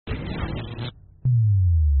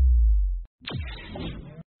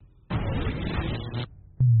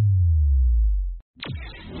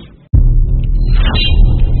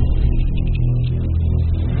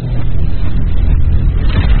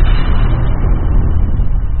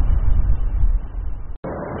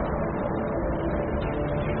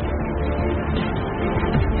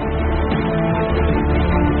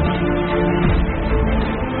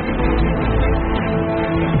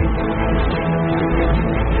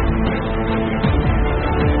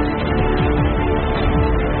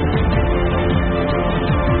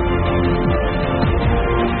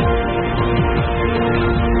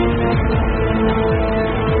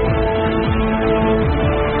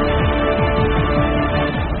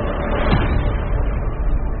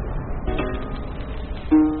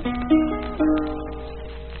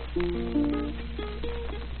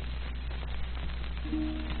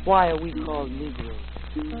Why are we called Negroes?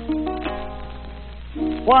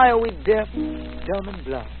 Why are we deaf, dumb, and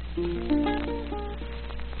blind?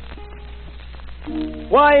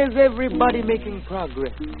 Why is everybody making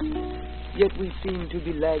progress, yet we seem to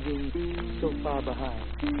be lagging so far behind?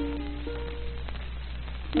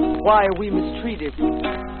 Why are we mistreated?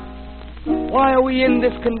 Why are we in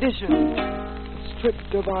this condition,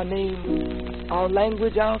 stripped of our name, our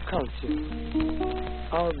language, our culture,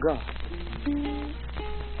 our God,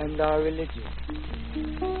 and our religion?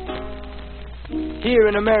 Here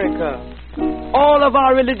in America, all of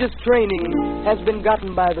our religious training has been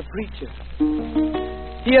gotten by the preacher.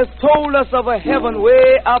 He has told us of a heaven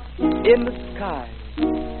way up in the sky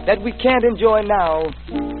that we can't enjoy now,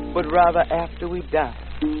 but rather after we die.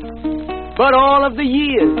 But all of the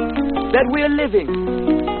years that we're living,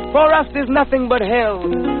 for us there's nothing but hell,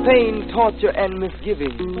 pain, torture, and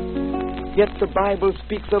misgiving. Yet the Bible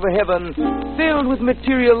speaks of a heaven filled with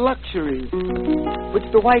material luxuries, which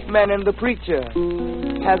the white man and the preacher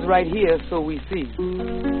has right here, so we see.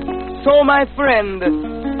 So, my friend,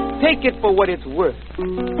 take it for what it's worth.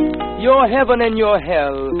 Your heaven and your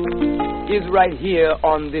hell is right here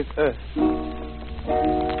on this earth.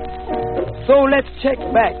 So let's check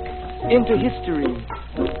back into history,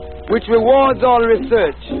 which rewards all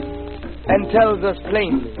research and tells us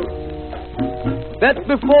plainly that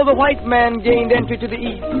before the white man gained entry to the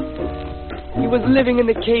east, he was living in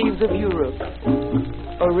the caves of Europe,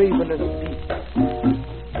 a ravenous beast,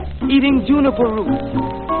 eating juniper roots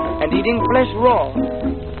and eating flesh raw,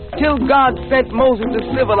 till God sent Moses to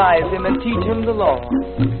civilize him and teach him the law.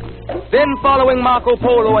 Then, following Marco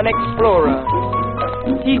Polo, an explorer,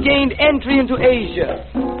 he gained entry into Asia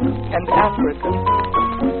and Africa.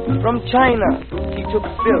 From China, he took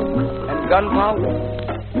silk and gunpowder.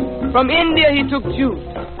 From India, he took jute,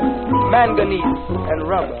 manganese, and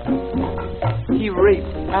rubber. He raped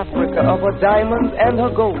Africa of her diamonds and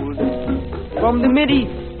her gold. From the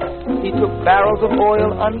Mideast, he took barrels of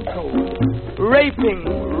oil untold, raping,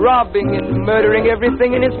 robbing, and murdering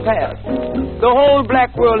everything in his path. The whole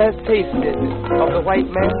black world has tasted of the white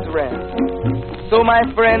man's wrath. So, my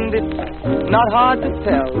friend, it's not hard to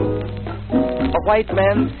tell. A white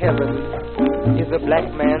man's heaven is a black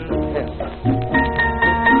man's hell.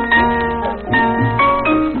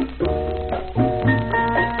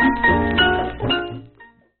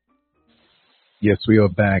 Yes, we are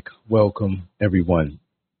back. Welcome, everyone.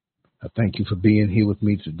 Thank you for being here with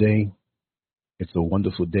me today. It's a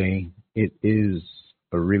wonderful day. It is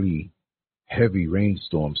a really heavy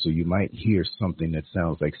rainstorm, so you might hear something that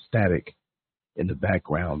sounds like static in the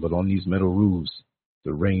background, but on these metal roofs,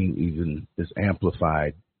 the rain even is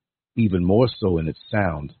amplified even more so in its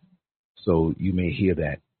sound, so you may hear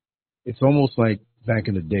that. It's almost like back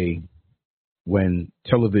in the day when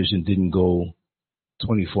television didn't go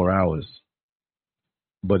 24 hours,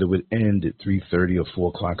 but it would end at 3:30 or 4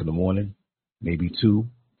 o'clock in the morning, maybe 2,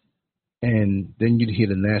 and then you'd hear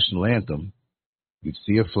the national anthem, you'd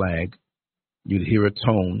see a flag, you'd hear a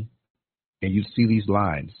tone, and you'd see these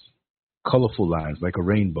lines, colorful lines like a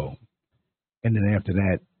rainbow, and then after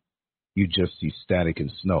that, you just see static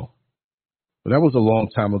and snow. But that was a long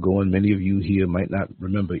time ago, and many of you here might not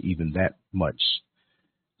remember even that much.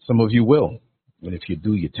 Some of you will, and if you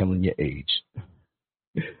do, you're telling your age.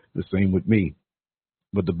 The same with me.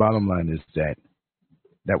 But the bottom line is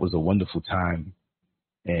that was a wonderful time,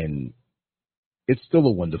 and it's still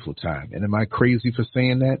a wonderful time. And am I crazy for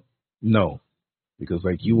saying that? No, because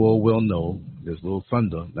like you all well know, there's a little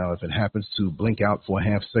thunder. Now, if it happens to blink out for a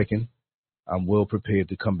half second, I'm well prepared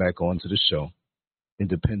to come back onto the show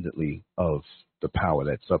independently of the power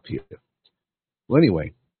that's up here. Well,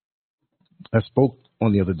 anyway, I spoke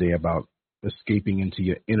on the other day about escaping into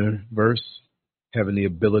your inner verse, having the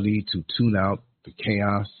ability to tune out the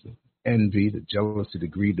chaos, the envy, the jealousy, the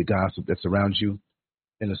greed, the gossip that surrounds you,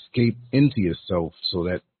 and escape into yourself so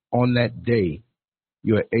that on that day,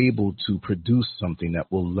 you're able to produce something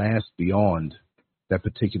that will last beyond that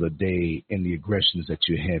particular day and the aggressions that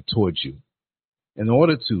you had towards you. In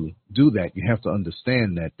order to do that, you have to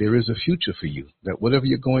understand that there is a future for you, that whatever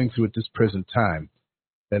you're going through at this present time,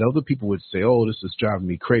 that other people would say, oh, this is driving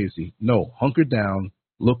me crazy. No, hunker down,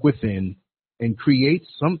 look within, and create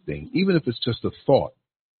something, even if it's just a thought,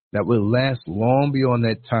 that will last long beyond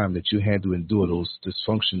that time that you had to endure those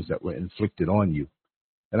dysfunctions that were inflicted on you.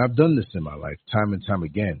 And I've done this in my life time and time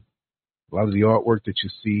again. A lot of the artwork that you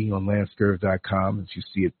see on Lancecurve.com, if you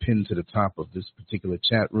see it pinned to the top of this particular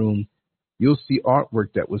chat room, you'll see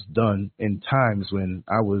artwork that was done in times when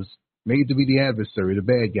I was made to be the adversary, the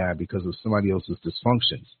bad guy, because of somebody else's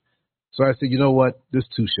dysfunctions. So I said, you know what? This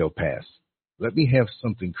too shall pass. let me have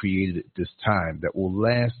something created at this time that will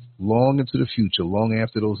last long into the future, long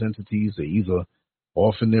after those entities are either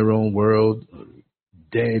off in their own world,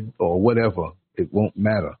 dead, or whatever. It won't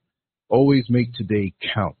matter. Always make today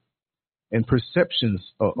count. And perceptions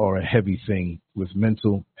are a heavy thing with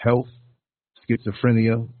mental health,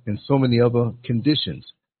 schizophrenia, and so many other conditions.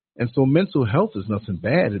 And so mental health is nothing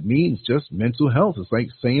bad. It means just mental health. It's like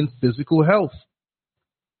saying physical health.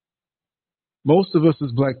 Most of us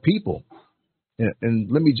as black people,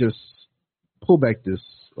 and let me just pull back this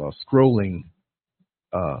scrolling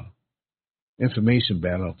information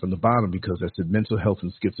banner from the bottom, because I said mental health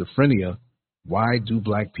and schizophrenia. Why do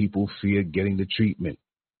black people fear getting the treatment?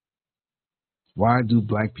 Why do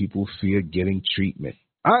black people fear getting treatment?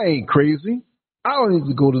 I ain't crazy. I don't need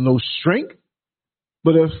to go to no shrink.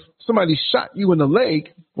 But if somebody shot you in the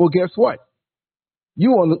leg, well, guess what?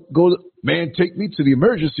 You want to go, man, take me to the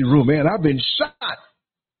emergency room, man. I've been shot.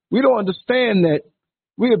 We don't understand that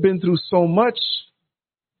we have been through so much,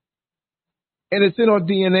 and it's in our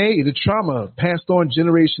DNA, the trauma passed on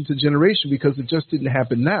generation to generation, because it just didn't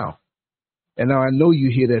happen now. And now I know you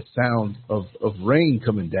hear that sound of rain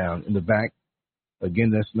coming down in the back.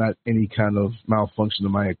 Again, that's not any kind of malfunction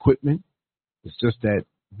of my equipment. It's just that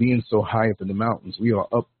being so high up in the mountains, we are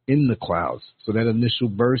up in the clouds. So that initial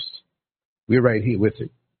burst, we're right here with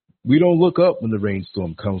it. We don't look up when the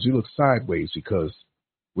rainstorm comes. We look sideways because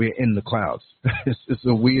we're in the clouds. It's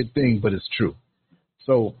a weird thing, but it's true.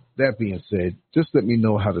 So that being said, just let me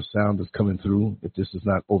know how the sound is coming through, if this is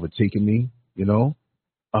not overtaking me, you know.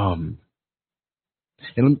 And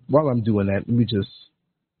while I'm doing that, let me just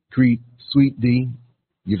greet Sweet D.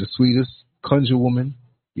 You're the sweetest conjure woman.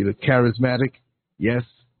 You're the charismatic. Yes.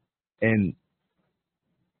 And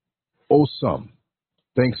awesome.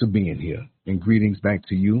 Thanks for being here. And greetings back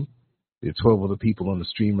to you. There are 12 other people on the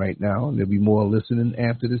stream right now, and there'll be more listening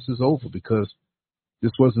after this is over, because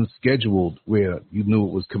this wasn't scheduled where you knew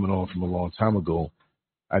it was coming on from a long time ago.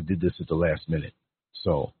 I did this at the last minute.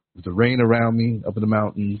 So with the rain around me up in the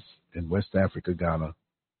mountains in West Africa, Ghana,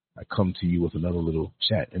 I come to you with another little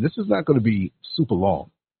chat. And this is not going to be super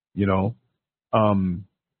long, you know.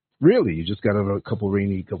 Really, you just got a couple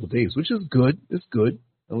days, which is good. It's good.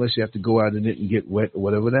 Unless you have to go out in it and get wet or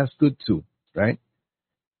whatever, that's good too, right?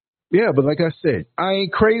 Yeah, but like I said, I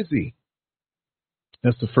ain't crazy.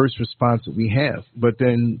 That's the first response that we have. But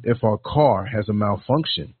then if our car has a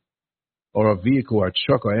malfunction, or a vehicle, or a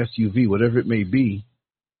truck, or SUV, whatever it may be,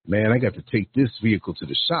 man, I got to take this vehicle to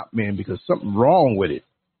the shop, man, because something wrong with it.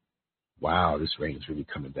 Wow, this rain is really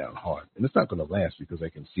coming down hard. And it's not going to last, because I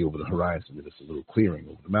can see over the horizon that it's a little clearing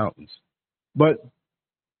over the mountains. But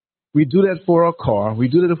we do that for our car. We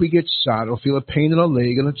do that if we get shot or feel a pain in our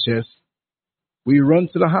leg and our chest. We run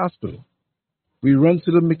to the hospital. We run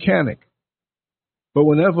to the mechanic. But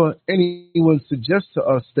whenever anyone suggests to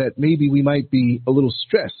us that maybe we might be a little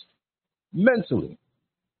stressed mentally,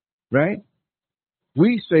 right?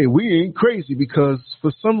 We say we ain't crazy, because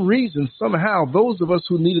for some reason, somehow, those of us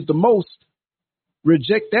who need it the most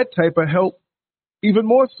reject that type of help even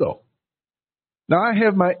more so. Now, I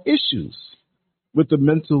have my issues with the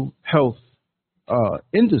mental health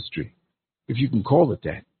industry, if you can call it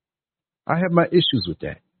that. I have my issues with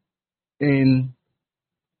that. And,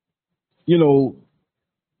 you know,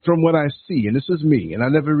 from what I see, and this is me, and I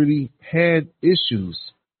never really had issues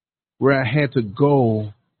where I had to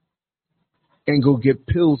go and go get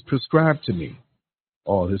pills prescribed to me.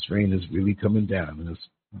 Oh, this rain is really coming down, and it's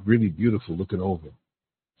really beautiful looking over.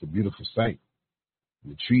 It's a beautiful sight.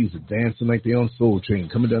 The trees are dancing like they're on Soul Train,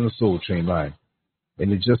 coming down the Soul Train line.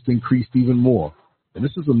 And it just increased even more. And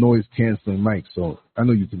this is a noise-canceling mic, so I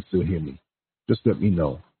know you can still hear me. Just let me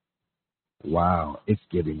know. Wow, it's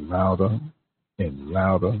getting louder and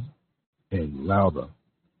louder and louder.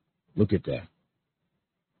 Look at that.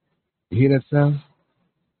 You hear that sound?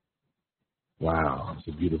 Wow, it's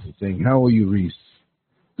a beautiful thing. How are you, Reese?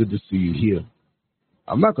 Good to see you here.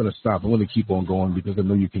 I'm not going to stop. I'm going to keep on going, because I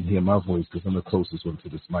know you can hear my voice, because I'm the closest one to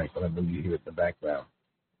this mic, but I know you hear it in the background.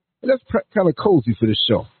 And that's kind of cozy for this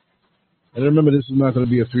show. And remember, this is not going to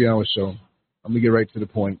be a 3-hour show. I'm going to get right to the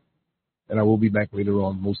point, and I will be back later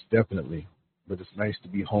on, most definitely. But it's nice to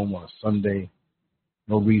be home on a Sunday.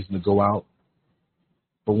 No reason to go out.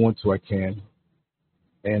 But want to, I can.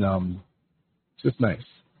 And it's just nice.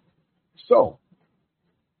 So,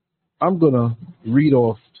 I'm going to read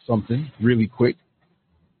off something really quick.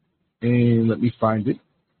 And let me find it,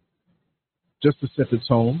 just to set the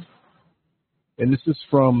tone. And this is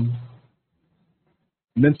from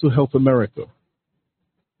Mental Health America.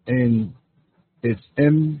 And it's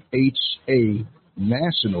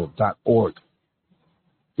mhanational.org.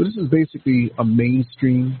 So this is basically a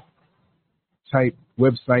mainstream type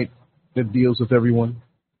website that deals with everyone,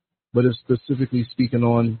 but it's specifically speaking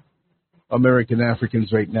on American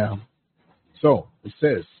Africans right now. So it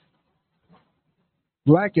says,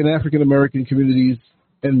 Black and African American communities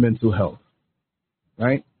and mental health,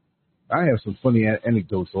 right? I have some funny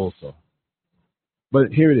anecdotes also.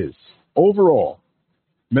 But here it is. Overall,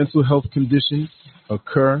 mental health conditions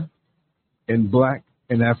occur in Black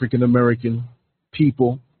and African American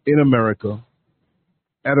people in America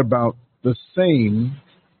at about the same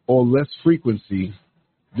or less frequency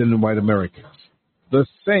than in white Americans. The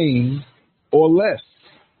same or less.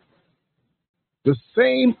 The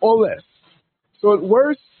same or less. So at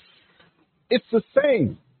worst, it's the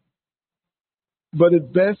same. But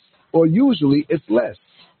at best, or usually, it's less.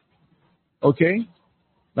 Okay?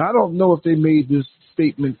 Now, I don't know if they made this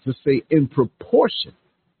statement to say in proportion,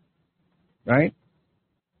 right?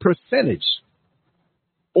 Percentage,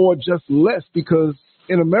 or just less, because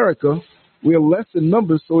in America, we're less in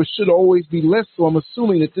numbers, so it should always be less. So I'm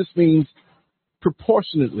assuming that this means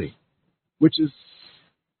proportionately, which is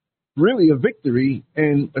really a victory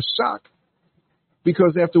and a shock,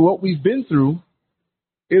 because after what we've been through,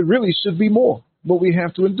 it really should be more what we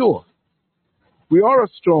have to endure. We are a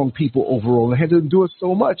strong people overall and had to endure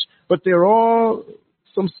so much, but there are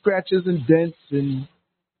some scratches and dents and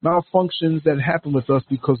malfunctions that happen with us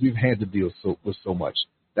because we've had to deal with so much.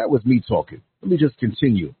 That was me talking. Let me just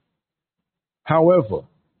continue. However,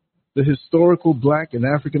 the historical Black and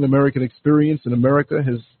African American experience in America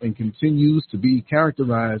has and continues to be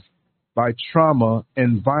characterized by trauma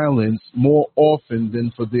and violence more often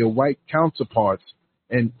than for their white counterparts,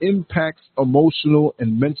 and impacts emotional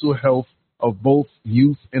and mental health of both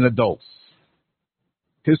youth and adults.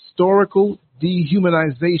 Historical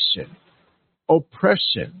dehumanization,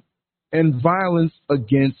 oppression, and violence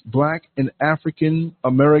against Black and African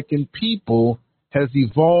American people has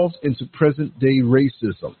evolved into present-day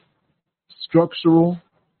racism, structural,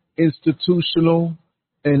 institutional,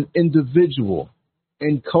 and individual,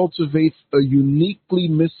 and cultivates a uniquely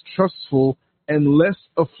mistrustful and less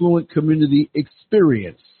affluent community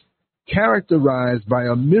experience, characterized by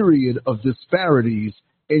a myriad of disparities,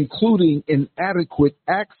 including inadequate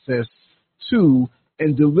access to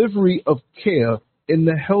and delivery of care in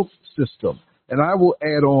the health system. And I will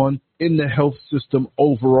add on, in the health system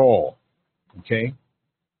overall. Okay?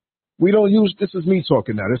 We don't use, this is me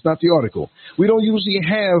talking now, that's not the article. We don't usually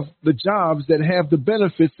have the jobs that have the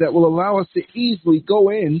benefits that will allow us to easily go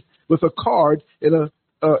in with a card and a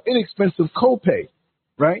inexpensive copay,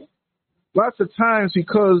 right? Lots of times,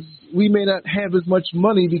 because we may not have as much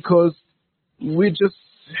money because we just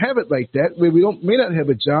have it like that, where we may not have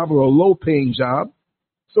a job or a low-paying job,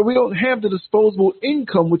 so we don't have the disposable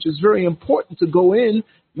income, which is very important, to go in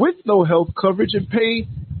with no health coverage and pay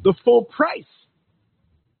the full price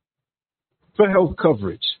for health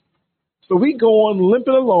coverage. So we go on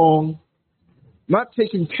limping along, not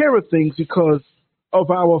taking care of things because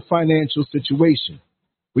of our financial situation.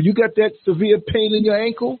 When you got that severe pain in your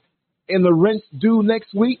ankle and the rent's due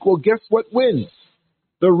next week, well, guess what wins?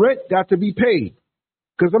 The rent got to be paid,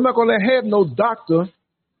 because I'm not going to have no doctor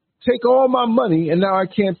take all my money and now I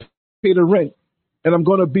can't pay the rent and I'm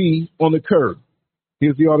going to be on the curb.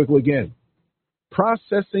 Here's the article again.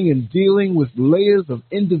 Processing and dealing with layers of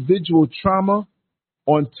individual trauma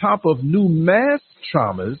on top of new mass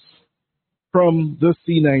traumas from the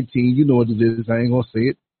C-19, you know what it is, I ain't going to say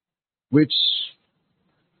it, which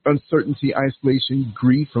uncertainty, isolation,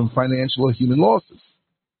 grief from financial or human losses,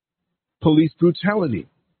 police brutality,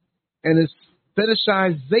 and its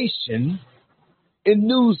fetishization in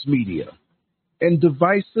news media, and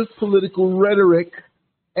divisive political rhetoric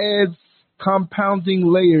adds compounding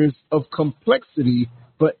layers of complexity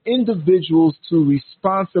for individuals to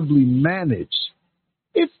responsibly manage.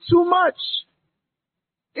 It's too much.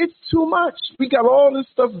 It's too much. We got all this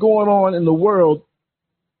stuff going on in the world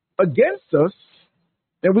against us,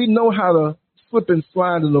 and we know how to slip and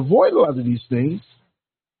slide and avoid a lot of these things,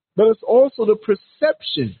 but it's also the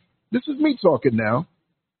perception. This is me talking now.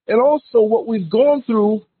 And also what we've gone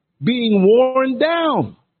through being worn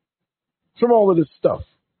down from all of this stuff.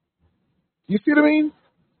 You see what I mean?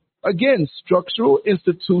 Again, structural,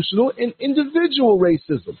 institutional, and individual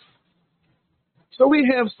racism. So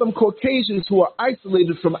we have some Caucasians who are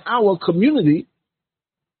isolated from our community,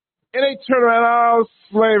 and they turn around, oh,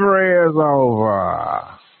 slavery is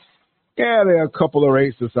over. Yeah, there are a couple of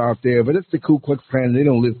racists out there, but it's the Ku Klux Klan. They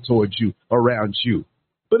don't live towards you, around you.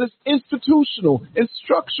 But it's institutional and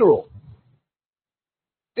structural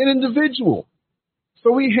and individual.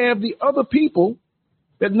 So we have the other people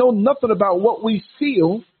that know nothing about what we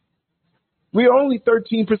feel. We are only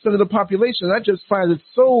 13% of the population. I just find it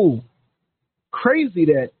so crazy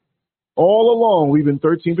that all along we've been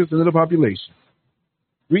 13% of the population.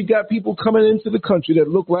 We got people coming into the country that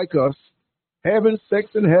look like us, having sex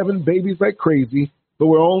and having babies like crazy, but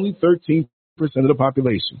we're only 13% of the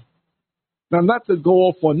population. Now, not to go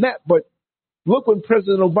off on that, but look, when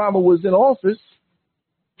President Obama was in office,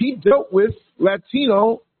 he dealt with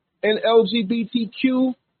Latino and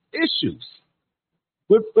LGBTQ issues.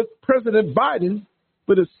 With President Biden,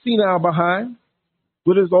 with his senile behind,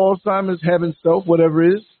 with his Alzheimer's, having self, whatever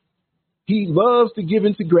it is, he loves to give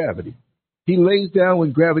into gravity. He lays down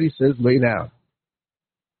when gravity says lay down.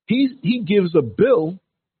 He gives a bill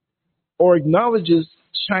or acknowledges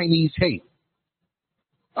Chinese hate.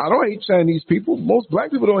 I don't hate Chinese people. Most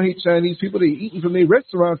black people don't hate Chinese people. They're eating from their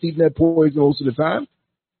restaurants, eating that poison most of the time.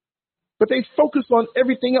 But they focus on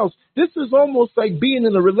everything else. This is almost like being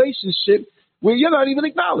in a relationship where you're not even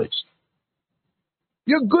acknowledged.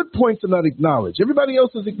 Your good points are not acknowledged. Everybody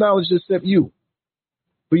else is acknowledged except you.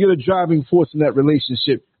 But you're the driving force in that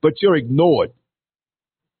relationship, but you're ignored.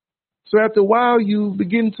 So after a while, you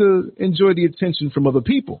begin to enjoy the attention from other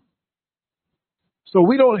people. So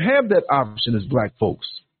we don't have that option as black folks.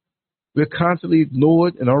 We're constantly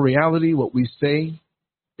ignored. In our reality, what we say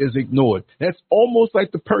is ignored. That's almost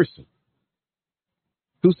like the person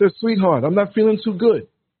who says, sweetheart, I'm not feeling too good.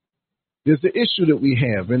 There's the issue that we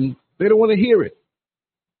have, and they don't want to hear it.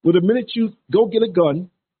 Well, the minute you go get a gun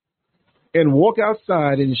and walk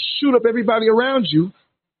outside and shoot up everybody around you,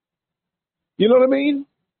 you know what I mean?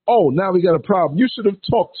 Oh, now we got a problem. You should have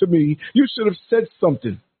talked to me. You should have said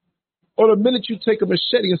something. Or the minute you take a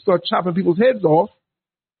machete and start chopping people's heads off,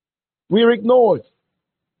 we're ignored.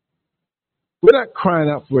 We're not crying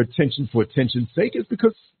out for attention's sake. It's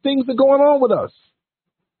because things are going on with us.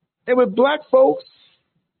 And with black folks,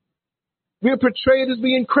 we are portrayed as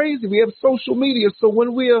being crazy. We have social media. So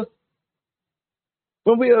when we are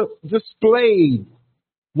displayed,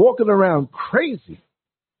 walking around crazy,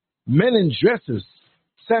 men in dresses,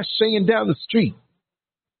 sashaying down the street,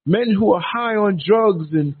 men who are high on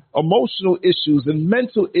drugs and emotional issues and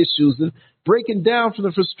mental issues and breaking down from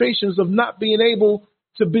the frustrations of not being able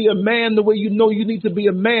to be a man the way you know you need to be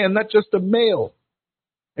a man, not just a male.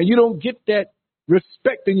 And you don't get that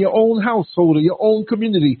respect in your own household or your own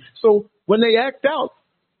community. So when they act out,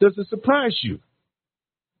 does it surprise you?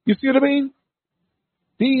 You see what I mean?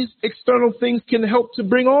 These external things can help to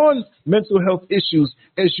bring on mental health issues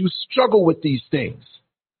as you struggle with these things.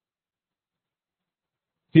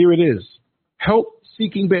 Here it is.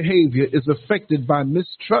 Help-seeking behavior is affected by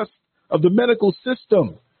mistrust of the medical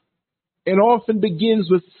system and often begins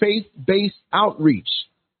with faith-based outreach.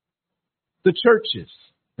 The churches,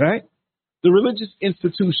 right? The religious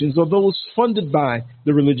institutions or those funded by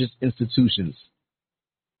the religious institutions.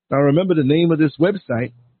 Now remember, the name of this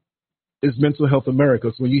website is Mental Health America.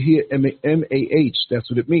 So when you hear MAH, that's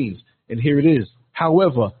what it means. And here it is.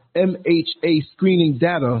 However, MHA screening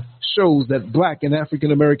data shows that black and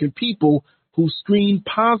African American people who screen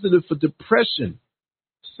positive for depression,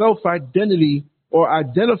 self-identity, or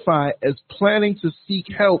identify as planning to seek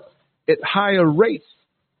help at higher rates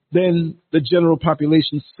than the general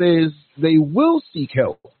population says they will seek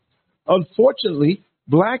help. Unfortunately,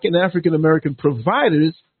 black and African American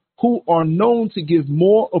providers who are known to give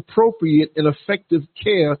more appropriate and effective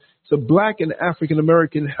care to black and African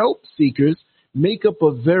American help seekers make up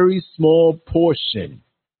a very small portion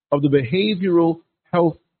of the behavioral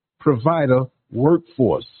health provider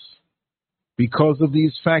workforce. Because of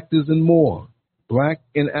these factors and more, black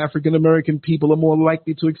and African American people are more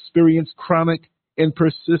likely to experience chronic and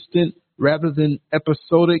persistent rather than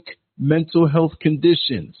episodic mental health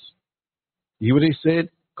conditions. You hear what they said?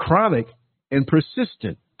 Chronic and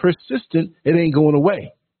persistent. Persistent, it ain't going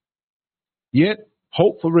away. Yet,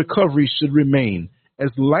 hope for recovery should remain as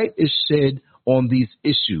light is shed on these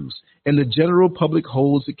issues, and the general public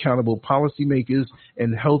holds accountable policymakers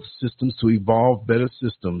and health systems to evolve better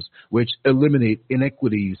systems which eliminate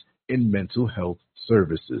inequities in mental health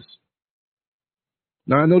services.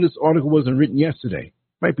 Now, I know this article wasn't written yesterday.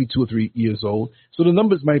 Might be 2 or 3 years old, so the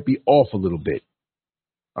numbers might be off a little bit.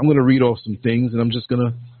 I'm going to read off some things, and I'm just going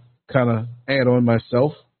to kind of add on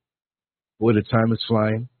myself. Boy, the time is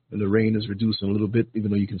flying, and the rain is reducing a little bit, even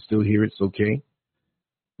though you can still hear it. It's okay.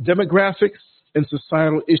 Demographics and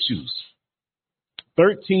societal issues.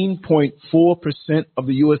 13.4% of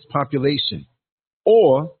the U.S. population,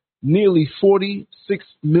 or nearly 46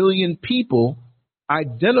 million people,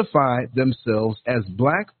 identify themselves as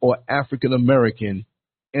black or African American,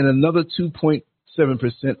 and another 2.7%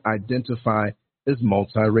 identify as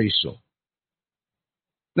multiracial.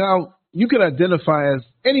 Now, you can identify as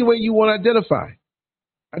any way you want to identify.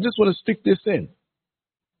 I just want to stick this in.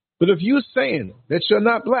 But if you're saying that you're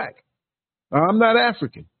not black, or I'm not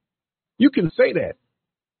African, you can say that.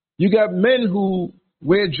 You got men who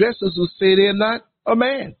wear dresses who say they're not a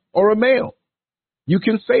man or a male. You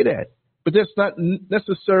can say that, but that's not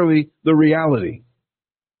necessarily the reality.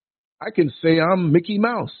 I can say I'm Mickey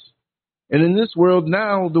Mouse. And in this world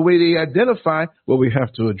now, the way they identify, well, we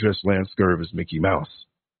have to address Lance Scurv as Mickey Mouse.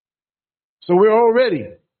 So we're already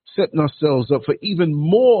setting ourselves up for even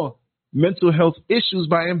more mental health issues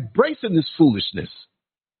by embracing this foolishness.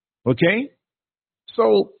 Okay?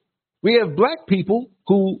 So we have black people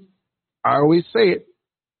who, I always say it,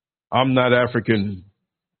 I'm not African,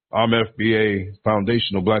 I'm FBA,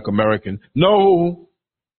 Foundational Black American. No,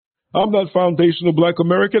 I'm not Foundational Black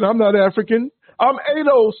American, I'm not African, I'm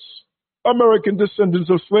ADOS, American descendants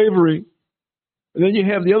of slavery. And then you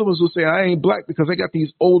have the other ones who say, I ain't black because I got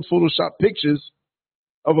these old Photoshop pictures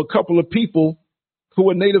of a couple of people who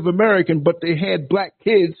were Native American, but they had black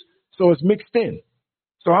kids, so it's mixed in.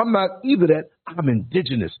 So I'm not either that. I'm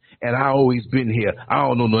indigenous, and I always been here. I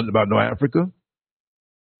don't know nothing about no Africa.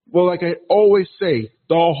 Well, like I always say,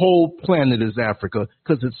 the whole planet is Africa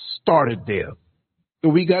because it started there. So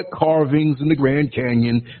we got carvings in the Grand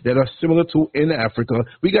Canyon that are similar to in Africa.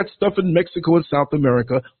 We got stuff in Mexico and South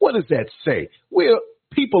America. What does that say? We're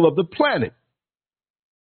people of the planet.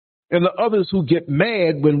 And the others who get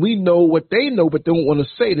mad when we know what they know but don't want to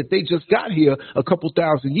say that they just got here a couple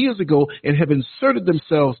thousand years ago and have inserted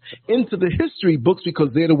themselves into the history books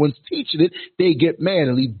because they're the ones teaching it, they get mad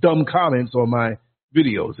and leave dumb comments on my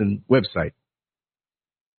videos and website.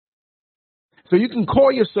 So you can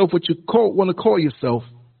call yourself what you want to call yourself,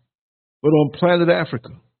 but on planet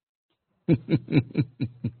Africa, the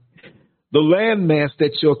landmass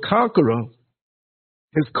that your conqueror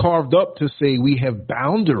has carved up to say we have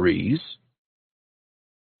boundaries,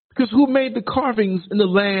 because who made the carvings in the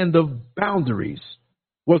land of boundaries?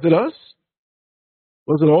 Was it us?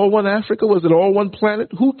 Was it all one Africa? Was it all one planet?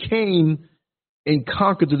 Who came and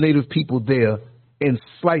conquered the native people there and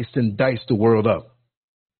sliced and diced the world up?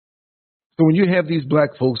 So when you have these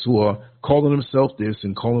black folks who are calling themselves this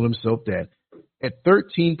and calling themselves that, at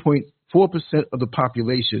 13.4% of the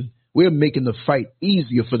population, we're making the fight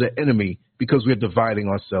easier for the enemy because we're dividing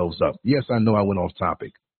ourselves up. Yes, I know I went off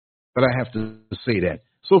topic, but I have to say that.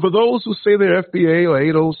 So for those who say they're FBA or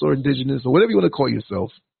ADOS or indigenous or whatever you want to call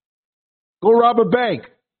yourself, go rob a bank.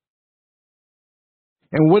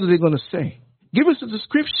 And what are they going to say? Give us a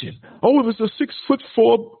description. Oh, it was a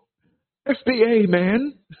 6'4" FBA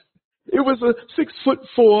man. It was a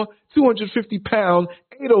 6'4", 250-pound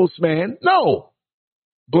ADOS man. No.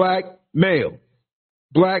 Black male.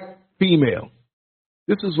 Black female.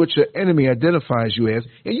 This is what your enemy identifies you as.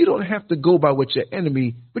 And you don't have to go by what your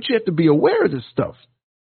enemy, but you have to be aware of this stuff.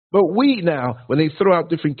 But we now, when they throw out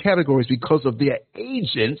different categories because of their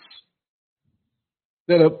agents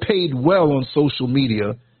that are paid well on social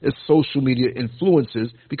media as social media influencers,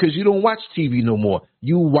 because you don't watch TV no more.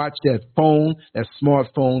 You watch that phone, that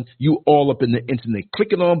smartphone, you all up in the internet,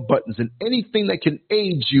 clicking on buttons and anything that can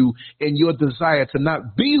aid you in your desire to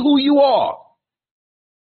not be who you are.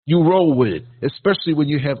 You roll with it, especially when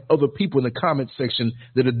you have other people in the comment section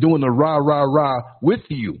that are doing the rah, rah, rah with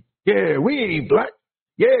you. Yeah, we ain't black.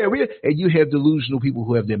 Yeah, and you have delusional people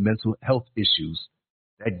who have their mental health issues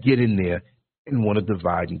that get in there and want to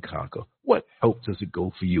divide and conquer. What help does it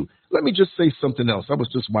go for you? Let me just say something else. I was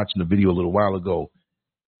just watching a video a little while ago,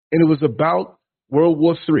 and it was about World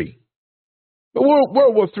War III. But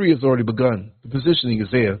World War III has already begun. The positioning is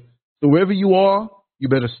there. So wherever you are, you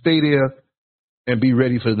better stay there and be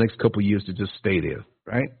ready for the next couple of years to just stay there,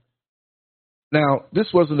 right? Now, this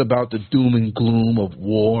wasn't about the doom and gloom of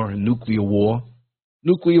war and nuclear war.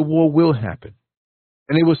 Nuclear war will happen.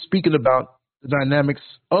 And they were speaking about the dynamics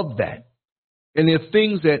of that. And there are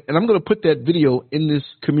things that, and I'm going to put that video in this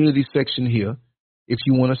community section here if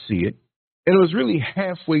you want to see it. And it was really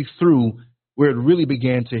halfway through where it really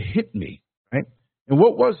began to hit me, right? And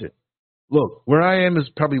what was it? Look, where I am is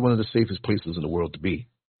probably one of the safest places in the world to be.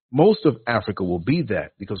 Most of Africa will be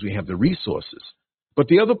that because we have the resources. But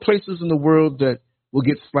the other places in the world that will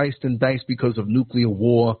get sliced and diced because of nuclear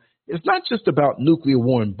war, it's not just about nuclear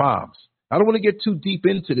war and bombs. I don't want to get too deep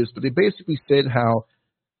into this, but they basically said how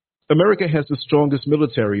America has the strongest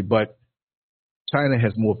military, but China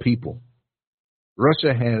has more people.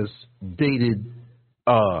 Russia has dated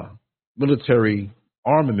military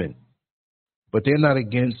armament, but they're not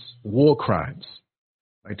against war crimes.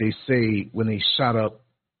 Like they say when they shot up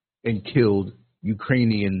and killed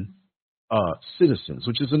Ukrainian citizens,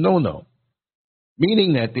 which is a no-no,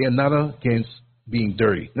 meaning that they're not against being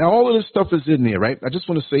dirty. Now, all of this stuff is in there, right? I just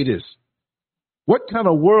want to say this. What kind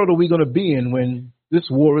of world are we going to be in when this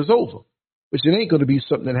war is over. Which it ain't going to be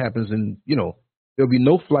something that happens and, there'll be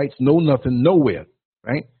no flights, no nothing, nowhere,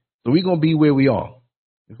 right? So we're going to be where we are.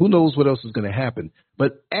 Who knows what else is going to happen?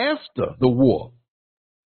 But after the war,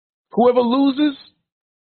 whoever loses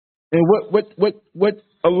and what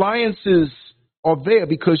alliances are there,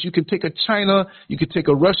 because you can take a China, you can take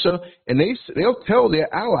a Russia, and they'll tell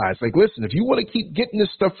their allies, like, listen, if you want to keep getting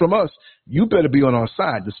this stuff from us, you better be on our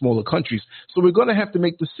side, the smaller countries. So we're going to have to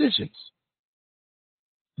make decisions.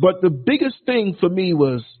 But the biggest thing for me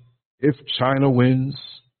was, if China wins,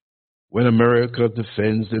 when America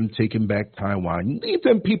defends them taking back Taiwan, leave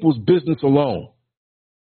them people's business alone.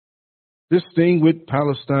 This thing with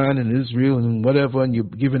Palestine and Israel and whatever, and you're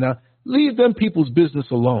giving out, leave them people's business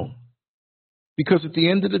alone. Because at the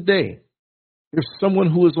end of the day, if someone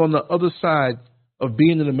who is on the other side of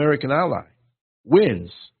being an American ally wins,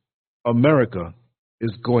 America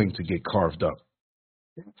is going to get carved up.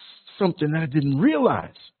 That's something I didn't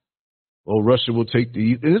realize. Well, Russia will take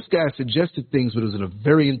and this guy suggested things, but it was in a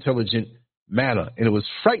very intelligent manner, and it was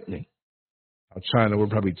frightening. How China will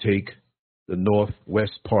probably take the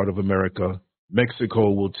northwest part of America.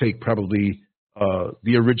 Mexico will take probably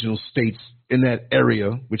the original states in that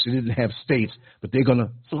area, which they didn't have states, but they're going to.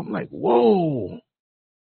 So I'm like, whoa,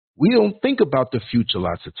 we don't think about the future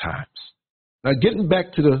lots of times. Now, getting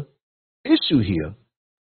back to the issue here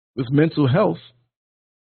with mental health,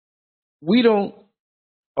 we don't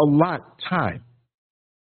allot time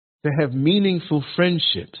to have meaningful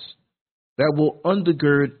friendships that will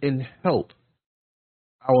undergird and help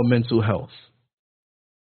our mental health.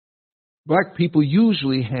 Black people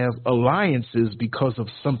usually have alliances because of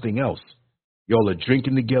something else. Y'all are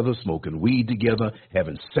drinking together, smoking weed together,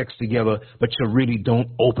 having sex together, but you really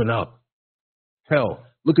don't open up. Hell,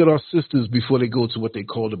 look at our sisters before they go to what they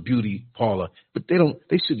call the beauty parlor. But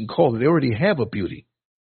they shouldn't call it. They already have a beauty.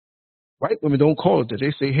 White women don't call it that.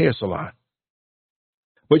 They say hair salon.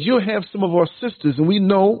 But you'll have some of our sisters, and we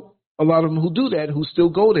know a lot of them who do that, who still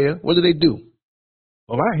go there. What do?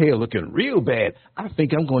 Well, my hair looking real bad. I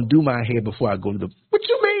think I'm going to do my hair before I go to the... What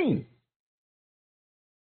you mean?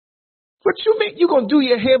 What you mean? You're going to do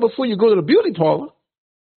your hair before you go to the beauty parlor?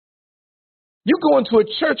 You go into a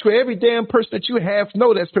church where every damn person that you have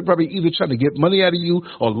know that's probably either trying to get money out of you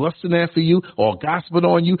or lusting after you or gossiping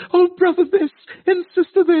on you. Oh, brother this and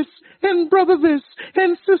sister this and brother this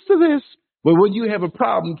and sister this. But when you have a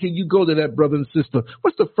problem, can you go to that brother and sister?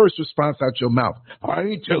 What's the first response out your mouth? I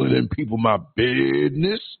ain't telling them people my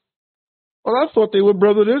business. Well, I thought they were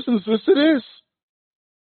brother this and sister this.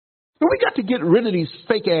 So we got to get rid of these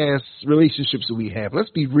fake-ass relationships that we have. Let's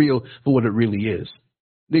be real for what it really is.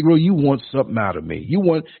 Negro, you want something out of me. You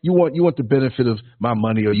want the benefit of my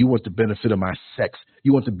money, or you want the benefit of my sex.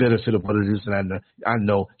 You want the benefit of what it is that I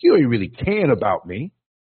know. You ain't really caring about me.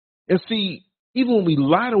 And see, even when we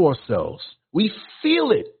lie to ourselves, we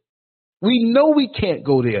feel it. We know we can't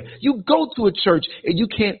go there. You go to a church and you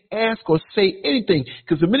can't ask or say anything,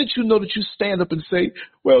 because the minute you know that you stand up and say,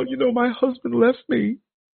 well, my husband left me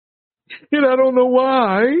and I don't know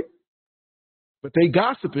why. But they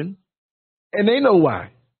gossiping and they know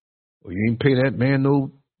why. Well, you ain't pay that man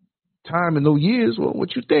no time and no years. Well,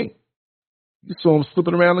 what you think? You saw him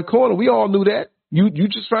slipping around the corner. We all knew that. You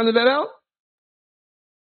just found that out?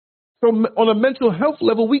 So on a mental health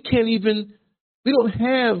level, we don't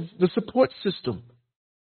have the support system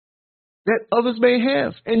that others may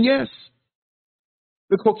have. And yes,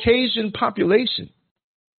 the Caucasian population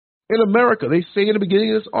in America, they say in the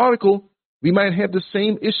beginning of this article, we might have the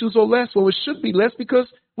same issues or less. Well, it should be less because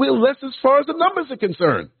we're less as far as the numbers are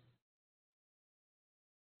concerned.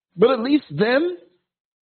 But at least them,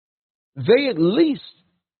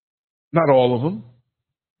 not all of them,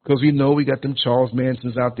 because we know we got them Charles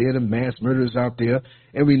Mansons out there, the mass murderers out there,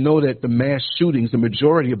 and we know that the mass shootings, the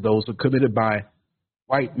majority of those are committed by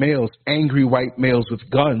white males, angry white males with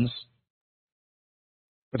guns.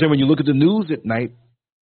 But then when you look at the news at night,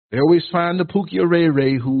 they always find the Pookie or Ray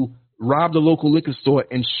Ray who robbed a local liquor store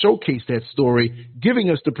and showcase that story, giving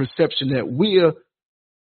us the perception that we're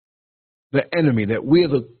the enemy, that we're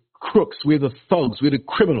the crooks, we're the thugs, we're the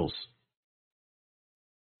criminals.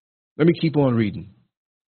 Let me keep on reading.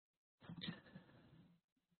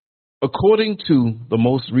 According to the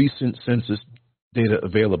most recent census data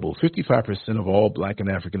available, 55% of all Black and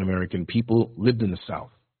African American people lived in the South.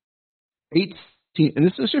 18, and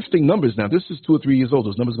this is shifting numbers now. This is 2 or 3 years old.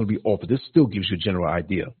 Those numbers are going to be off, but this still gives you a general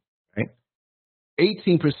idea. Right?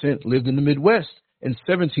 18% lived in the Midwest, and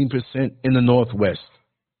 17% in the Northwest,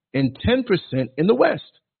 and 10% in the West.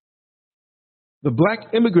 The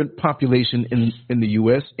Black immigrant population in the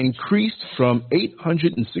U.S. increased from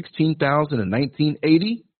 816,000 in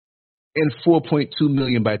 1980 and 4.2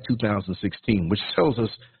 million by 2016, which tells us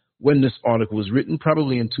when this article was written,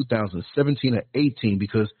 probably in 2017 or 18,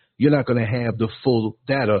 because you're not going to have the full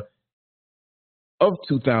data of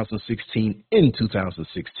 2016 in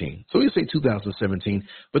 2016. So we say 2017,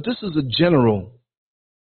 but this is a general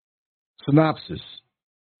synopsis.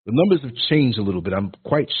 The numbers have changed a little bit, I'm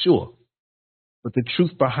quite sure, but the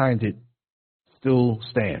truth behind it still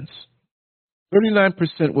stands.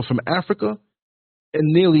 39% were from Africa, and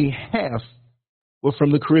nearly half were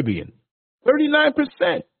from the Caribbean.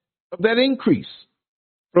 39% of that increase,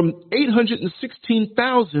 from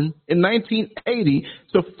 816,000 in 1980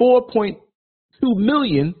 to 4.2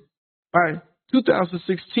 million by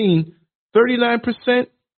 2016. 39%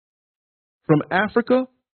 from Africa,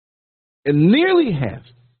 and nearly half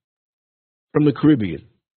from the Caribbean.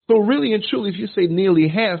 So really and truly, if you say nearly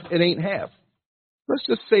half, it ain't half. Let's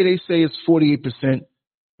just say they say it's 48%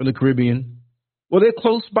 from the Caribbean. Well, they're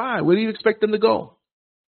close by. Where do you expect them to go?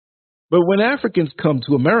 But when Africans come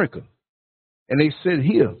to America, and they said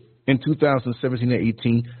here in 2017 and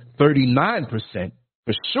 18, 39%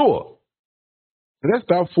 for sure. So that's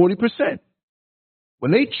about 40%.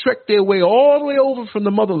 When they trek their way all the way over from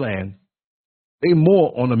the motherland, they're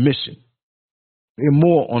more on a mission. They're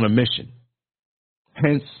more on a mission.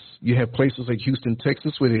 Hence, you have places like Houston,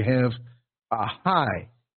 Texas, where they have a high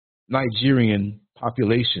Nigerian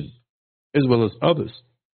population, as well as others.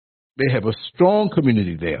 They have a strong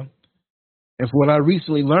community there. And from what I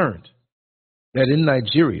recently learned, that in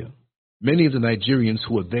Nigeria, many of the Nigerians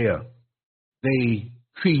who are there, they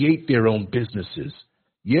create their own businesses.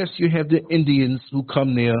 Yes, you have the Indians who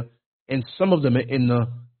come there, and some of them are in the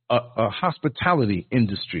hospitality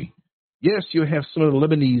industry. Yes, you have some of the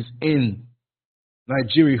Lebanese in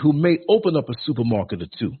Nigeria who may open up a supermarket or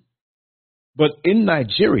two. But in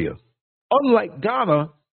Nigeria, unlike Ghana,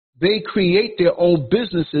 they create their own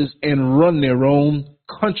businesses and run their own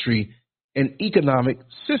country and economic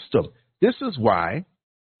system. This is why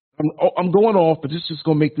I'm going off, but this is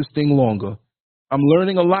going to make this thing longer. I'm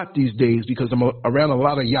learning a lot these days because I'm around a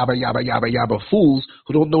lot of yabba fools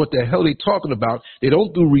who don't know what the hell they're talking about. They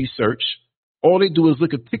don't do research. All they do is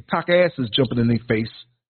look at TikTok asses jumping in their face.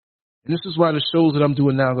 And this is why the shows that I'm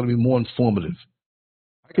doing now are going to be more informative.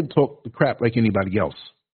 I can talk the crap like anybody else.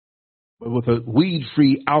 But with a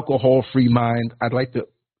weed-free, alcohol-free mind, I'd like to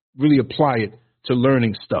really apply it to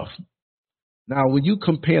learning stuff. Now, when you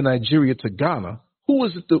compare Nigeria to Ghana, who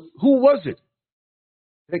was it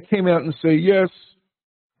that came out and said, yes,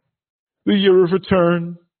 the year of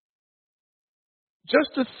return?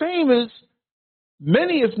 Just the same as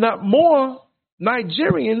many, if not more,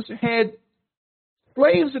 Nigerians had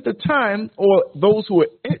slaves at the time, or those who were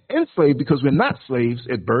enslaved, because we're not slaves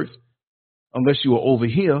at birth, unless you were over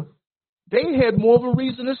here. They had more of a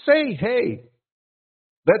reason to say, hey,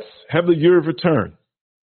 let's have the year of return.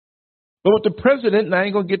 But with the president, and I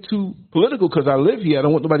ain't going to get too political because I live here, I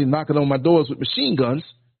don't want nobody knocking on my doors with machine guns.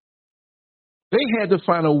 They had to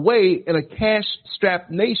find a way in a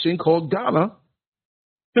cash-strapped nation called Ghana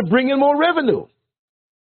to bring in more revenue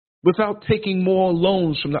without taking more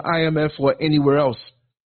loans from the IMF or anywhere else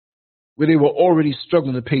where they were already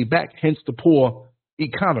struggling to pay back, hence the poor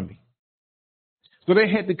economy. So they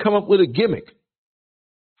had to come up with a gimmick.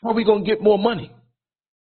 How are we going to get more money?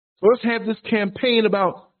 So let's have this campaign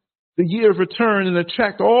about the year of return and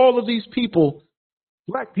attract all of these people,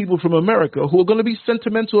 black people from America, who are going to be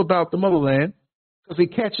sentimental about the motherland because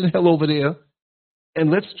they're catching hell over there. And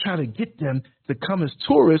let's try to get them to come as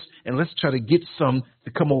tourists, and let's try to get some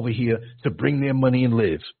to come over here to bring their money and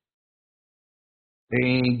live. They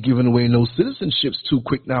ain't giving away no citizenships too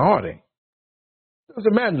quick now, are they?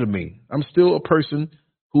 Doesn't matter to me. I'm still a person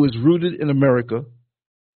who is rooted in America,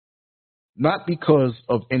 not because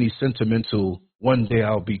of any sentimental, one day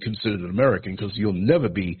I'll be considered an American, because you'll never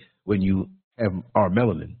be when you have our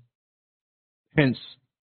melanin. Hence,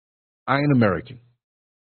 I am American.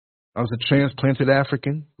 I was a transplanted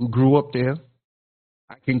African who grew up there.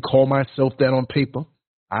 I can call myself that on paper.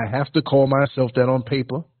 I have to call myself that on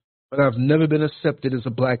paper. But I've never been accepted as a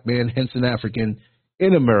black man, hence an African,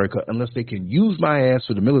 in America unless they can use my ass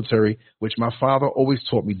for the military, which my father always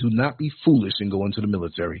taught me, do not be foolish and go into the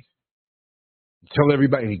military. Tell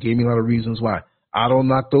everybody, he gave me a lot of reasons why. I don't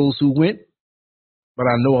knock those who went, but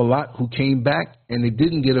I know a lot who came back and they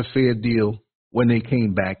didn't get a fair deal when they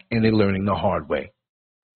came back, and they're learning the hard way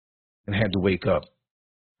and had to wake up.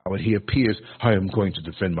 I would hear peers, I am going to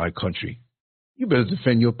defend my country. You better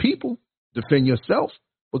defend your people, defend yourself.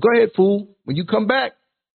 Well, go ahead, fool. When you come back,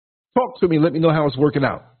 talk to me, let me know how it's working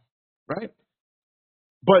out, right?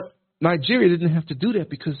 But Nigeria didn't have to do that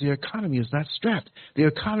because their economy is not strapped. Their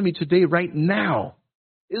economy today, right now,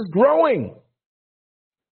 is growing.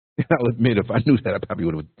 I'll admit, if I knew that, I probably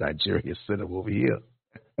would have Nigeria sent them over here.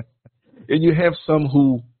 And you have some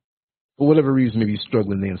who, for whatever reason, maybe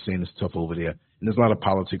struggling there and saying it's tough over there. And there's a lot of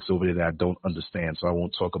politics over there that I don't understand, so I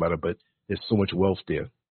won't talk about it, but there's so much wealth there.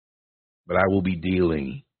 But I will be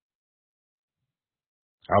dealing.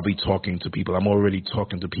 I'll be talking to people. I'm already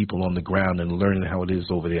talking to people on the ground and learning how it is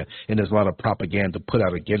over there. And there's a lot of propaganda put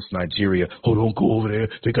out against Nigeria. Oh, don't go over there.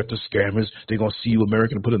 They got the scammers. They're going to see you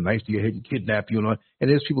American and put a knife to your head and kidnap you. And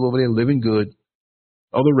there's people over there living good,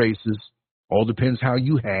 other races. All depends how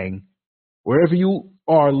you hang. Wherever you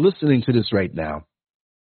are listening to this right now,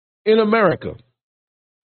 in America,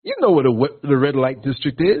 you know where the red light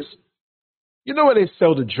district is. You know where they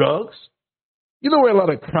sell the drugs. You know where a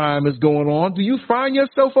lot of crime is going on. Do you find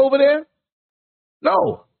yourself over there?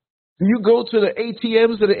 No. Do you go to the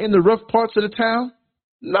ATMs that are in the rough parts of the town?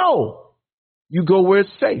 No. You go where it's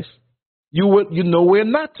safe. You know where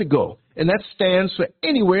not to go. And that stands for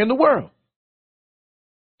anywhere in the world.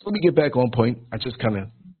 So let me get back on point. I just kind of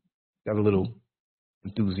got a little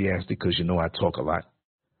enthusiastic because you know I talk a lot.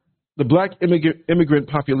 The black immigrant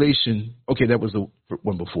population, okay, that was the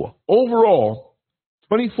one before. Overall,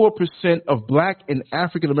 24% of black and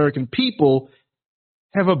African-American people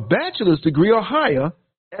have a bachelor's degree or higher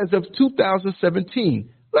as of 2017.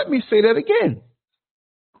 Let me say that again.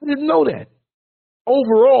 I didn't know that.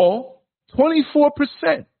 Overall,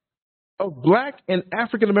 24% of black and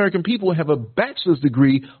African-American people have a bachelor's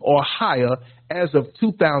degree or higher as of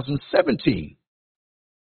 2017.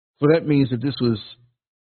 So that means that this was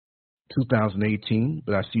 2018,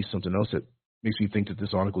 but I see something else that makes me think that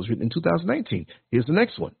this article was written in 2019. Here's the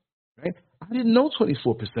next one. Right? I didn't know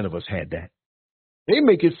 24% of us had that. They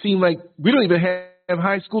make it seem like we don't even have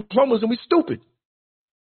high school diplomas and we're stupid.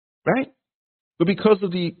 Right? But because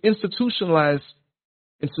of the institutionalized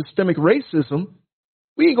and systemic racism,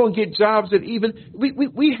 we ain't going to get jobs that even,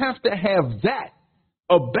 we have to have that,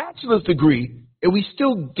 a bachelor's degree, and we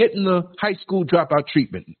still getting the high school dropout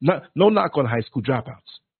treatment. No knock on high school dropouts.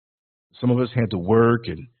 Some of us had to work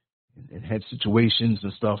and had situations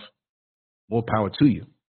and stuff. More power to you.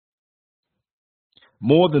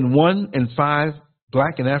 More than 1 in 5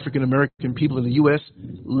 black and African American people in the U.S.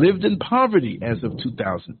 lived in poverty as of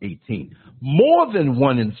 2018. More than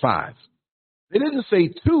 1 in 5. They didn't say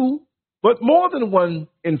 2, but more than 1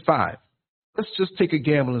 in 5. Let's just take a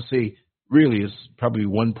gamble and say, really, it's probably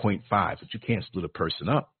 1.5, but you can't split a person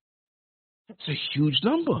up. That's a huge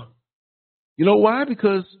number. You know why?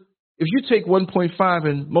 Because if you take 1.5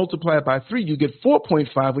 and multiply it by 3, you get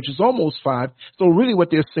 4.5, which is almost 5. So really what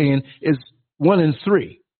they're saying is 1 in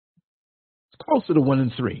 3. It's closer to 1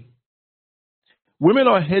 in 3. Women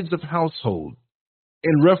are heads of household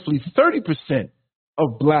in roughly 30%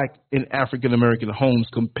 of black and African American homes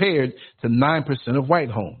compared to 9% of white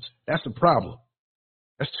homes. That's a problem.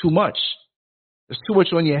 That's too much. There's too much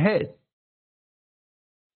on your head.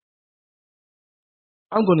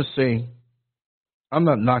 I'm going to say, I'm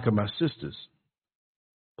not knocking my sisters,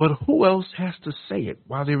 but who else has to say it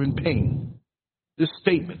while they're in pain? This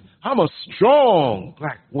statement, I'm a strong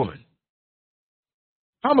black woman.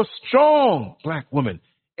 I'm a strong black woman.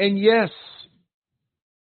 And yes,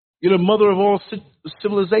 you're the mother of all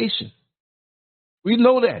civilization. We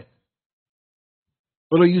know that.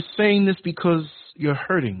 But are you saying this because you're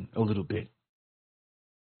hurting a little bit?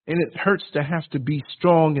 And it hurts to have to be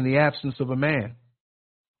strong in the absence of a man,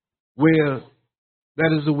 where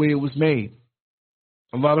that is the way it was made.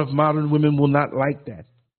 A lot of modern women will not like that.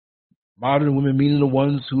 Modern women meaning the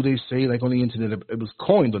ones who they say, like on the internet, it was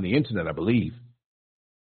coined on the internet, I believe.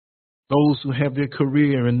 Those who have their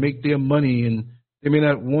career and make their money, and they may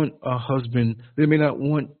not want a husband, they may not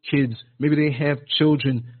want kids, maybe they have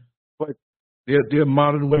children, but they're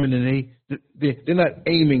modern women, and they're not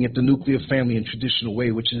aiming at the nuclear family in traditional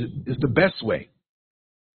way, which is the best way.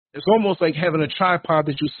 It's almost like having a tripod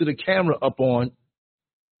that you sit a camera up on,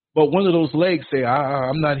 but one of those legs say,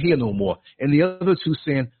 I'm not here no more. And the other two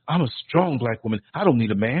saying, I'm a strong black woman. I don't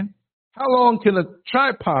need a man. How long can a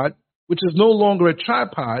tripod, which is no longer a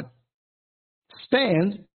tripod,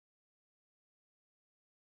 stand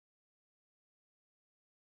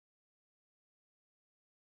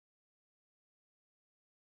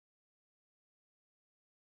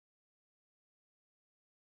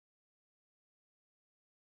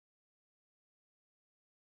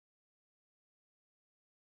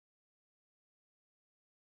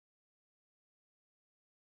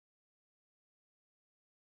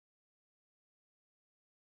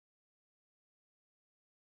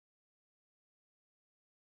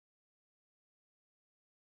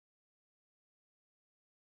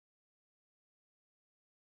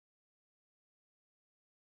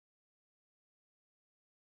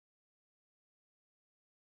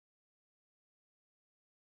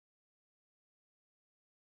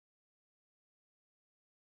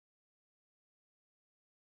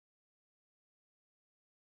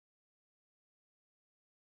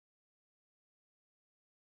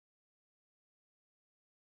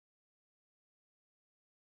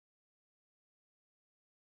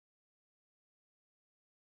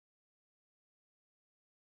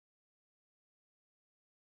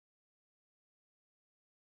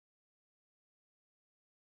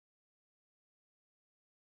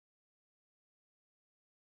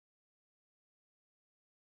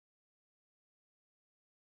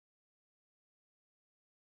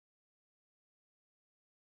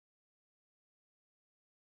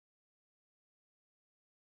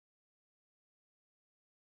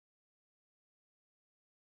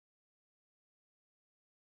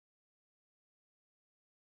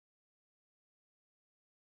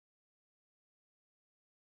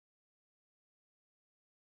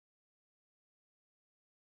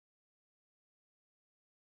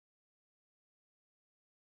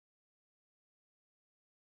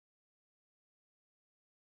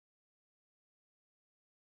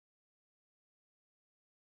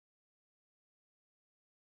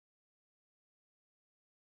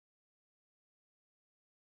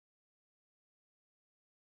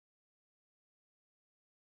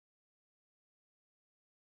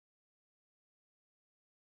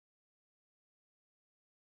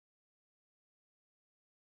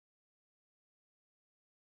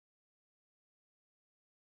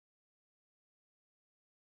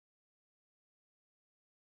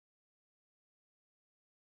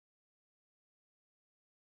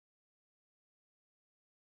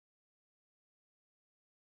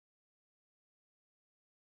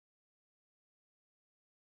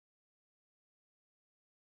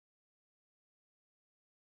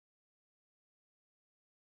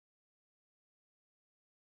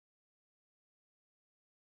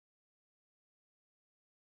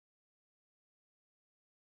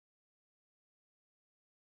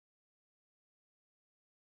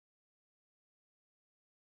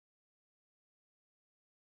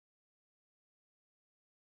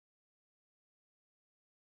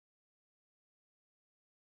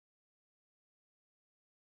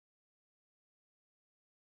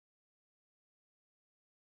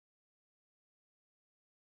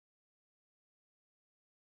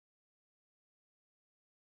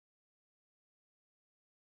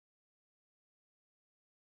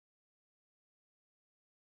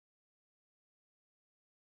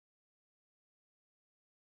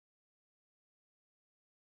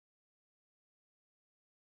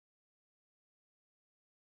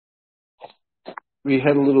We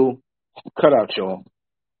had a little cutout, y'all.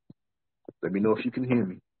 Let me know if you can hear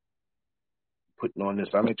me. Putting on this,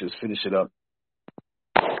 I may just finish it up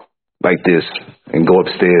like this and go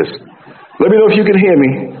upstairs. Let me know if you can hear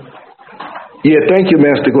me. Yeah, thank you,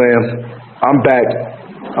 Master Glam. I'm back.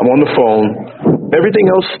 I'm on the phone. Everything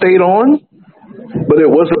else stayed on, but it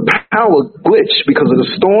was a power glitch because of the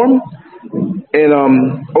storm. And,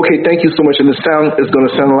 okay, thank you so much. And the sound is going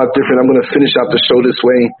to sound a lot different. I'm going to finish out the show this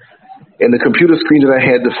way. And the computer screen that I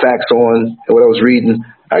had the facts on and what I was reading,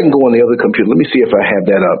 I can go on the other computer. Let me see if I have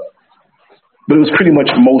that up. But it was pretty much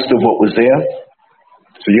most of what was there.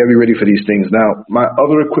 So you got to be ready for these things. Now, my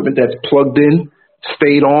other equipment that's plugged in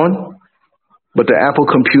stayed on, but the Apple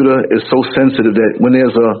computer is so sensitive that when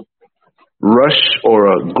there's a rush or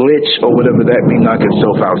a glitch or whatever, that may knock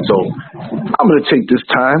itself out. So I'm going to take this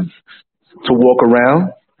time to walk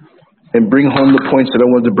around and bring home the points that I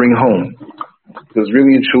wanted to bring home. Because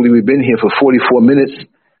really and truly, we've been here for 44 minutes.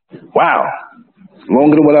 Wow,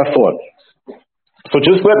 longer than what I thought. So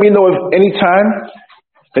just let me know if any time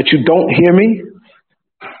that you don't hear me,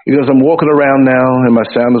 because I'm walking around now and my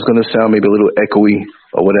sound is going to sound maybe a little echoey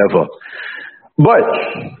or whatever. But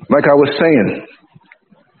like I was saying,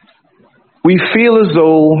 we feel as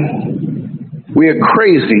though we're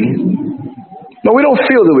crazy. No, we don't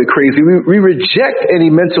feel that we're crazy. We reject any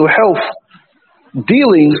mental health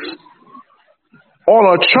dealings on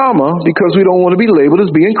our trauma because we don't want to be labeled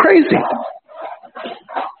as being crazy.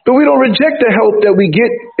 But we don't reject the help that we get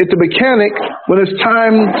at the mechanic when it's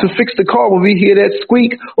time to fix the car, when we hear that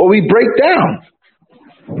squeak or we break down.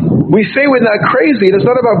 We say we're not crazy, and it's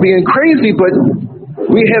not about being crazy, but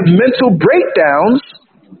we have mental breakdowns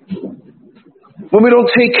when we don't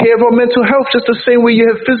take care of our mental health, just the same way you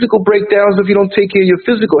have physical breakdowns if you don't take care of your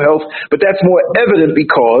physical health. But that's more evident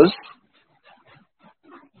because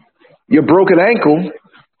your broken ankle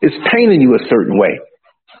is paining you a certain way.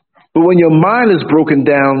 But when your mind is broken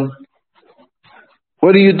down,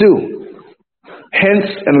 what do? Hence,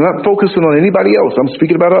 and I'm not focusing on anybody else, I'm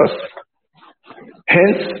speaking about us.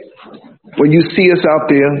 Hence, when you see us out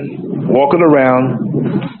there walking around,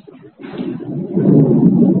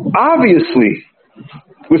 obviously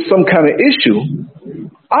with some kind of issue,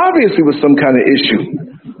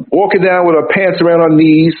 walking down with our pants around our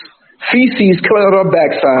knees, feces coming out our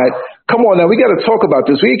backside. Come on now, we got to talk about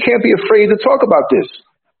this. We can't be afraid to talk about this.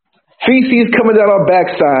 Feces coming down our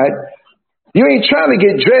backside. You ain't trying to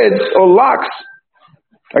get dreads or locks.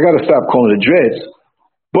 I got to stop calling it dreads.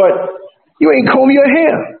 But you ain't combing your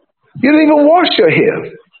hair. You didn't even wash your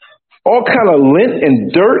hair. All kind of lint and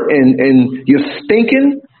dirt and you're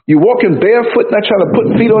stinking. You're walking barefoot, not trying to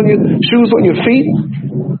put shoes on your feet.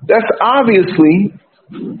 That's obviously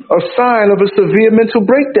a sign of a severe mental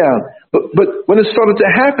breakdown. But when it started to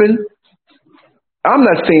happen, I'm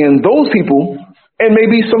not saying those people, and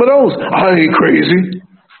maybe some of those, I ain't crazy.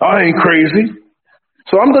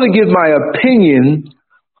 So I'm going to give my opinion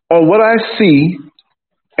on what I see,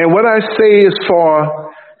 and what I say as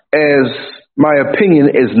far as my opinion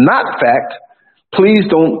is not fact. Please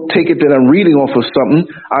don't take it that I'm reading off of something.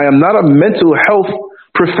 I am not a mental health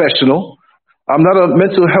professional. I'm not a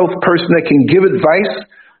mental health person that can give advice,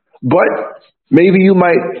 but maybe you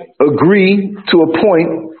might agree to a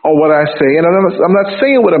point on what I say. And I'm not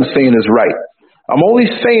saying what I'm saying is right. I'm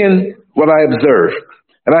only saying what I observe.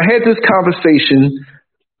 And I had this conversation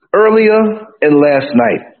earlier and last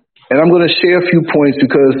night. And I'm going to share a few points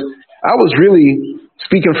because I was really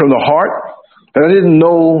speaking from the heart. And I didn't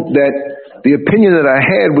know that the opinion that I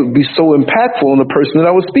had would be so impactful on the person that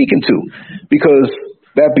I was speaking to. Because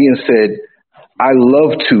that being said, I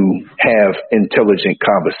love to have intelligent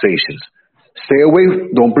conversations. Stay away.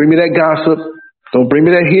 Don't bring me that gossip. Don't bring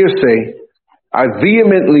me that hearsay. I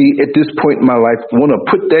vehemently, at this point in my life, want to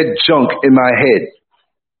put that junk in my head.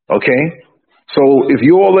 Okay? So if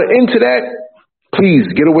you all are into that, please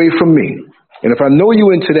get away from me. And if I know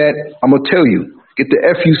you into that, I'm going to tell you, get the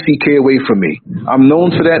F-U-C-K away from me. I'm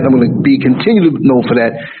known for that, and I'm going to continue to be known for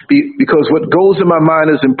that because what goes in my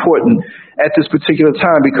mind is important at this particular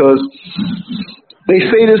time because they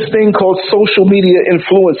say this thing called social media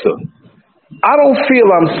influencer. I don't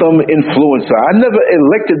feel I'm some influencer. I never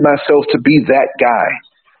elected myself to be that guy.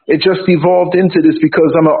 It just evolved into this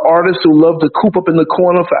because I'm an artist who loves to coop up in the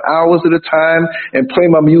corner for hours at a time and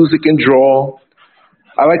play my music and draw.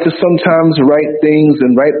 I like to sometimes write things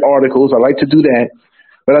and write articles. I like to do that.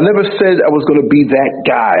 But I never said I was going to be that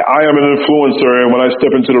guy. I am an influencer, and when I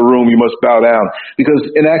step into the room, you must bow down. Because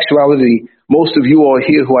in actuality, most of you all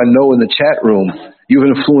here who I know in the chat room, you've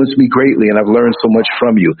influenced me greatly, and I've learned so much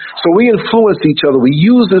from you. So we influence each other. We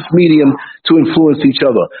use this medium to influence each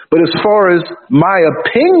other. But as far as my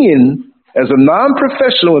opinion As a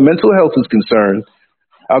non-professional in mental health is concerned,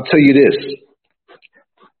 I'll tell you this.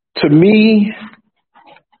 To me,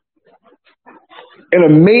 in a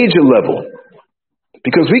major level,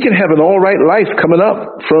 because we can have an all right life coming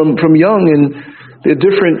up from young, and there are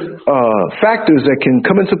different factors that can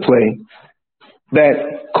come into play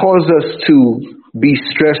that cause us to be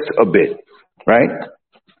stressed a bit, right?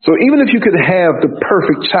 So even if you could have the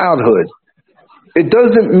perfect childhood, it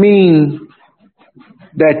doesn't mean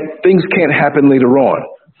that things can't happen later on.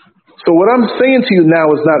 So what I'm saying to you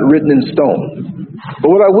now is not written in stone. But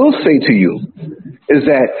what I will say to you is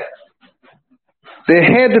that there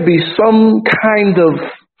had to be some kind of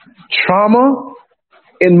trauma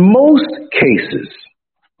in most cases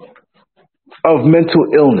of mental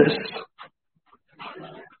illness.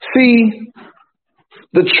 See,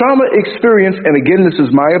 the trauma experience, and again, this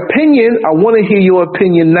is my opinion. I want to hear your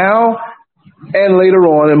opinion now and later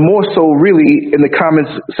on, and more so really in the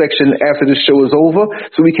comments section after this show is over,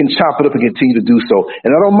 so we can chop it up and continue to do so.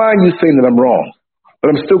 And I don't mind you saying that I'm wrong,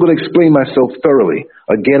 but I'm still going to explain myself thoroughly.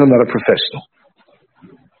 Again, I'm not a professional.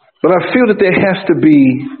 But I feel that there has to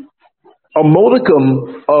be a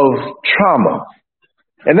modicum of trauma.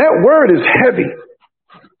 And that word is heavy.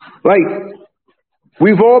 Like,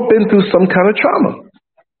 we've all been through some kind of trauma.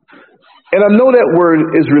 And I know that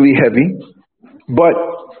word is really heavy, but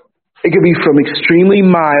it can be from extremely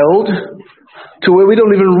mild to where we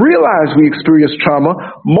don't even realize we experience trauma,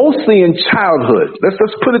 mostly in childhood. Let's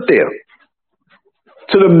put it there.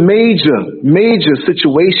 To the major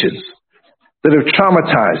situations that have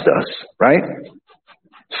traumatized us, right?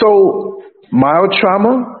 So mild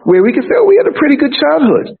trauma, where we can say, oh, we had a pretty good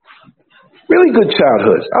childhood. Really good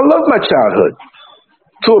childhood. I love my childhood.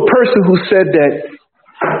 To a person who said that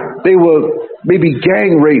they were maybe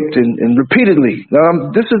gang raped and repeatedly.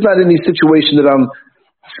 Now, this is not any situation that I'm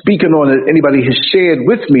speaking on that anybody has shared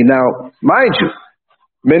with me. Now, mind you,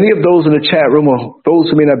 many of those in the chat room or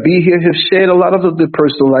those who may not be here have shared a lot of their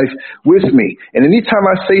personal life with me. And anytime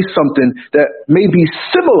I say something that may be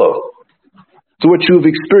similar to what you've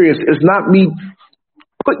experienced, it's not me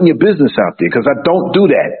putting your business out there, because I don't do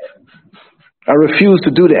that. I refuse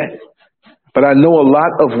to do that. But I know a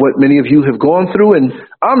lot of what many of you have gone through, and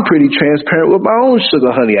I'm pretty transparent with my own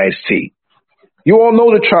sugar honey iced tea. You all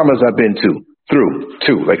know the traumas I've been through,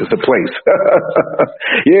 too, like it's a place.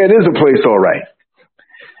 Yeah, it is a place, all right.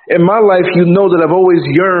 In my life, you know that I've always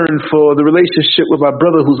yearned for the relationship with my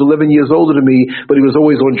brother who's 11 years older than me, but he was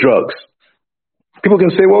always on drugs. People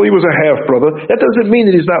can say, well, he was a half-brother. That doesn't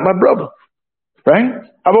mean that he's not my brother,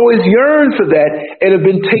 right? I've always yearned for that and have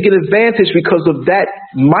been taken advantage because of that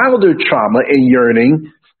milder trauma and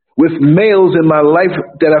yearning with males in my life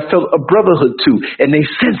that I felt a brotherhood to, and they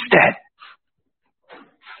sensed that.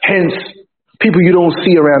 Hence, people you don't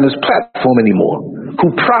see around this platform anymore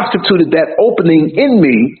who prostituted that opening in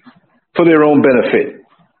me for their own benefit,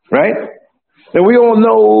 right? And we all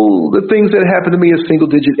know the things that happened to me at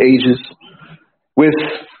single-digit ages with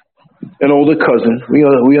an older cousin.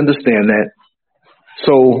 We understand that.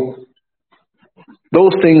 So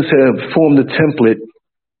those things have formed a template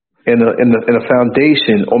and a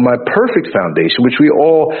foundation, or my perfect foundation, which we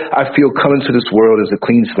all, I feel, come into this world as a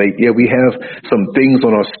clean slate. Yeah, we have some things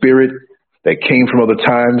on our spirit that came from other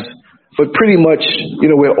times, but pretty much,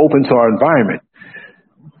 we're open to our environment.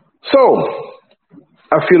 So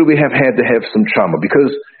I feel that we have had to have some trauma, because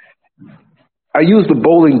I use the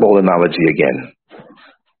bowling ball analogy again.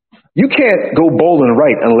 You can't go bowling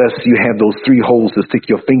right unless you have those 3 holes to stick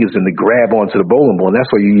your fingers in to grab onto the bowling ball. And that's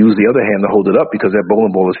why you use the other hand to hold it up, because that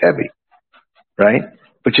bowling ball is heavy, right?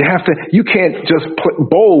 But you can't just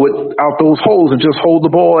bowl without those holes and just hold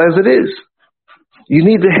the ball as it is. You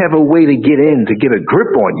need to have a way to get in, to get a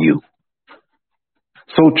grip on you.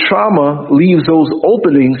 So trauma leaves those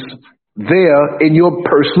openings there in your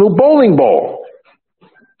personal bowling ball,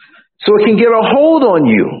 so it can get a hold on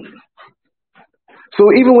you. So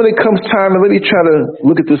even when it comes time, and let me try to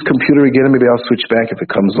look at this computer again, maybe I'll switch back if it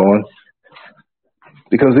comes on,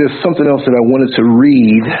 because there's something else that I wanted to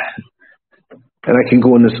read, and I can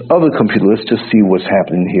go on this other computer. Let's just see what's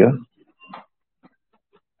happening here.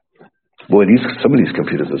 Boy, some of these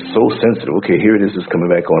computers are so sensitive. Okay, here it is. It's coming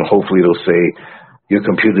back on. Hopefully it'll say your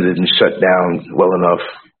computer didn't shut down well enough.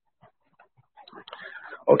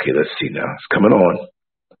 Okay, let's see now. It's coming on.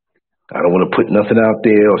 I don't want to put nothing out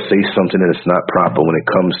there or say something that's not proper when it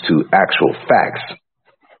comes to actual facts.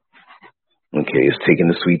 Okay, it's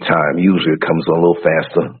taking the sweet time. Usually it comes on a little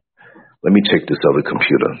faster. Let me check this other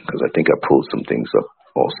computer, because I think I pulled some things up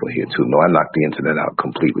also here too. No, I knocked the internet out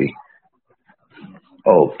completely.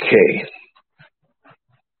 Okay,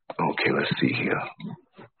 let's see here.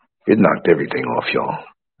 It knocked everything off, y'all.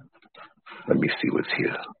 Let me see what's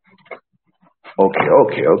here.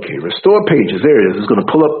 Okay. Restore pages. There it is. It's going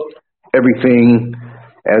to pull up everything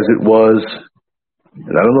as it was.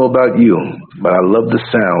 And I don't know about you, but I love the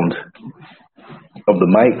sound of the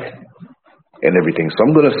mic and everything. So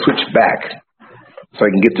I'm going to switch back so I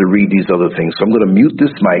can get to read these other things. So I'm going to mute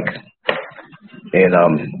this mic and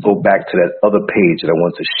go back to that other page that I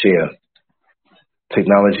want to share.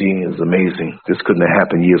 Technology is amazing. This couldn't have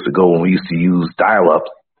happened years ago when we used to use dial-up.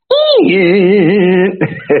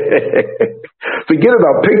 Forget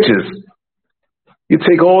about pictures. You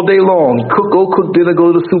take all day long, go cook dinner,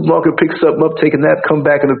 go to the supermarket, pick something up, take a nap, come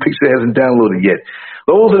back, and the picture hasn't downloaded yet.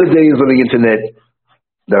 Those are the days on the internet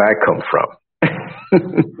that I come from.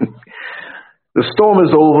 The storm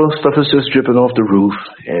is over. Stuff is just dripping off the roof,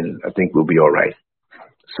 and I think we'll be all right.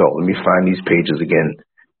 So let me find these pages again,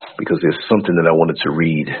 because there's something that I wanted to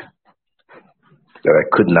read that I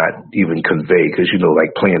could not even convey. Because, you know,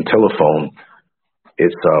 like playing telephone,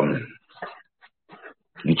 it's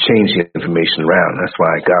you change the information around. That's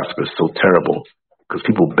why gospel is so terrible, because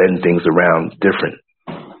people bend things around different.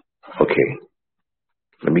 Okay,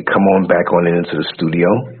 let me come on back on into the studio.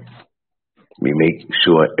 Let me make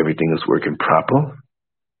sure everything is working proper.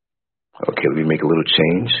 Okay, let me make a little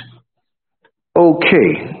change.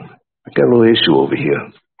 Okay, I got a little issue over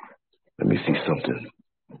here. Let me see something.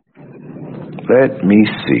 Let me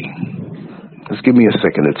see. Just give me a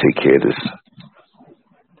second to take care of this.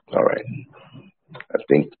 All right. I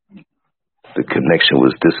think the connection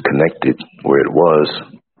was disconnected where it was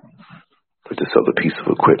with this other piece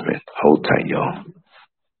of equipment. Hold tight, y'all.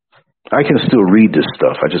 I can still read this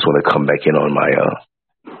stuff. I just want to come back in on my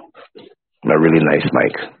really nice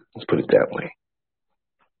mic. Let's put it that way.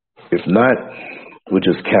 If not, we'll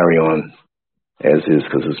just carry on as is,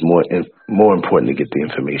 because it's more important to get the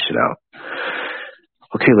information out.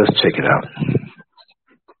 Okay, let's check it out.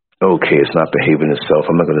 Okay, it's not behaving itself.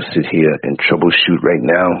 I'm not going to sit here and troubleshoot right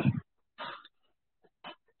now.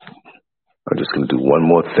 I'm just going to do one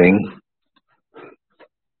more thing.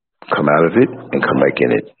 Come out of it and come back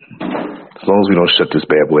in it. As long as we don't shut this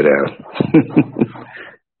bad boy down.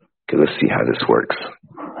 Okay, let's see how this works.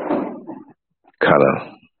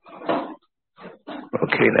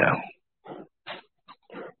 Okay now.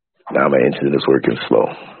 Now my internet is working slow.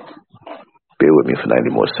 Bear with me for 90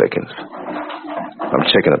 more seconds. I'm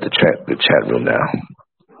checking out the chat room now.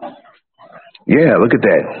 Yeah, look at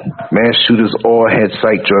that. Mass shooters all had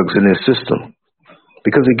psych drugs in their system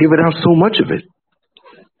because they give it out so much of it.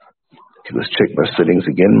 Okay, let's check my settings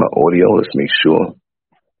again, my audio. Let's make sure.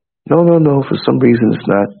 No. For some reason, it's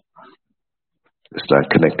not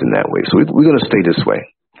connecting that way. So we're going to stay this way,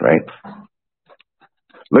 right?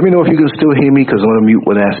 Let me know if you can still hear me, because I'm going to mute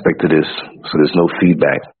one aspect of this so there's no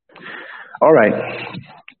feedback. All right.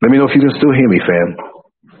 Let me know if you can still hear me, fam.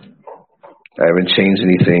 I haven't changed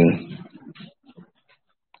anything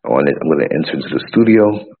on it. I'm going to enter into the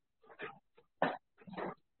studio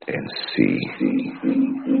and see.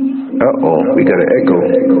 Uh-oh, we got an echo.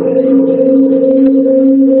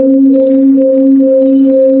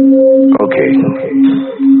 Okay.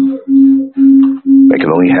 That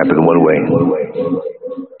can only happen one way.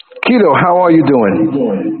 Keto, how are you doing?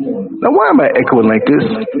 Now, why am I echoing like this?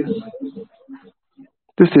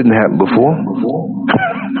 This didn't happen before.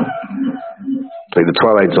 Play the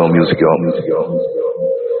Twilight Zone music, y'all.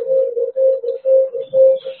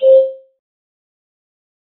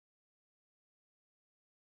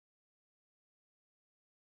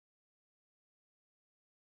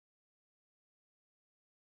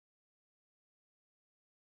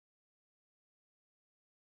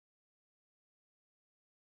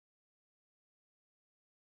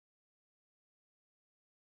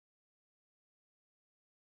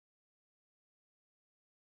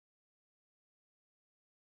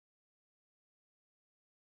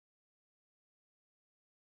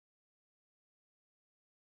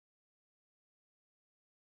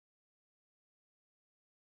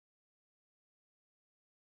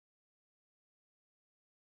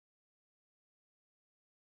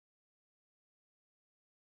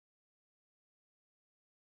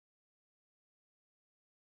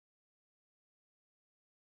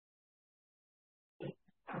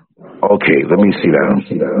 Okay, let me see that.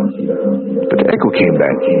 But the echo came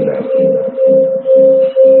back.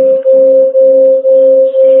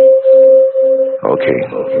 Okay,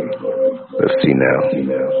 let's see now.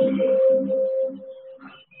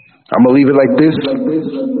 I'm going to leave it like this.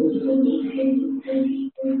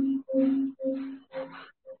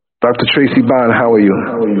 Dr. Tracy Bond, how are you?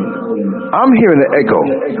 I'm hearing the echo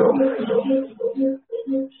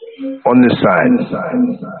on this side.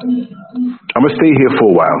 I'm going to stay here for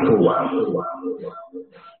a while.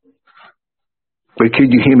 But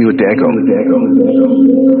can you hear me with the echo?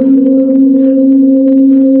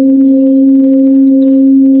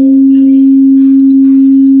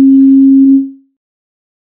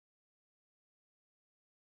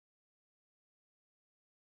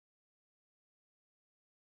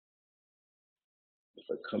 If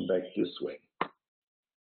I come back this way,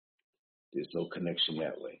 there's no connection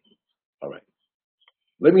that way. All right.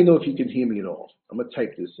 Let me know if you can hear me at all. I'm going to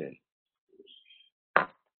type this in.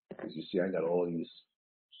 As you see, I got all these.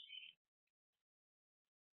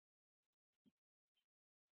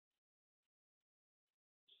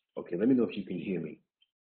 Okay, let me know if you can hear me.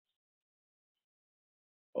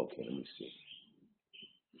 Okay, let me see.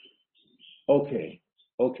 Okay,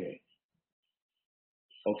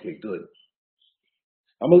 good.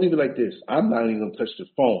 I'm going to leave it like this. I'm not even going to touch the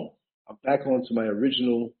phone. I'm back onto my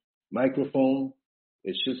original microphone.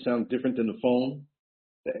 It should sound different than the phone.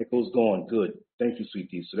 The echo's gone. Good. Thank you,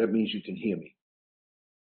 sweetie. So that means you can hear me.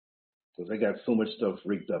 Because I got so much stuff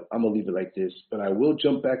rigged up. I'm going to leave it like this. But I will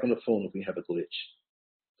jump back on the phone if we have a glitch.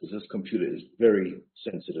 Because this computer is very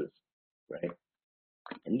sensitive, right?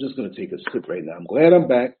 I'm just going to take a sip right now. I'm glad I'm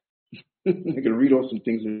back. I can read off some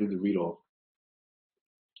things I need to read off.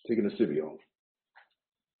 Taking a sip, y'all.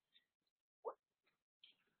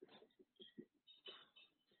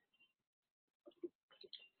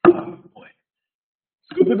 Oh, boy.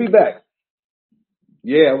 It's good to be back.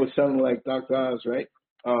 Yeah, I was sounding like Dr. Oz, right?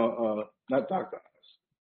 Not Dr.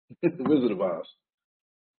 Oz. The Wizard of Oz.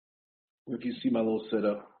 If you see my little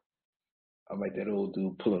setup, I'm like that old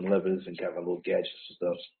dude pulling levers and got my little gadgets and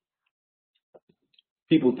stuff.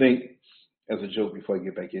 People think, as a joke before I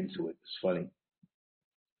get back into it, it's funny.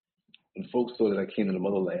 When folks saw that I came to the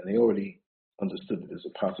motherland, they already understood that there's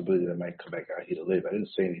a possibility that I might come back out here to live. I didn't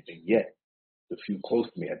say anything yet. The few close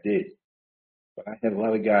to me, I did. But I had a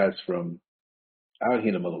lot of guys from out here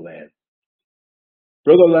in the motherland.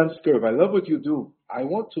 Brother Lance Curve, I love what you do. I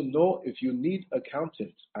want to know if you need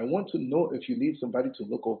accountants. I want to know if you need somebody to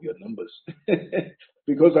look over your numbers.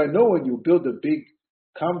 Because I know when you build a big,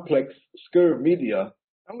 complex Scurv media,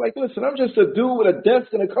 I'm like, listen, I'm just a dude with a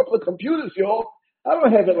desk and a couple of computers, y'all. I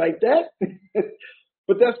don't have it like that.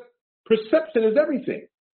 But that's perception is everything.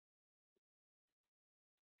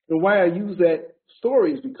 And why I use that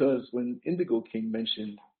story is because when Indigo King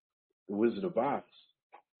mentioned the Wizard of Oz,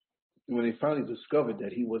 when they finally discovered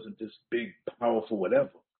that he wasn't this big, powerful whatever,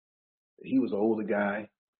 that he was an older guy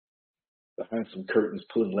behind some curtains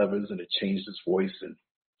pulling levers, and it changed his voice and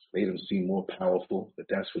made him seem more powerful, that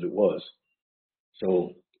that's what it was.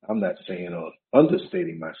 So I'm not saying or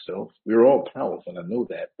understating myself. We're all powerful, and I know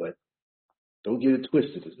that, but don't get it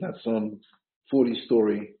twisted. It's not some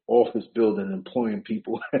 40-story office building employing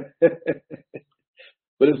people.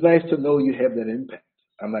 But it's nice to know you have that impact.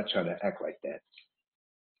 I'm not trying to act like that.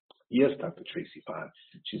 Yes, Dr. Tracy Pond.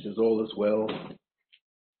 She says, all is well.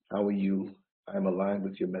 How are you? I'm aligned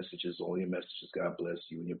with your messages, all your messages. God bless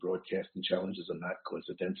you. And your broadcasting challenges are not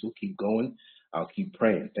coincidental. Keep going. I'll keep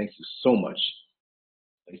praying. Thank you so much.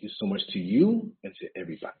 Thank you so much to you and to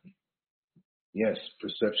everybody. Yes,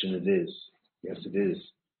 perception it is. Yes, it is.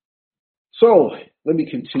 So let me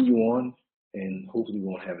continue on, and hopefully we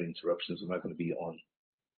won't have any interruptions. I'm not going to be on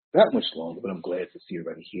that much longer, but I'm glad to see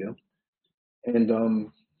everybody here. And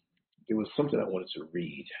there was something I wanted to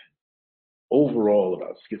read overall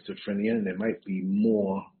about schizophrenia, and there might be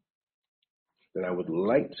more that I would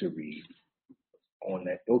like to read on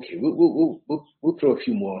that. Okay, we'll throw a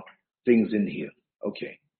few more things in here.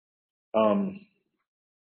 Okay. Let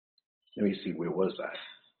me see, where was I?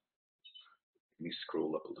 Let me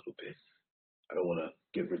scroll up a little bit. I don't want to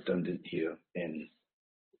get redundant here. And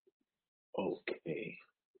okay.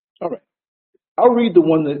 All right. I'll read the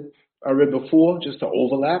one that I read before just to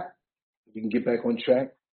overlap. We can get back on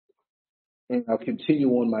track. And I'll continue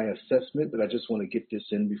on my assessment, but I just want to get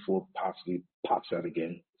this in before it possibly pops out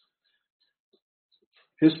again.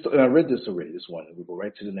 I read this already, this one. We'll go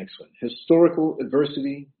right to the next one. Historical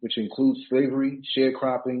adversity, which includes slavery,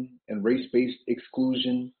 sharecropping, and race-based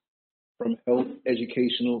exclusion from health,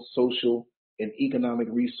 educational, social, and economic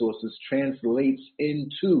resources, translates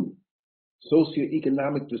into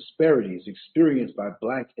socioeconomic disparities experienced by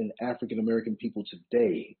Black and African American people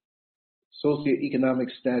today. Socioeconomic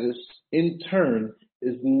status, in turn,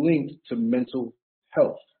 is linked to mental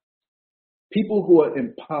health. People who are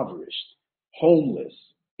impoverished, homeless,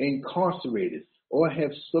 incarcerated, or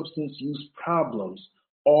have substance use problems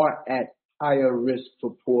are at higher risk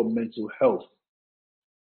for poor mental health.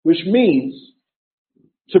 Which means,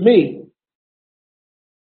 to me,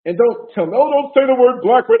 and don't tell me, don't say the word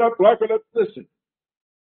black, we're not black, we're not. Listen,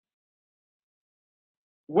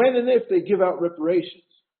 when and if they give out reparations,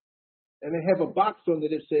 And they have a box on it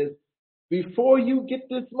that says, before you get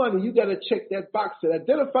this money, you got to check that box that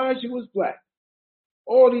identifies you as black.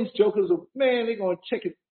 All these jokers are, man, they're going to check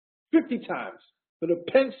it 50 times with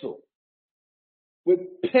a pencil, with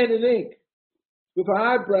pen and ink, with an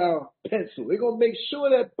eyebrow pencil. They're going to make sure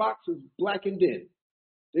that box is blackened in.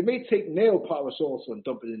 They may take nail polish also and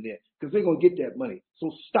dump it in there because they're going to get that money.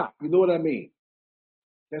 So stop. You know what I mean?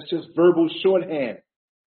 That's just verbal shorthand.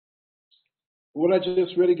 What I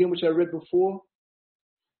just read again, which I read before,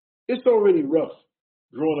 it's already rough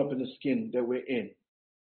growing up in the skin that we're in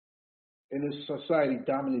this society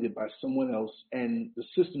dominated by someone else and the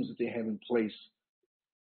systems that they have in place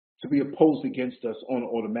to be opposed against us on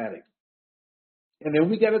automatic. And then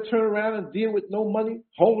we got to turn around and deal with no money,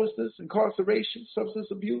 homelessness, incarceration, substance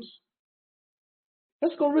abuse.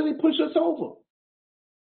 That's going to really push us over,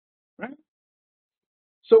 right?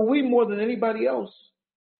 So we, more than anybody else,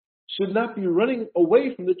 should not be running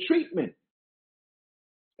away from the treatment.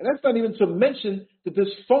 And that's not even to mention the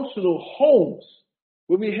dysfunctional homes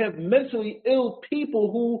where we have mentally ill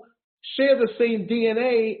people who share the same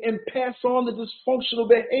DNA and pass on the dysfunctional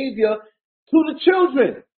behavior to the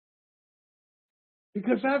children.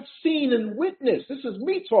 Because I've seen and witnessed, this is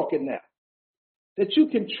me talking now, that you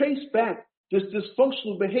can trace back this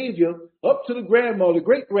dysfunctional behavior up to the grandma, the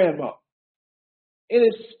great-grandma. And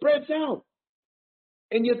it spreads out.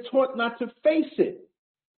 And you're taught not to face it.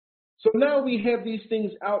 So now we have these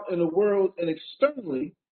things out in the world and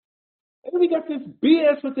externally. And then we got this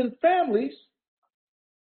BS within families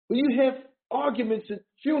where you have arguments at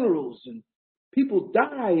funerals and people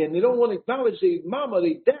die and they don't want to acknowledge their mama,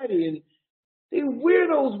 their daddy, and they're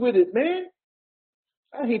weirdos with it, man.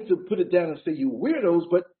 I hate to put it down and say you weirdos,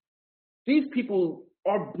 but these people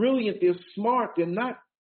are brilliant. They're smart. They're not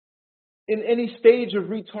in any stage of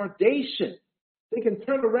retardation. They can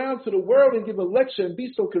turn around to the world and give a lecture and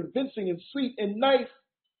be so convincing and sweet and nice.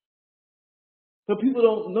 But people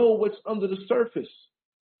don't know what's under the surface,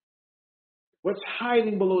 what's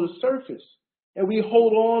hiding below the surface. And we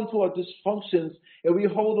hold on to our dysfunctions and we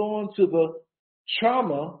hold on to the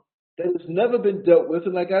trauma that has never been dealt with.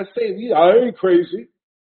 And like I say, I ain't crazy.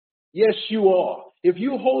 Yes, you are. If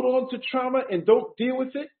you hold on to trauma and don't deal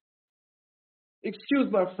with it,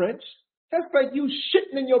 excuse my French, that's like you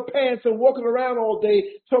shitting in your pants and walking around all day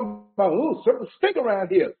talking about, ooh, something stink around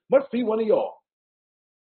here. Must be one of y'all.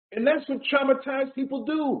 And that's what traumatized people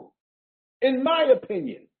do, in my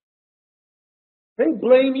opinion. They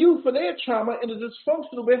blame you for their trauma and the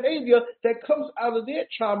dysfunctional behavior that comes out of their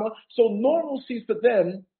trauma. So normalcy for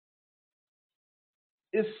them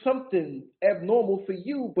is something abnormal for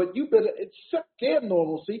you, but you better accept their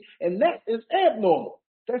normalcy, and that is abnormal.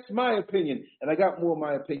 That's my opinion, and I got more of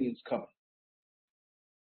my opinions coming.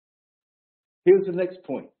 Here's the next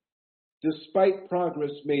point. Despite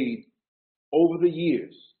progress made over the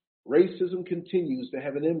years, racism continues to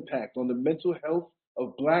have an impact on the mental health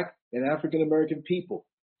of Black and African American people.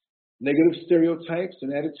 Negative stereotypes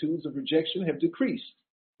and attitudes of rejection have decreased,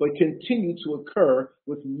 but continue to occur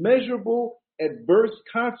with measurable adverse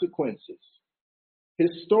consequences.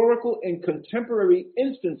 Historical and contemporary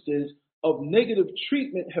instances of negative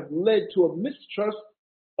treatment have led to a mistrust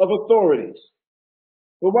of authorities.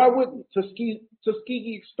 But why wouldn't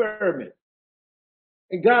Tuskegee experiment?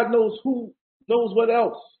 And God knows who knows what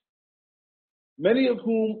else. Many of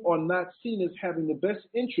whom are not seen as having the best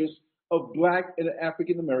interests of Black and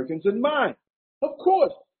African Americans in mind. Of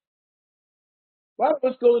course. Why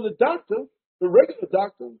don't us go to the doctor, the regular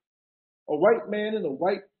doctor, a white man in a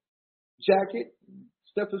white jacket,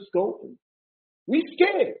 stethoscope, and we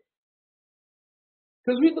scared.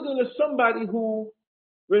 Because we're looking at somebody who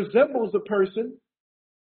resembles a person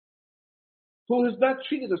who has not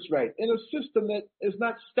treated us right in a system that is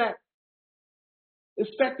not stacked. It's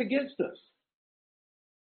stacked against us.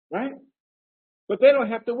 Right? But they don't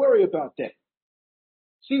have to worry about that.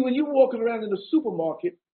 See, when you're walking around in the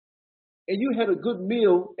supermarket and you had a good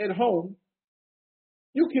meal at home,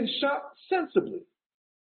 you can shop sensibly.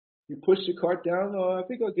 You push your cart down, I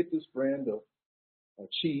think I'll get this brand of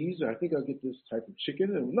cheese, or I think I'll get this type of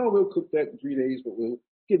chicken. And no, we'll cook that in 3 days, but we'll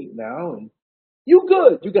get it now. And you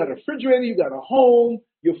good. You got a refrigerator, you got a home,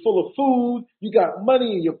 you're full of food, you got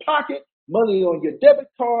money in your pocket, money on your debit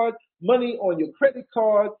card, money on your credit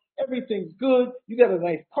card, everything's good. You got a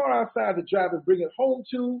nice car outside to drive and bring it home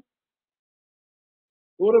to.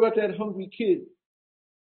 But what about that hungry kid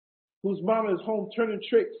whose mama is home turning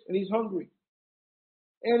tricks and he's hungry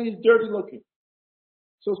and he's dirty looking?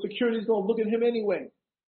 So security's going to look at him anyway.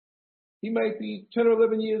 He might be 10 or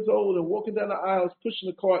 11 years old and walking down the aisles, pushing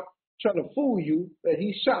the cart, trying to fool you that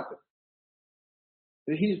he's shopping,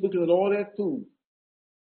 that he's looking at all that food.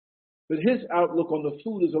 But his outlook on the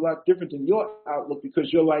food is a lot different than your outlook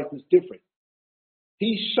because your life is different.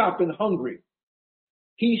 He's shopping hungry.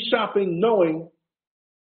 He's shopping knowing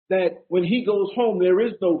that when he goes home, there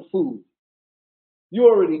is no food. You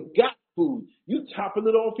already got food. You topping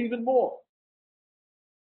it off even more.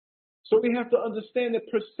 So we have to understand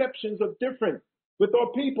that perceptions are different with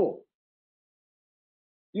our people.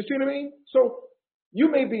 You see what I mean? So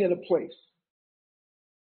you may be in a place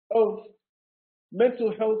of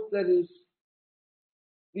mental health that is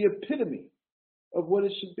the epitome of what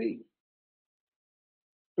it should be.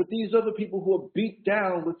 But these other people who are beat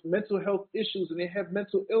down with mental health issues and they have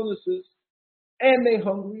mental illnesses and they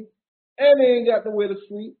hungry and they ain't got nowhere to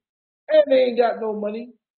sleep and they ain't got no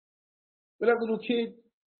money. But that little kid,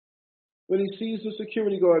 when he sees the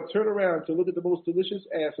security guard turn around to look at the most delicious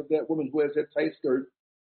ass of that woman who has that tight skirt,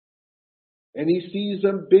 and he sees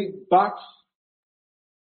them big box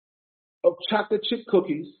of chocolate chip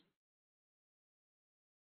cookies,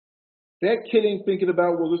 that kid ain't thinking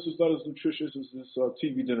about, well, this is not as nutritious as this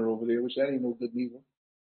TV dinner over there, which that ain't no good neither.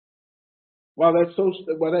 While that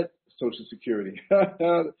Social Security,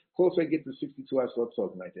 close I get to 62, I start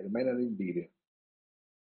talking like that. It might not even be there.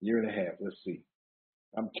 Year and a half, let's see.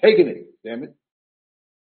 I'm taking it, damn it.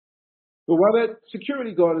 But while that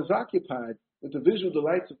security guard is occupied with the visual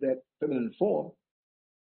delights of that feminine form,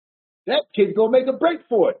 that kid's gonna make a break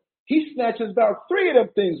for it. He snatches about 3 of them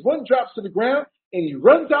things. One drops to the ground, and he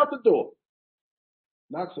runs out the door.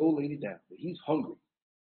 Knocks the old lady down, but he's hungry.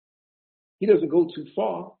 He doesn't go too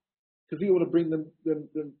far because he want to bring them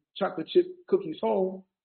chocolate chip cookies home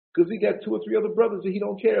because he got 2 or 3 other brothers that he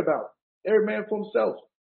don't care about. Every man for himself,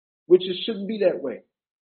 which it shouldn't be that way.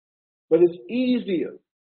 But it's easier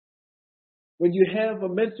when you have a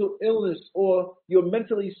mental illness or you're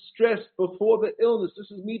mentally stressed before the illness.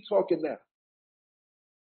 This is me talking now.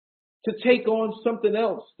 To take on something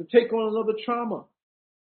else, to take on another trauma.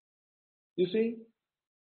 You see?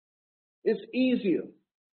 It's easier.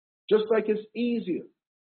 Just like it's easier.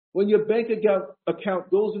 When your bank account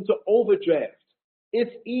goes into overdraft,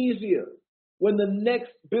 it's easier. When the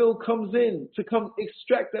next bill comes in to come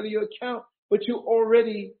extract out of your account, but it's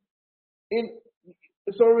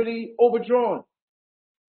already overdrawn.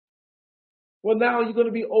 Well, now you're going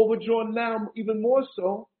to be overdrawn now even more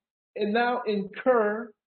so, and now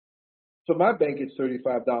incur. For my bank, it's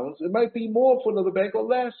 $35. It might be more for another bank or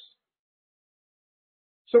less.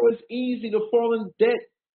 So it's easy to fall in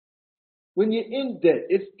debt. When you're in debt,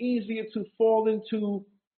 it's easier to fall into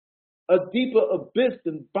a deeper abyss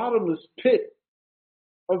and bottomless pit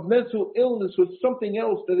of mental illness with something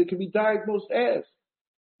else that it can be diagnosed as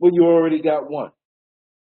when you already got one.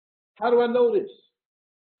 How do I know this?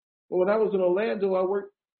 Well, when I was in Orlando, I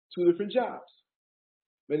worked 2 different jobs.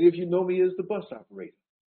 Many of you know me as the bus operator.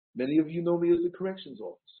 Many of you know me as the corrections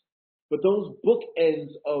officer. But those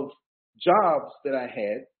bookends of jobs that I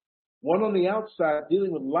had, one on the outside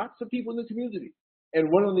dealing with lots of people in the community,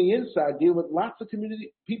 and one on the inside dealing with lots of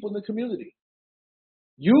people in the community.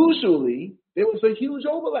 Usually, there was a huge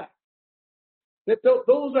overlap. That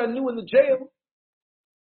those I knew in the jail,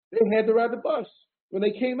 they had to ride the bus when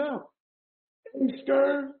they came out. Hey,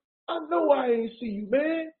 Skirv, I know I ain't see you,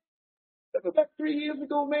 man. That was like 3 years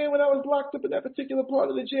ago, man, when I was locked up in that particular part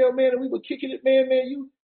of the jail, man, and we were kicking it, man, I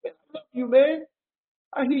love you, man.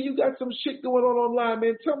 I hear you got some shit going on online,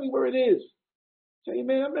 man. Tell me where it is. Say,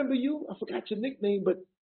 man, I remember you. I forgot your nickname, but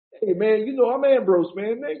hey, man, you know I'm Ambrose,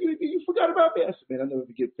 man. Man, you forgot about me. I said, man, I never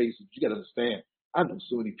forget faces. You got to understand. I know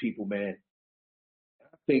so many people, man.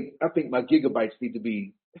 I think my gigabytes need to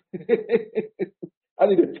be. I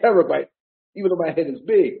need a terabyte, even though my head is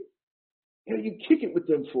big. You know, you kick it with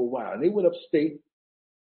them for a while. And they went upstate.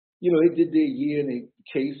 You know, they did their year in the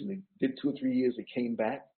case, and they did 2 or 3 years. They came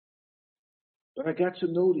back. But I got to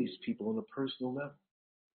know these people on a personal level.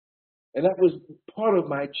 And that was part of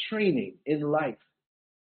my training in life.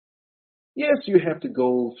 Yes, you have to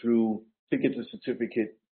go through to get the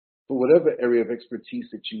certificate for whatever area of expertise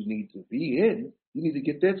that you need to be in. You need to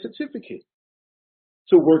get that certificate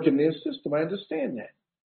to work in their system. I understand that.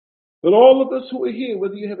 But all of us who are here,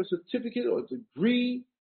 whether you have a certificate or a degree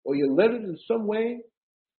or you're lettered in some way,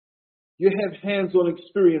 you have hands-on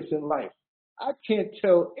experience in life. I can't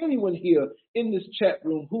tell anyone here in this chat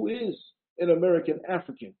room who is an American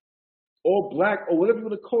African or black or whatever you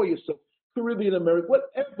want to call yourself, Caribbean American,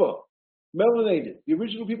 whatever, melanated, the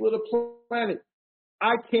original people of the planet.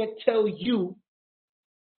 I can't tell you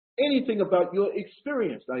anything about your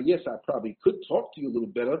experience. Now, yes, I probably could talk to you a little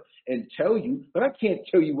better and tell you, but I can't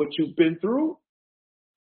tell you what you've been through.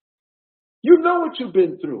 You know what you've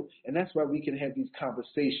been through. And that's why we can have these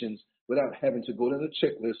conversations without having to go down the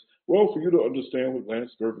checklist. Well, for you to understand what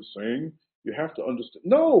Lance Gerb is saying, you have to understand.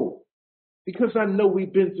 No, because I know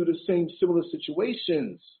we've been through the same similar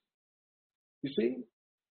situations. You see?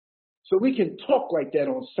 So we can talk like that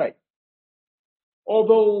on site.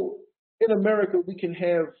 Although in America we can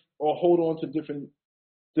have or hold on to different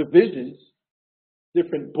divisions,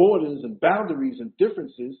 different borders and boundaries and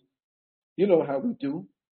differences. You know how we do.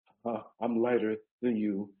 I'm lighter than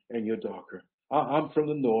you and you're darker. I'm from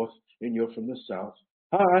the north and you're from the south.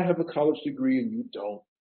 I have a college degree and you don't.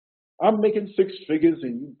 I'm making 6 figures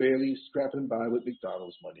and you barely scrapping by with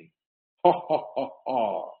McDonald's money. Ha ha ha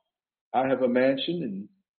ha. I have a mansion and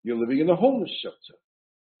you're living in a homeless shelter.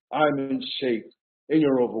 I'm in shape and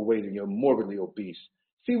you're overweight and you're morbidly obese.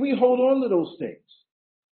 See, we hold on to those things.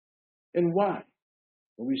 And why?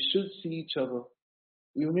 And we should see each other.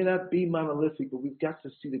 We may not be monolithic, but we've got to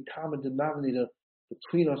see the common denominator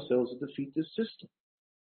between ourselves to defeat this system.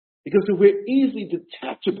 Because if we're easily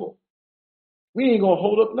detachable, we ain't going to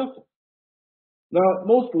hold up nothing. Now,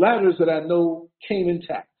 most ladders that I know came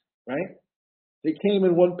intact, right? They came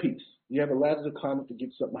in one piece. You have a ladder to climb up to get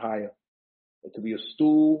something higher. It could be a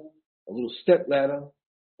stool, a little step ladder,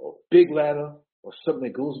 or a big ladder, or something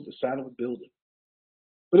that goes at the side of a building.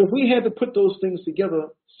 But if we had to put those things together,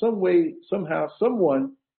 some way, somehow,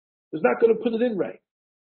 someone is not going to put it in right.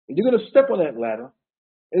 And you're going to step on that ladder,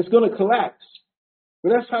 and it's going to collapse.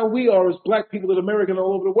 But that's how we are as black people in America and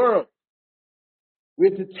all over the world.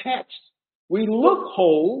 We're detached. We look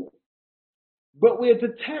whole, but we're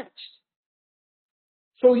detached.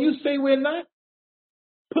 So you say we're not?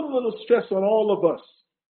 Put a little stress on all of us,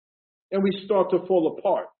 and we start to fall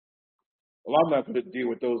apart. Well, I'm not going to deal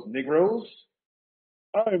with those Negroes.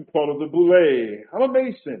 I'm part of the Boule. I'm a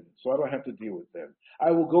Mason, so I don't have to deal with them.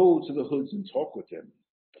 I will go to the hoods and talk with them,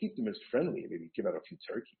 keep them as friendly, maybe give out a few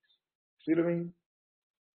turkeys. See what I mean?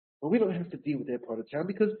 But we don't have to deal with that part of town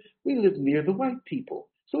because we live near the white people.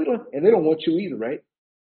 So we don't, and they don't want you either, right?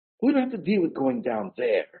 We don't have to deal with going down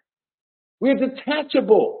there. We're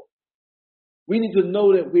detachable. We need to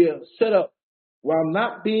know that we are set up while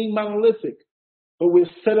not being monolithic, but we're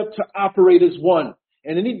set up to operate as one.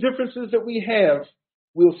 And any differences that we have,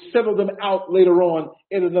 we'll settle them out later on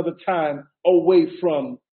at another time away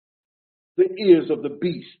from the ears of the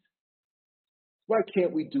beast. Why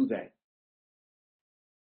can't we do that?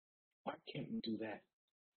 Why can't we do that?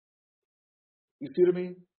 You see what I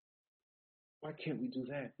mean? Why can't we do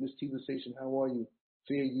that? Miss Tina Station, how are you?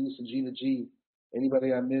 Fair Use and Gina G.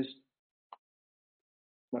 Anybody I missed?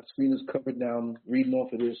 My screen is covered now. I'm reading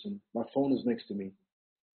off of this, and my phone is next to me.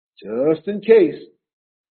 Just in case.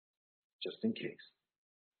 Just in case.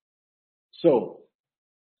 So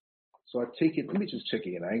I take it. Let me just check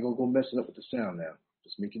again. I ain't gonna go messing up with the sound now.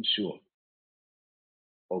 Just making sure.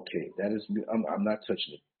 Okay, that is. I'm not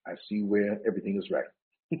touching it. I see where everything is right.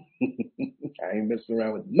 I ain't messing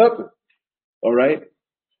around with nothing. All right.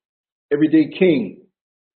 Everyday King.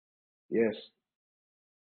 Yes.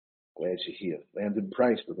 Glad you're here. Landon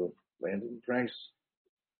Price, brother. Landon Price.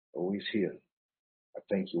 Always here. I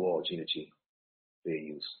thank you all, Gina G. Fair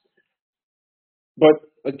use. But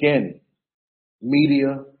again,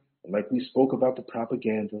 media, like we spoke about the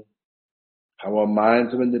propaganda, how our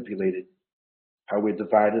minds are manipulated, how we're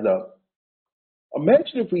divided up.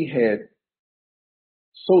 Imagine if we had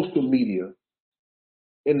social media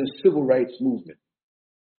in the civil rights movement.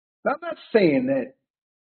 Now, I'm not saying that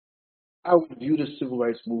I would view the civil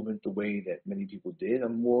rights movement the way that many people did.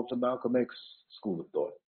 I'm more of the Malcolm X school of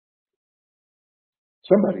thought.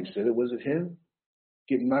 Somebody said it. Was it him?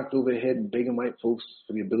 Getting knocked over the head and begging white folks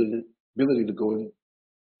for the ability to go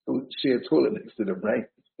and share a toilet next to them, right?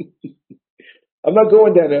 I'm not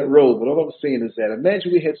going down that road, but all I'm saying is that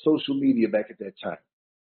imagine we had social media back at that time.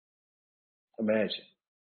 Imagine.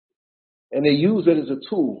 And they use it as a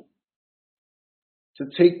tool to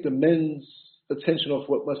take the men's attention off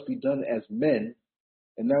what must be done as men,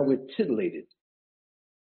 and now we're titillated.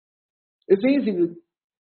 It's easy to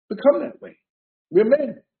become that way. We're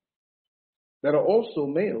men that are also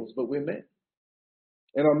males, but we're men.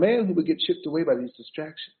 And our men who would get chipped away by these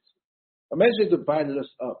distractions. Imagine they divided us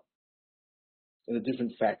up into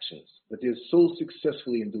different factions that they're so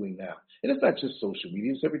successfully in doing now. And it's not just social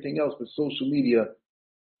media, it's everything else, but social media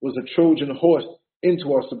was a Trojan horse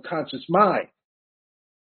into our subconscious mind.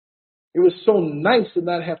 It was so nice to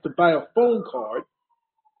not have to buy a phone card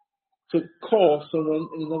to call someone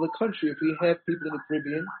in another country if we had people in the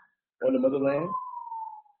Caribbean or in the motherland.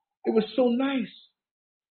 It was so nice.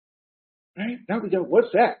 Right? Now we got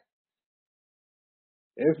WhatsApp.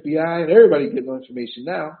 The FBI and everybody getting no information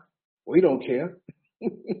now. We don't care.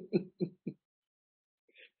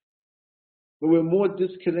 But we're more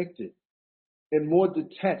disconnected and more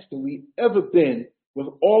detached than we've ever been with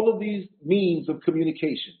all of these means of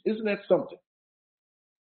communication. Isn't that something?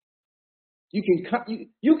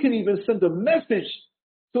 You can even send a message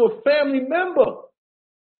to a family member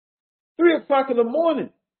 3 o'clock in the morning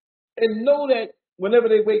and know that whenever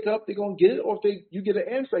they wake up, they're going to get it. Or if you get an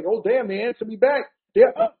answer like, oh, damn, they answered me back.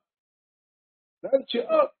 They're up. Now that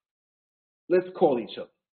you're up, let's call each other.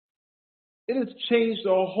 It has changed the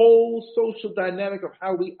whole social dynamic of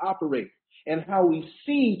how we operate and how we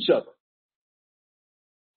see each other.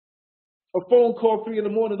 A phone call 3 in the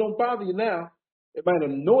morning don't bother you now. It might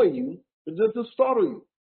annoy you, but it doesn't startle you.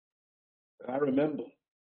 And I remember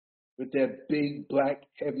with that big, black,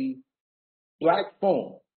 heavy, black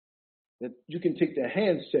phone that you can take the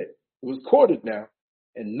handset, it was corded now,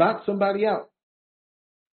 and knock somebody out.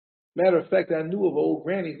 Matter of fact, I knew of an old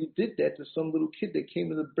granny who did that to some little kid that came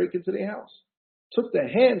to break into their house. Took the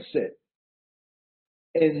handset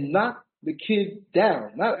and knocked the kid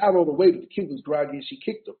down. Not out of the way, but the kid was groggy and she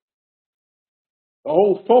kicked him. The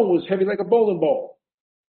whole phone was heavy like a bowling ball.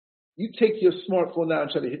 You take your smartphone now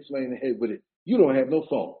and try to hit somebody in the head with it. You don't have no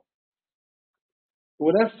phone. But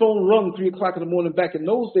when that phone rung 3 o'clock in the morning back in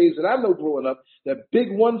those days that I know growing up, that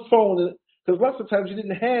big one phone, because lots of times you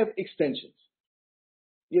didn't have extensions.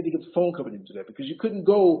 You had to get the phone company to do that because you couldn't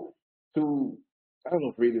go to, I don't know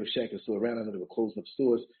if Radio Shack is still around. I know they were closing up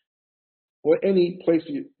stores. Or any place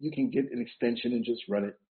you can get an extension and just run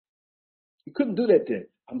it. You couldn't do that then.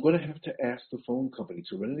 I'm going to have to ask the phone company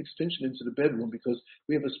to run an extension into the bedroom because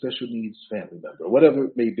we have a special needs family member, or whatever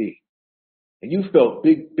it may be. And you felt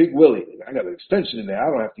big Willie. I got an extension in there. I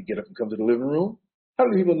don't have to get up and come to the living room. How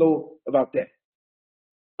many people know about that?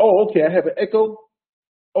 Oh, okay, I have an echo.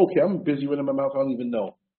 Okay, I'm busy running my mouth. I don't even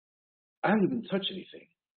know. I didn't even touch anything.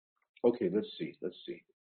 Okay, let's see. Let's see.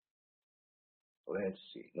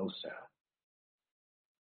 No sound.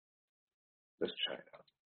 Let's try it out.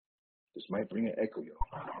 This might bring an echo, y'all.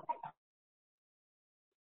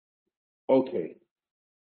 Okay.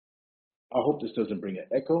 I hope this doesn't bring an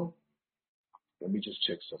echo. Let me just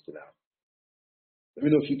check something out. Let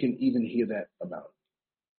me know if you can even hear that amount.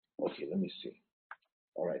 Okay, let me see.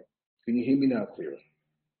 All right. Can you hear me now clearer?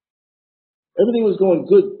 Everything was going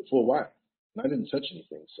good for a while. I didn't touch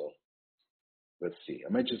anything, so let's see.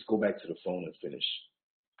 I might just go back to the phone and finish.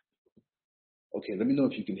 Okay, let me know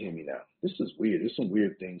if you can hear me now. This is weird. There's some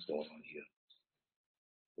weird things going on here.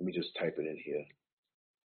 Let me just type it in here.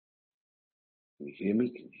 Can you hear me?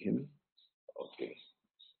 Can you hear me? Okay.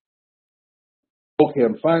 Okay,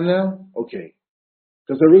 I'm fine now? Okay.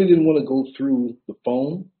 Because I really didn't want to go through the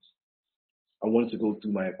phone. I wanted to go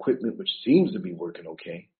through my equipment, which seems to be working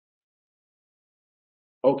okay.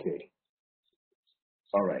 Okay.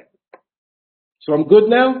 All right. So I'm good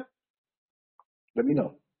now? Let me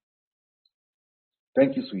know.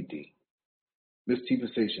 Thank you, Sweet D. Miss T.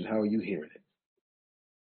 Station, how are you hearing it?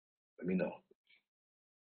 Let me know.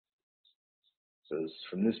 So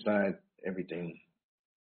from this side, everything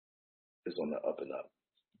is on the up and up.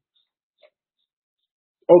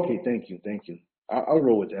 Okay, thank you. I'll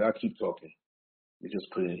roll with that. I'll keep talking. Let me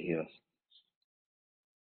just put it in here.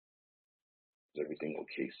 Is everything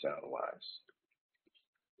okay sound-wise?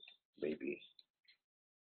 Maybe.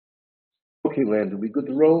 Okay, Landon, we good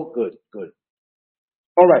to roll? Good.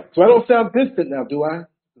 All right, so I don't sound distant now, do I?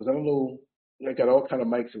 Because I don't know. I got all kind of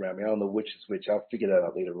mics around me. I don't know which is which. I'll figure that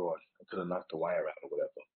out later on. I could have knocked the wire out or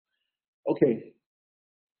whatever. Okay.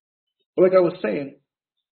 But like I was saying,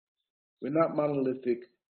 we're not monolithic,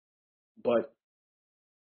 but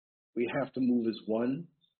we have to move as one,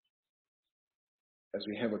 as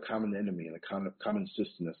we have a common enemy and a common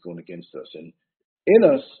system that's going against us. And in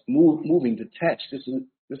us moving detached, this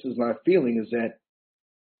is my feeling, is that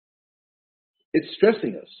it's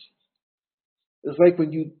stressing us. It's like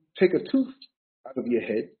when you take a tooth out of your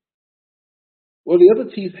head, well, the other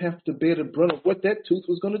teeth have to bear the brunt of what that tooth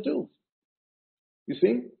was going to do. You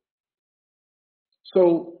see?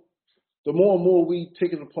 So the more and more we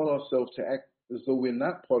take it upon ourselves to act as though we're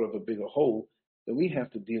not part of a bigger whole, then we have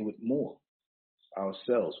to deal with more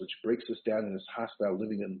ourselves, which breaks us down in this hostile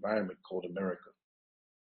living environment called America.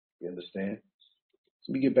 You understand?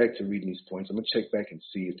 So let me get back to reading these points. I'm going to check back and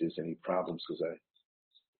see if there's any problems, because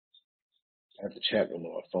I have the chat room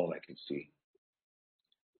on my phone I can see.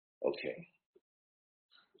 Okay.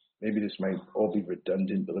 Maybe this might all be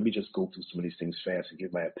redundant, but let me just go through some of these things fast and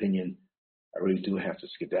give my opinion. I really do have to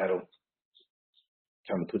skedaddle.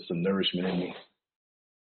 Time to put some nourishment in me.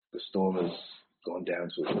 The storm has gone down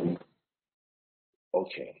to a degree.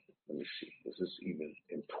 Okay, let me see. Is this even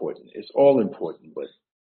important? It's all important, but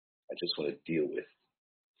I just want to deal with.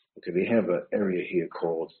 Okay, they have an area here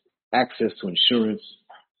called access to insurance,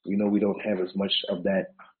 We know we don't have as much of that.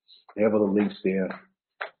 They have other links there.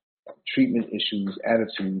 Treatment issues,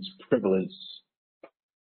 attitudes, prevalence.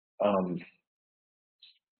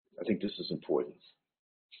 I think this is important.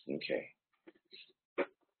 Okay.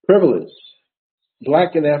 Prevalence.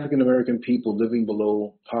 Black and African American people living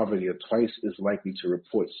below poverty are twice as likely to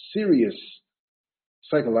report serious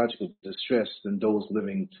psychological distress than those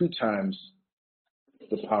living 2 times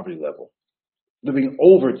the poverty level, living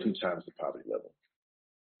over 2 times the poverty level.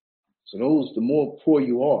 So the more poor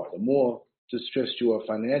you are, the more distressed you are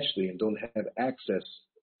financially and don't have access,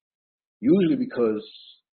 usually because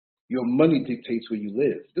your money dictates where you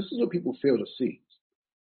live. This is what people fail to see.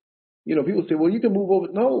 People say, well, you can move over.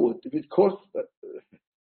 No, if it costs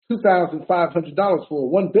 $2,500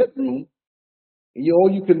 for a 1-bedroom, and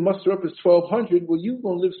all you can muster up is $1,200, well, you're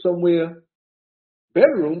going to live somewhere,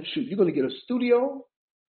 bedroom, shoot, you're going to get a studio.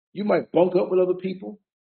 You might bunk up with other people.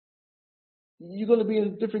 You're going to be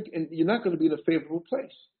and you're not going to be in a favorable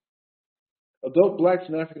place. Adult blacks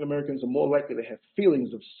and African Americans are more likely to have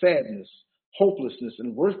feelings of sadness, hopelessness,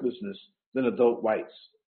 and worthlessness than adult whites.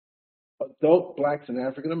 Adult blacks and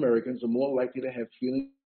African Americans are more likely to have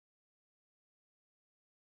feelings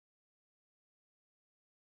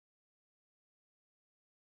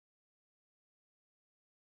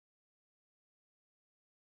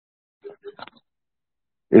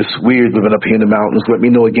It's weird living up here in the mountains. Let me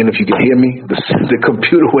know again if you can hear me. The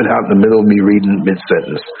computer went out in the middle of me reading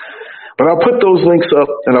mid-sentence. But I'll put those links up,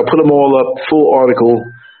 and I'll put them all up, full article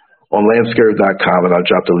on landscape.com, and I'll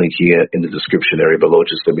drop the link here in the description area below.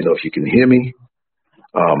 Just let me know if you can hear me.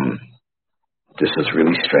 This is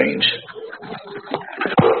really strange.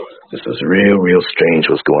 This is real strange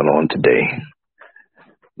what's going on today.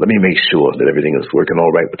 Let me make sure that everything is working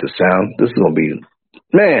all right with the sound. This is going to be,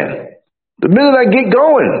 man, the minute I get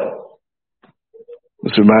going.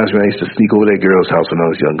 This reminds me, I used to sneak over to that girl's house when I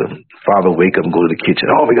was younger. Father wake up and go to the kitchen.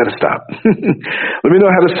 Oh, we got to stop. Let me know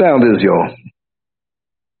how the sound is, y'all.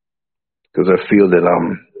 Because I feel that,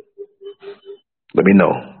 let me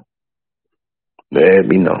know. Let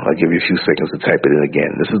me know. I'll give you a few seconds to type it in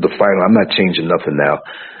again. This is the final. I'm not changing nothing now,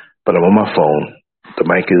 but I'm on my phone. The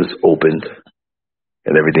mic is opened,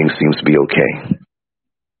 and everything seems to be okay.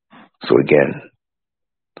 So again,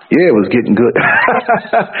 yeah, it was getting good.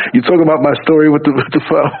 You talking about my story with the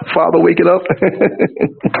father waking up?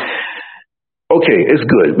 Okay, it's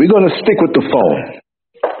good. We're going to stick with the phone.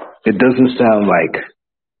 It doesn't sound like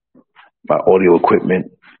my audio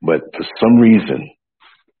equipment, but for some reason,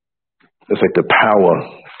 it's like the power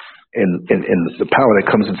and the power that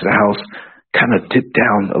comes into the house kind of dipped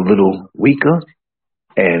down a little weaker,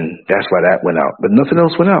 and that's why that went out. But nothing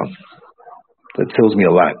else went out. That tells me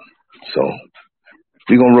a lot. So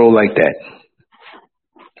we're going to roll like that.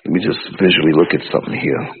 Let me just visually look at something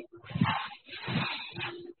here.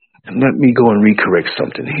 And let me go and recorrect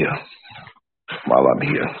something here while I'm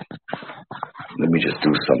here. Let me just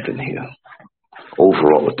do something here.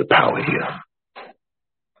 Overall with the power here.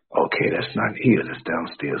 Okay, that's not here. That's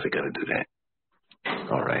downstairs. I got to do that.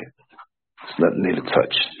 All right. There's nothing there to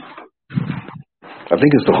touch. I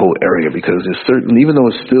think it's the whole area because there's certain, even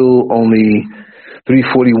though it's still only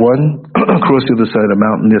 341 across the other side of the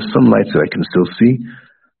mountain, there's some lights that I can still see.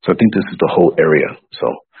 So I think this is the whole area. So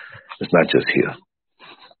it's not just here.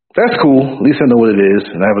 That's cool. At least I know what it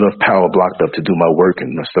is. And I have enough power blocked up to do my work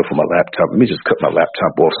and my stuff on my laptop. Let me just cut my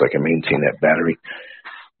laptop off so I can maintain that battery.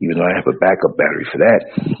 Even though I have a backup battery for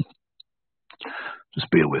that.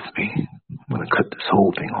 Just bear with me. I'm going to cut this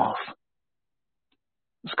whole thing off.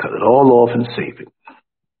 Let's cut it all off and save it.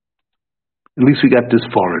 At least we got this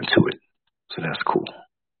far into it. So that's cool.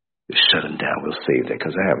 It's shutting down. We'll save that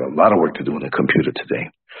because I have a lot of work to do on the computer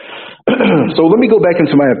today. So let me go back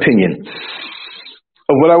into my opinion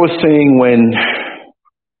of what I was saying when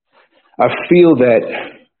I feel that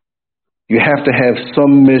you have to have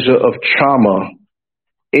some measure of trauma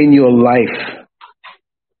in your life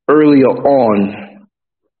earlier on,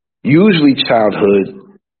 usually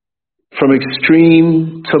childhood, from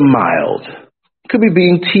extreme to mild. Could be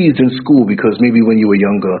being teased in school because maybe when you were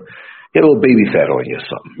younger, you had a little baby fat on you or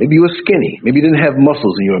something. Maybe you were skinny. Maybe you didn't have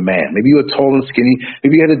muscles and you were a man. Maybe you were tall and skinny.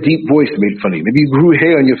 Maybe you had a deep voice that made fun of you. Maybe you grew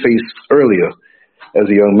hair on your face earlier as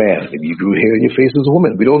a young man. Maybe you grew hair on your face as a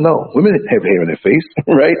woman. We don't know. Women have hair on their face,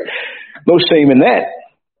 right? No shame in that.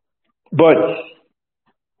 But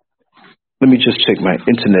let me just check my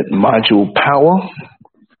internet module power.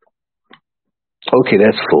 Okay,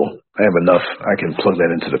 that's full. I have enough. I can plug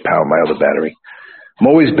that into the power of my other battery. I'm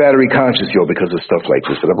always battery conscious, yo, because of stuff like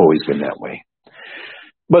this, but I've always been that way.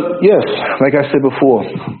 But yes, like I said before,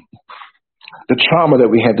 the trauma that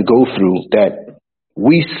we had to go through, that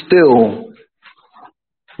we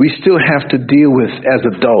we still have to deal with as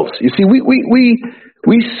adults. You see,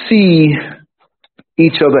 we see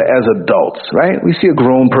each other as adults, right? We see a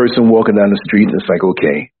grown person walking down the street and it's like,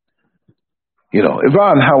 okay,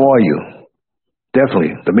 Yvonne, how are you?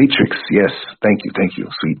 Definitely. The Matrix. Yes. Thank you.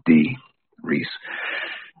 Sweet D. Reese.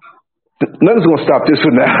 Nothing's going to stop this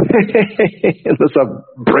for now. Unless I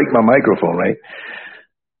break my microphone, right?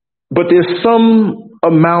 But there's some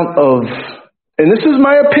amount of, and this is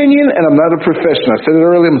my opinion, and I'm not a professional. I said it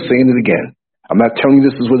earlier, I'm saying it again. I'm not telling you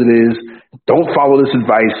this is what it is. Don't follow this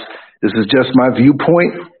advice. This is just my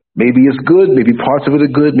viewpoint. Maybe it's good. Maybe parts of it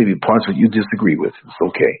are good. Maybe parts of it you disagree with. It's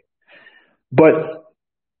okay. But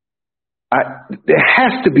there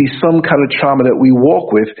has to be some kind of trauma that we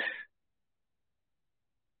walk with,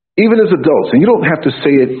 even as adults. And you don't have to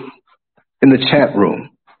say it in the chat room.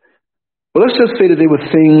 But let's just say that there were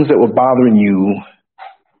things that were bothering you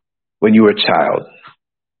when you were a child.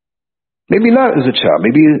 Maybe not as a child.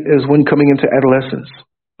 Maybe as when coming into adolescence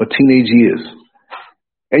or teenage years.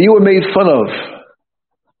 And you were made fun of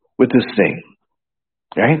with this thing,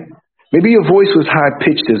 right? Maybe your voice was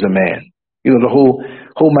high-pitched as a man. The whole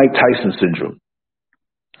Mike Tyson syndrome.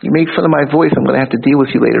 You made fun of my voice. I'm going to have to deal with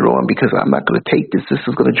you later on because I'm not going to take this. This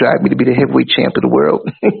is going to drive me to be the heavyweight champ of the world,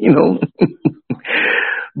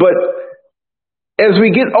 But as we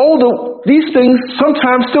get older, these things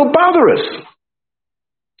sometimes still bother us.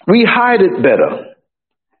 We hide it better.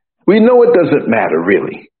 We know it doesn't matter,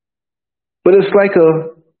 really. But it's like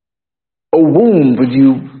a wound when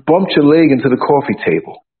you bumped your leg into the coffee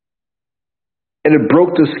table. And it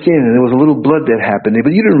broke the skin, and there was a little blood that happened there.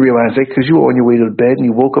 But you didn't realize that because you were on your way to bed, and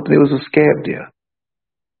you woke up, and there was a scab there.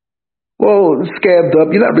 Well, it's scabbed up.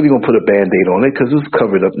 You're not really going to put a Band-Aid on it because it's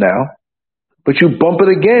covered up now. But you bump it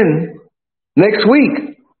again next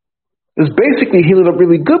week. It's basically healing up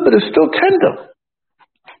really good, but it's still tender.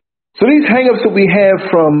 So these hang-ups that we have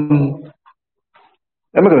from,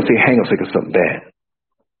 I'm not going to say hang-ups like it's something bad.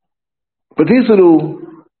 But these little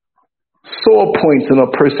sore points in our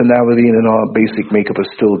personality and in our basic makeup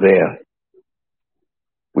are still there.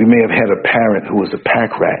 We may have had a parent who was a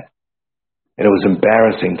pack rat, and it was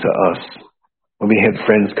embarrassing to us when we had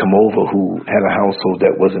friends come over who had a household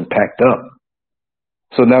that wasn't packed up.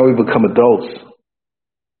 So now we become adults,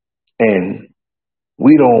 and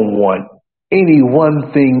we don't want any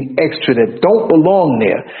one thing extra that don't belong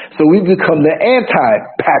there. So we become the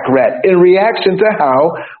anti-pack rat in reaction to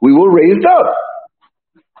how we were raised up.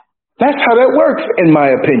 That's how that works, in my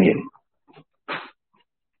opinion.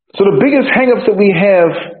 So the biggest hang-ups that we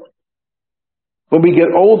have when we get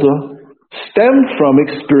older stem from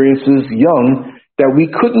experiences young that we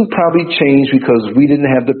couldn't probably change because we didn't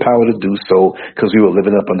have the power to do so because we were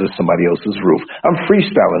living up under somebody else's roof. I'm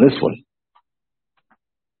freestyling this one.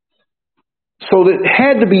 So it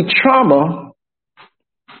had to be trauma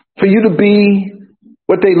for you to be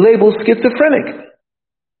what they label schizophrenic.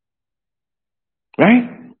 Right?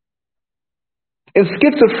 And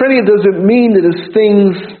schizophrenia doesn't mean that it's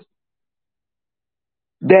things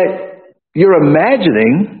that you're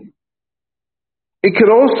imagining. It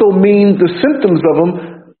could also mean the symptoms of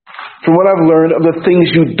them, from what I've learned, of the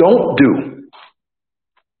things you don't do.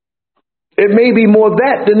 It may be more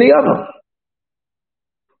that than the other.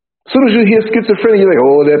 As soon as you hear schizophrenia, you're like,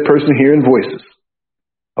 oh, that person hearing voices.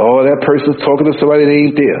 Oh, that person's talking to somebody that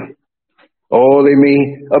ain't there. Oh, they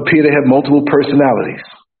may appear to have multiple personalities.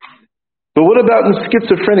 But what about in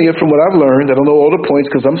schizophrenia, from what I've learned, I don't know all the points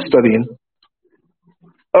because I'm studying,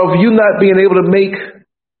 of you not being able to make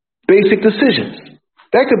basic decisions.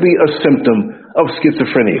 That could be a symptom of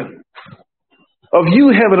schizophrenia. Of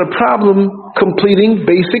you having a problem completing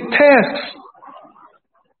basic tasks.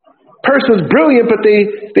 Person's brilliant, but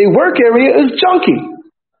their work area is junky.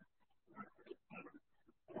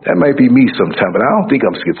 That might be me sometime, but I don't think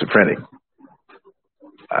I'm schizophrenic.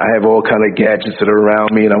 I have all kind of gadgets that are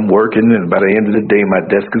around me, and I'm working, and by the end of the day, my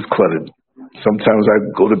desk is cluttered. Sometimes I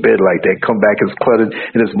go to bed like that, come back, it's cluttered,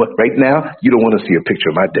 and it's right now, you don't want to see a picture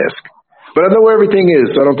of my desk. But I know where everything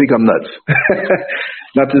is, so I don't think I'm nuts.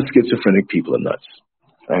 Not that schizophrenic people are nuts,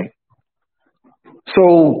 right?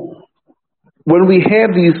 So when we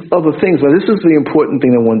have these other things, now this is the important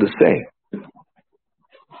thing I wanted to say.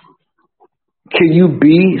 Can you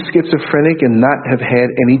be schizophrenic and not have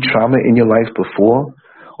had any trauma in your life before?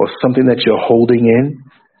 Or something that you're holding in?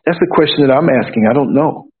 That's the question that I'm asking. I don't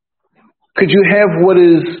know. Could you have what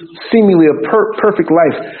is seemingly a perfect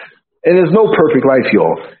life? And there's no perfect life,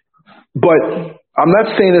 y'all. But I'm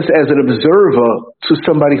not saying this as an observer to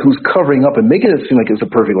somebody who's covering up and making it seem like it's a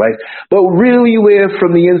perfect life. But really where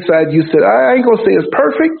from the inside you said, I ain't going to say it's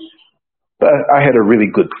perfect, but I had a really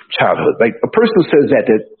good childhood. Like a person who says that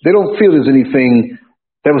they don't feel there's anything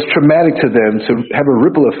that was traumatic to them to have a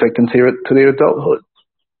ripple effect into their adulthood,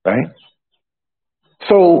 right?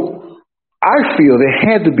 So I feel there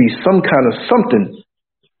had to be some kind of something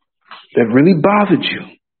that really bothered you.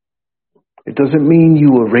 It doesn't mean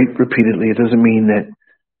you were raped repeatedly. It doesn't mean that,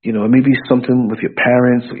 it may be something with your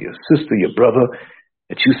parents or your sister, your brother,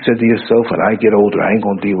 that you said to yourself, when I get older, I ain't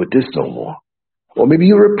going to deal with this no more. Or maybe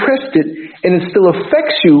you repressed it and it still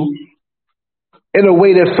affects you in a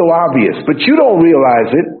way that's so obvious, but you don't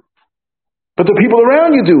realize it, but the people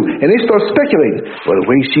around you do, and they start speculating. Well,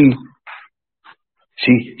 the way she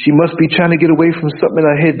must be trying to get away from something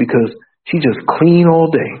in her head because she just clean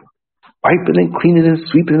all day, wiping and cleaning and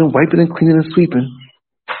sweeping and wiping and cleaning and sweeping,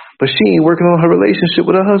 but she ain't working on her relationship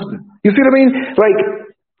with her husband. You see what I mean? Like,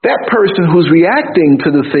 that person who's reacting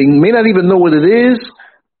to the thing may not even know what it is,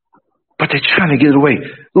 but they're trying to get it away.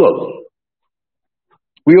 Look,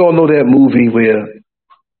 we all know that movie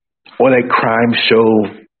or that crime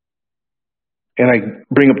show, and I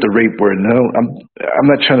bring up the rape word. No, I'm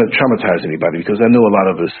not trying to traumatize anybody because I know a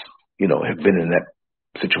lot of us, have been in that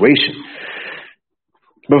situation.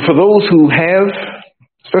 But for those who have,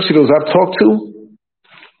 especially those I've talked to,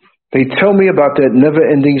 they tell me about that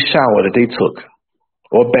never-ending shower that they took,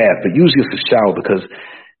 or bath, but usually it's a shower because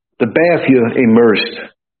the bath you're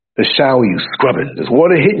immersed. The shower, you scrubbing. There's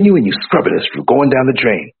water hitting you and you scrubbing it through, going down the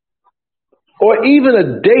drain. Or even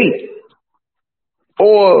a date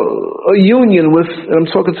or a union with, and I'm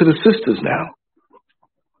talking to the sisters now,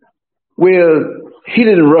 where he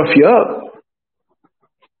didn't rough you up.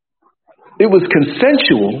 It was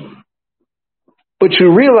consensual, but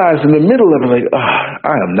you realize in the middle of it, like,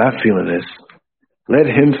 I am not feeling this. Let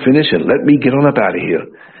him finish and let me get on up out of here.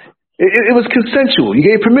 It was consensual. You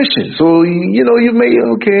gave permission. So, you may,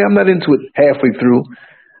 okay, I'm not into it halfway through.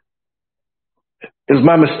 It was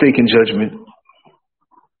my mistaken judgment.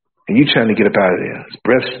 And you trying to get up out of there. His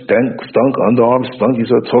breath stunk, underarms stunk. You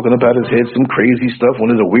started talking about his head, some crazy stuff,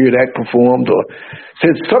 wanted a weird act performed, or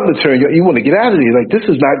said something to turn you want to get out of there. Like, this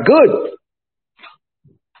is not good.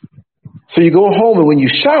 So you go home, and when you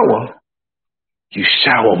shower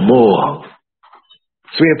more.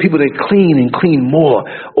 So we have people that clean and clean more,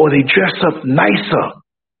 or they dress up nicer.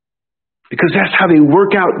 Because that's how they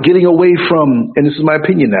work out getting away from, and this is my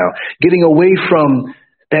opinion now, getting away from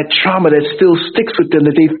that trauma that still sticks with them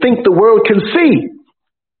that they think the world can see.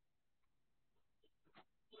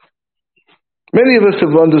 Many of us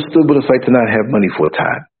have understood what it's like to not have money for a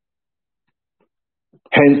time.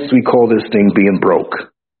 Hence, we call this thing being broke.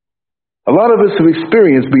 A lot of us have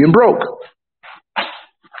experienced being broke.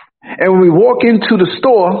 And when we walk into the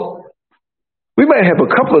store, we might have a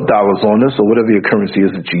couple of dollars on us or whatever your currency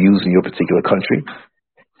is that you use in your particular country.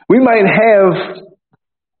 We might have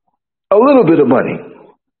a little bit of money,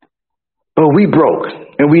 but we broke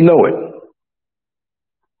and we know it.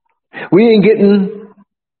 We ain't getting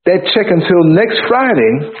that check until next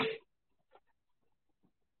Friday,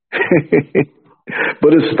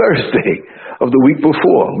 but it's Thursday of the week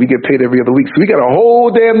before. We get paid every other week. So we got a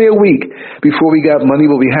whole damn near week before we got money,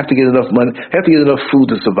 but we have to get enough money, have to get enough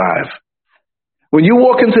food to survive. When you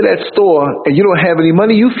walk into that store and you don't have any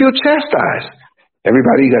money, you feel chastised.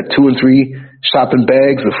 Everybody got 2 and 3 shopping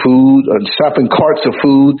bags of food, shopping carts of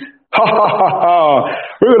food. Ha ha ha ha.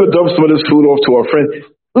 We're going to dump some of this food off to our friends.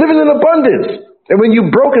 Living in abundance. And when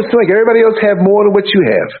you broke, it's like everybody else have more than what you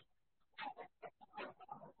have.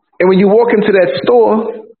 And when you walk into that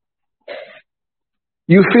store,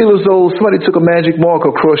 you feel as though somebody took a magic mark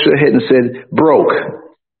across your head and said, broke.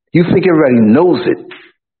 You think everybody knows it.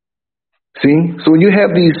 See? So when you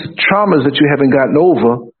have these traumas that you haven't gotten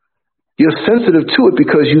over, you're sensitive to it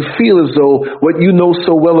because you feel as though what you know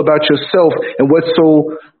so well about yourself and what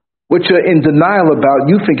you're in denial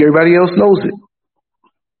about, you think everybody else knows it.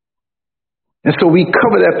 And so we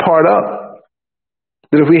cover that part up.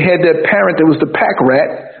 That if we had that parent that was the pack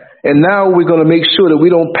rat, and now we're going to make sure that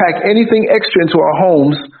we don't pack anything extra into our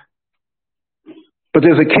homes. But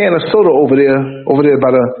there's a can of soda over there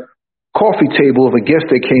by the coffee table of a guest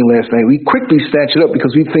that came last night. We quickly snatch it up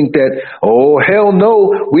because we think that, oh, hell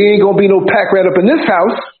no, we ain't going to be no pack rat up in this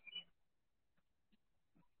house.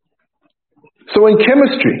 So in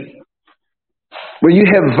chemistry, when you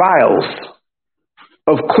have vials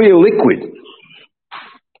of clear liquid,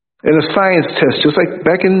 in a science test, just like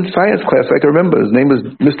back in science class, I can remember, his name was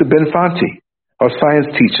Mr. Benfanti, our science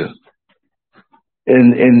teacher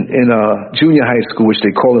in junior high school, which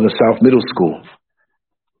they call in the South Middle School.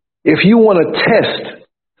 If you want to test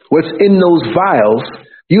what's in those vials,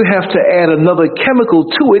 you have to add another chemical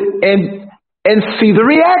to it and see the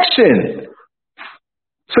reaction.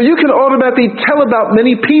 So you can automatically tell about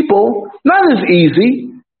many people, not as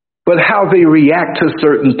easy, but how they react to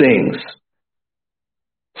certain things.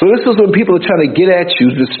 So this is when people are trying to get at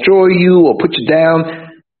you, destroy you, or put you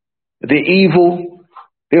down. They're evil.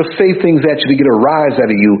 They'll say things at you to get a rise out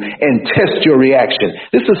of you and test your reaction.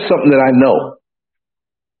 This is something that I know.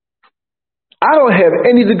 I don't have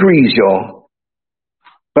any degrees, y'all,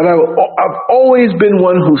 but I've always been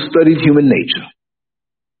one who studied human nature.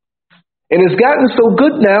 And it's gotten so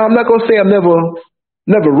good now, I'm not going to say I'm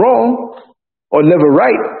never wrong or never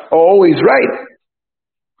right or always right,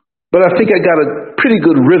 but I think I got a pretty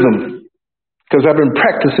good rhythm because I've been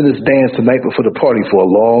practicing this dance the night before the party for a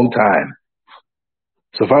long time.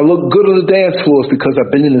 So if I look good on the dance floor, it's because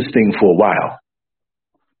I've been in this thing for a while.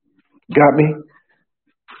 Got me?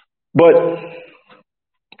 But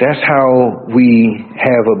that's how we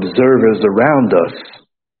have observers around us,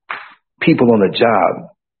 people on the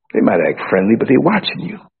job. They might act friendly, but they're watching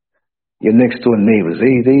you. Your next door neighbors,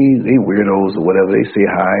 they weirdos or whatever. They say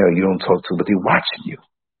hi or you don't talk to, but they're watching you.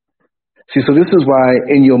 See, so this is why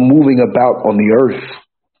in your moving about on the earth,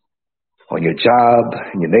 on your job,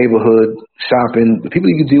 in your neighborhood, shopping, the people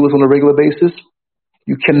you deal with on a regular basis,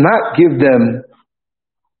 you cannot give them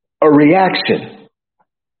a reaction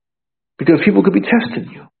because people could be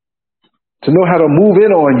testing you to know how to move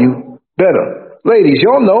in on you better. Ladies,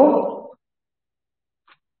 y'all know.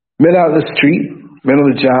 Men out in the street, men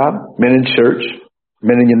on the job, men in church,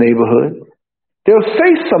 men in your neighborhood. They'll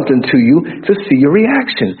say something to you to see your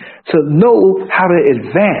reaction, to know how to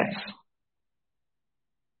advance.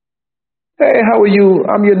 Hey, how are you?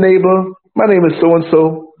 I'm your neighbor. My name is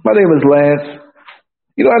so-and-so. My name is Lance.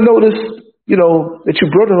 I noticed, that you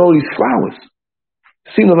brought in all these flowers.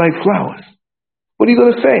 Seem to like flowers. What are you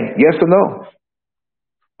going to say? Yes or no?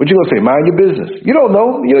 What you going to say? Mind your business. You don't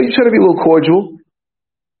know. You try to be a little cordial.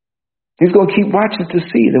 He's going to keep watching to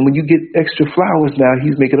see. Then when you get extra flowers now,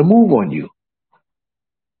 he's making a move on you.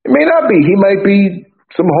 It may not be. He might be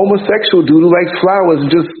some homosexual dude who likes flowers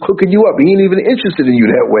and just hooking you up. He ain't even interested in you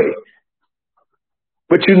that way.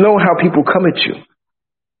 But you know how people come at you.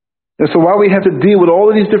 And so while we have to deal with all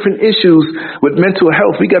of these different issues with mental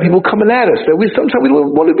health, we got people coming at us that sometimes we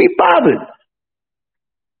don't want to be bothered.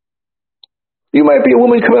 You might be a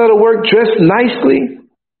woman coming out of work dressed nicely.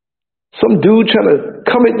 Some dude trying to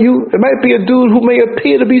come at you. It might be a dude who may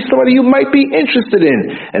appear to be somebody you might be interested in.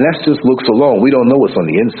 And that's just looks alone. We don't know what's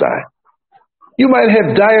on the inside. You might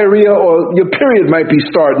have diarrhea or your period might be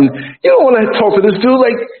starting. You don't want to talk to this dude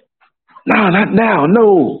like, no, not now.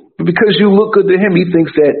 No. Because you look good to him, he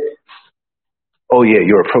thinks that, oh yeah,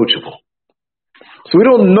 you're approachable. So we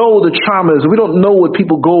don't know the traumas. We don't know what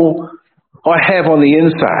people go or have on the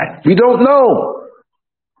inside. We don't know.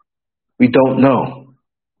 We don't know.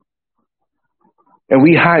 And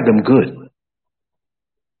we hide them good.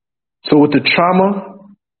 So with the trauma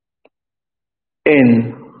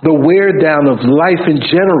and the wear down of life in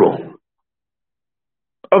general,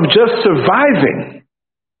 of just surviving,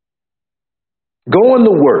 going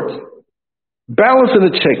to work, balancing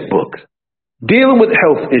the checkbook, dealing with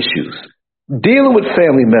health issues, dealing with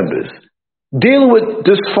family members, dealing with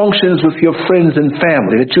dysfunctions with your friends and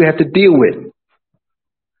family that you have to deal with,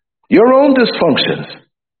 your own dysfunctions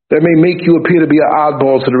that may make you appear to be an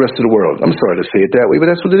oddball to the rest of the world. I'm sorry to say it that way,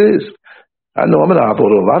 but that's what it is. I know I'm an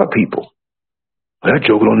oddball to a lot of people. That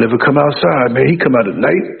joker don't never come outside, man. He come out at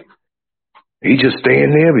night. He just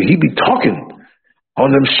staying there, but he be talking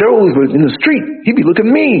on them shows, but in the street, he be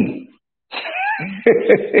looking mean.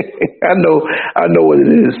 I know what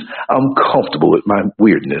it is. I'm comfortable with my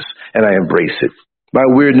weirdness, and I embrace it. My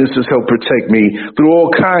weirdness has helped protect me through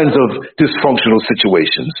all kinds of dysfunctional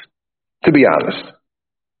situations, to be honest.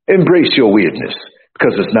 Embrace your weirdness,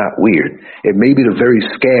 because it's not weird. It may be the very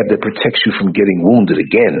scab that protects you from getting wounded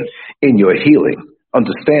again in your healing.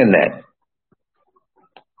 Understand that.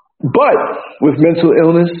 But with mental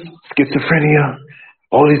illness, schizophrenia,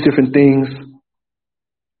 all these different things,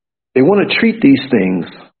 they want to treat these things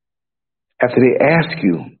after they ask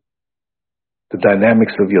you the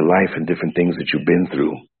dynamics of your life and different things that you've been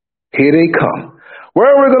through. Here they come.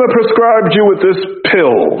 Well, we're going to prescribe you with this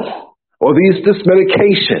pill. Or this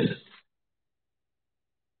medication.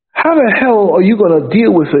 How the hell are you going to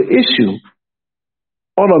deal with an issue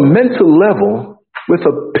on a mental level with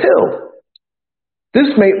a pill? This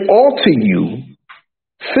may alter you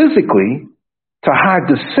physically to hide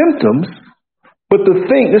the symptoms, but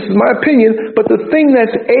this is my opinion, but the thing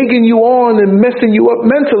that's egging you on and messing you up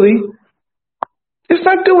mentally, it's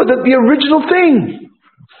not doing the original thing.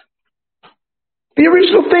 The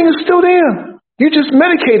original thing is still there. You're just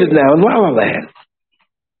medicated now in La La Land.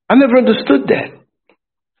 I never understood that.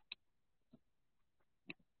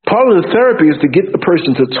 Part of the therapy is to get the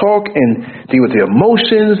person to talk and deal with their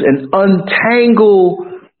emotions and untangle,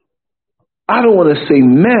 I don't want to say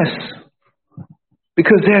mess,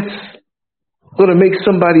 because that's going to make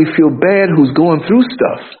somebody feel bad who's going through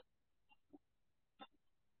stuff.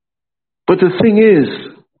 But the thing is,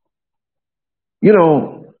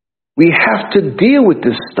 we have to deal with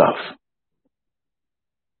this stuff.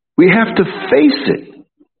 We have to face it.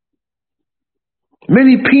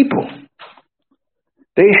 Many people,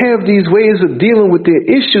 they have these ways of dealing with their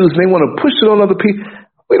issues, and they want to push it on other people.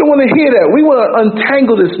 We don't want to hear that. We want to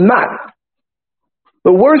untangle this knot.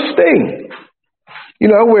 The worst thing,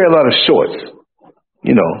 I wear a lot of shorts,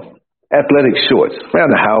 athletic shorts,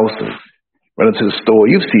 around the house and running to the store.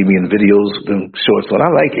 You've seen me in videos with them shorts on. I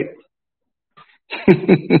like it.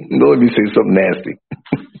 Don't let me say something nasty.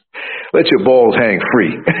 Let your balls hang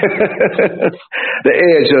free. The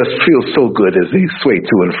air just feels so good as they sway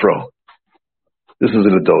to and fro. This is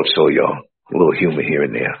an adult show, y'all. A little humor here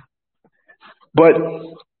and there. But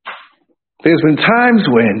there's been times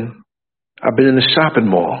when I've been in the shopping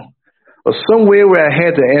mall or somewhere where I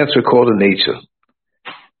had to answer a call to nature.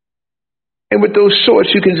 And with those shorts,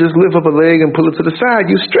 you can just lift up a leg and pull it to the side.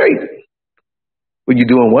 You're straight when you're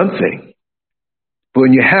doing one thing. But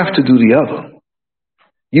when you have to do the other,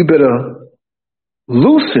 you better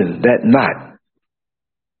loosen that knot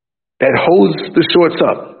that holds the shorts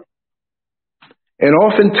up. And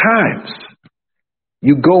oftentimes,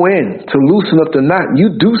 you go in to loosen up the knot, and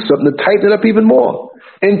you do something to tighten it up even more,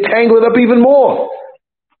 entangle it up even more.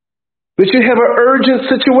 But you have an urgent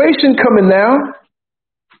situation coming now,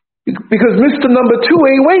 because Mr. Number 2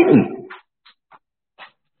 ain't waiting.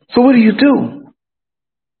 So what do?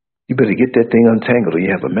 You better get that thing untangled or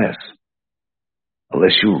you have a mess.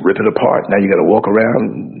 Unless you rip it apart. Now you got to walk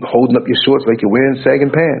around holding up your shorts like you're wearing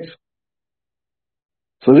sagging pants.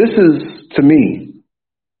 So this is, to me,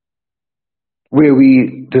 where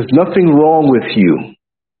there's nothing wrong with you.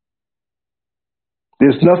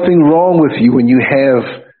 There's nothing wrong with you when you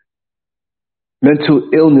have mental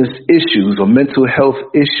illness issues or mental health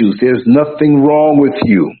issues. There's nothing wrong with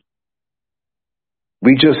you.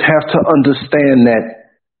 We just have to understand that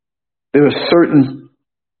there are certain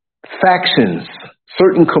factions,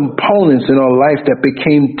 certain components in our life that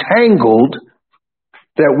became tangled,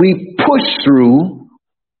 that we pushed through,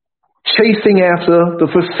 chasing after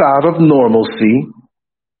the facade of normalcy,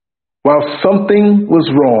 while something was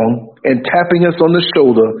wrong, and tapping us on the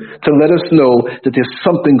shoulder to let us know that there's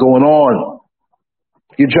something going on.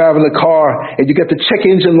 You're driving the car and you got the check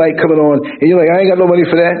engine light coming on and you're like, I ain't got no money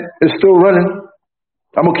for that. It's still running.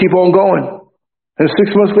 I'm going to keep on going. And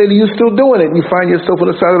 6 months later, you're still doing it. And you find yourself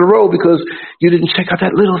on the side of the road because you didn't check out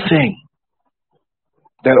that little thing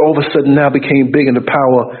that all of a sudden now became big, and the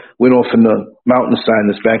power went off in the mountain sign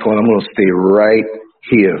that's back on. I'm going to stay right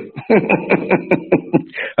here.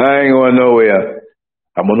 I ain't going nowhere.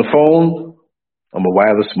 I'm on the phone. I'm a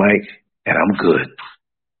wireless mic, and I'm good.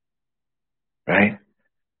 Right?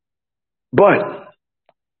 But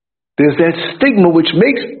there's that stigma which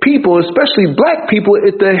makes people, especially black people,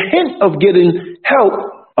 at the hint of getting help.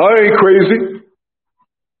 I ain't crazy.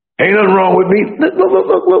 Ain't nothing wrong with me.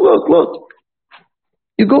 Look.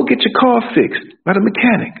 You go get your car fixed by the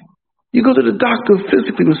mechanic. You go to the doctor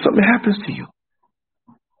physically when something happens to you.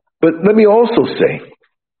 But let me also say,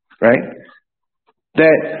 right,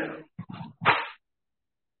 that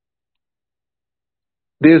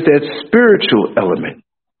there's that spiritual element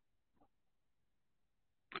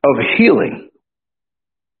of healing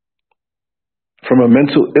from a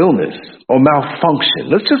mental illness or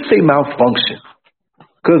malfunction. Let's just say malfunction.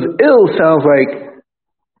 Because ill sounds like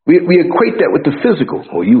we equate that with the physical.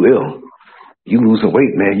 Oh, you ill. You losing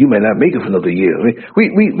weight, man. You may not make it for another year. I mean,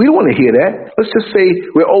 we don't want to hear that. Let's just say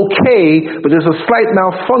we're okay, but there's a slight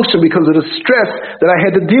malfunction because of the stress that I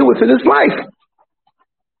had to deal with in this life.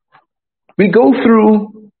 We go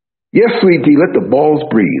through, yes, sweetie, let the balls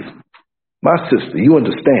breathe. My sister, you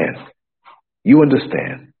understand. You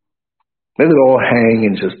understand. Let it all hang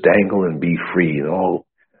and just dangle and be free and all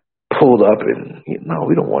pulled up. And no,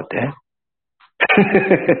 we don't want that.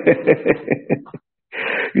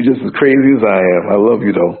 You're just as crazy as I am. I love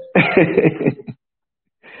you, though.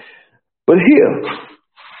 But here,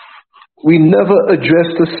 we never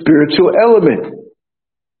address the spiritual element.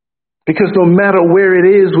 Because no matter where it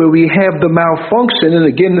is where we have the malfunction, and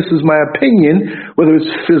again, this is my opinion, whether it's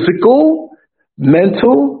physical,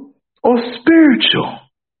 mental, or spiritual.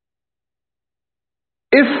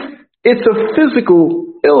 If it's a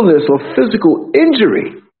physical illness or physical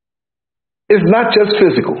injury, it's not just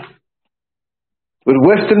physical. With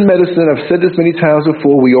Western medicine, I've said this many times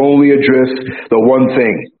before, we only address the one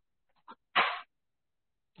thing.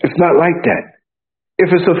 It's not like that.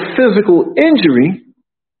 If it's a physical injury,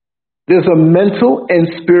 there's a mental and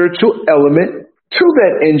spiritual element to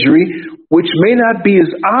that injury, which may not be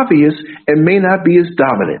as obvious and may not be as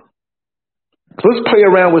dominant. Let's play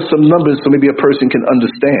around with some numbers so maybe a person can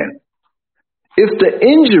understand. If the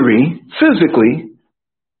injury physically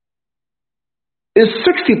is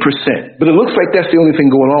 60%, but it looks like that's the only thing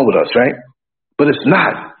going on with us, right? But it's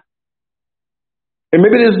not. And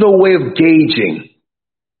maybe there's no way of gauging.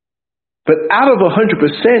 But out of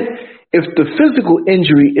 100%, if the physical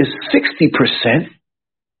injury is 60%,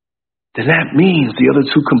 then that means the other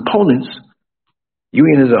two components, you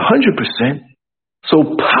ain't at 100%.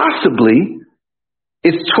 So possibly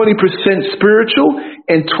it's 20% spiritual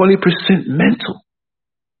and 20% mental.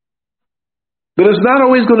 But it's not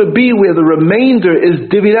always going to be where the remainder is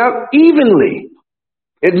divvied out evenly.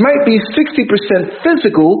 It might be 60%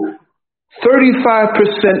 physical,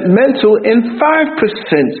 35% mental, and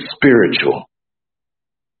 5% spiritual.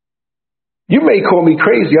 You may call me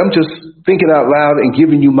crazy. I'm just thinking out loud and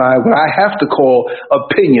giving you what I have to call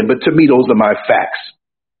opinion, but to me, those are my facts.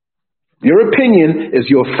 Your opinion is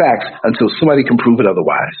your facts until somebody can prove it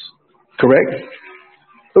otherwise. Correct?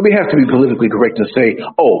 But we have to be politically correct and say,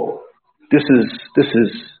 oh, this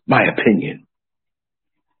is my opinion.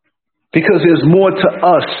 Because there's more to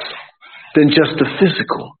us than just the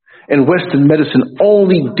physical. And Western medicine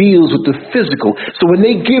only deals with the physical. So when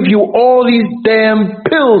they give you all these damn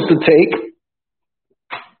pills to take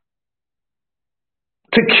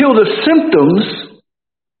to kill the symptoms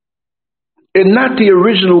and not the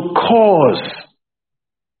original cause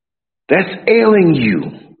that's ailing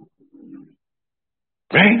you,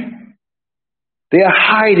 right? They are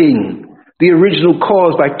hiding the original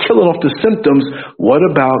cause by killing off the symptoms. What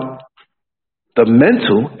about the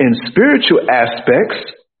mental and spiritual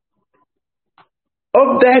aspects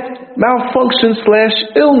of that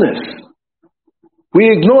malfunction/illness?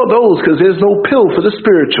 We ignore those because there's no pill for the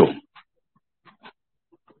spiritual.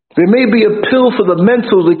 There may be a pill for the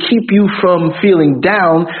mental to keep you from feeling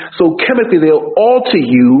down, so chemically they'll alter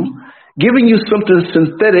you, giving you something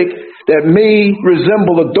synthetic that may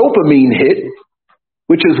resemble a dopamine hit,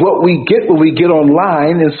 which is what we get when we get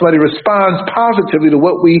online and somebody responds positively to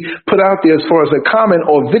what we put out there as far as a comment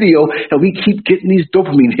or video, and we keep getting these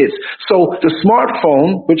dopamine hits. So the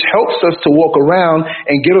smartphone, which helps us to walk around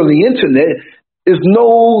and get on the internet, is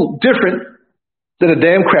no different than a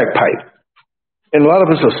damn crack pipe. And a lot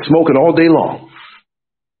of us are smoking all day long.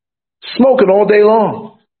 Smoking all day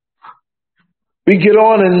long. We get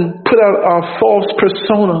on and put out our false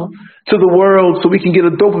persona to the world so we can get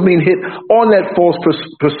a dopamine hit on that false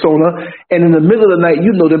persona. And in the middle of the night,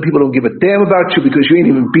 you know them people don't give a damn about you because you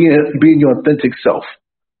ain't even being your authentic self.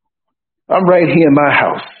 I'm right here in my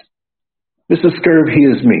house. Mr. Scurv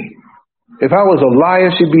hears me. If I was a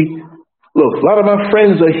liar, she'd be, look, a lot of my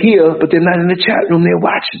friends are here, but they're not in the chat room, they're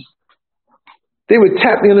watching. They would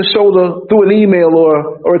tap me on the shoulder through an email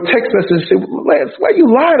or a text message and say, Lance, why are you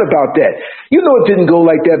lying about that? You know it didn't go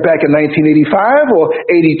like that back in 1985 or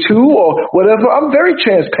 82 or whatever. I'm very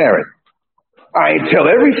transparent. I ain't tell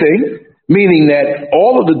everything, meaning that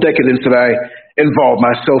all of the decadence that I involved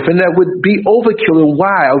myself in, that would be overkill. And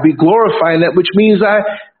why? I would be glorifying that, which means I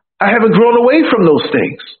haven't grown away from those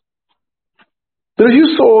things. But if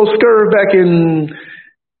you saw Scurv back in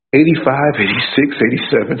 85, 86,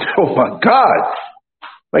 87. Oh my God.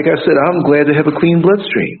 Like I said, I'm glad to have a clean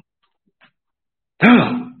bloodstream.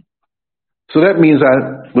 So that means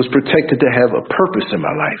I was protected to have a purpose in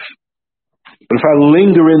my life. But if I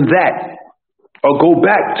linger in that or go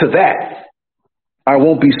back to that, I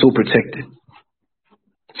won't be so protected.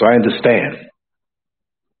 So I understand.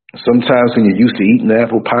 Sometimes when you're used to eating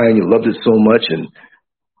apple pie and you loved it so much and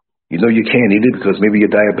you know you can't eat it because maybe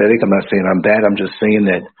you're diabetic. I'm not saying I'm that. I'm just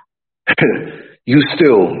saying that you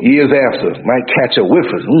still, years after, might catch a whiff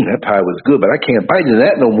of, that pie was good, but I can't bite into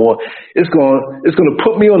that no more. It's going to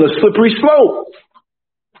put me on a slippery slope.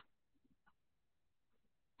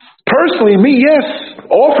 Personally, me, yes,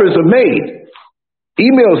 offers are made.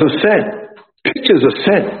 Emails are sent. Pictures are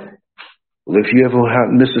sent. Well, if you ever out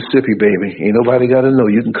in Mississippi, baby, ain't nobody got to know.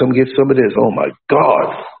 You can come get some of this. Oh, my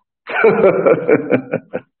God.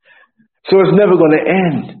 So it's never going to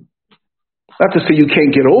end. Not to say you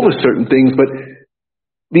can't get over certain things, but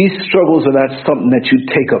these struggles are not something that you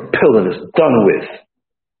take a pill and it's done with.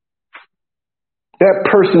 That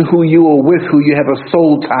person who you are with, who you have a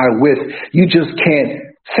soul tie with, you just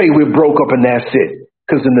can't say we're broke up and that's it.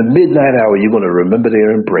 Because in the midnight hour, you're going to remember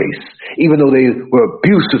their embrace, even though they were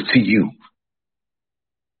abusive to you.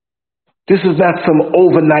 This is not some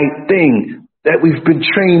overnight thing that we've been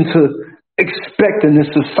trained to expect in this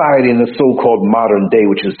society, in the so-called modern day,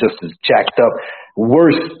 which is just as jacked up,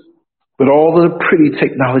 worse. With all of the pretty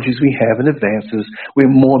technologies we have and advances, we're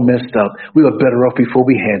more messed up. We were better off before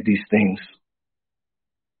we had these things.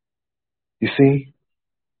 You see?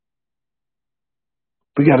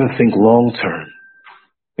 We got to think long term.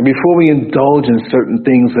 And before we indulge in certain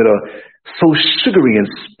things that are so sugary and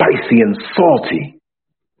spicy and salty,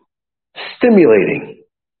 stimulating,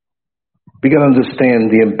 we got to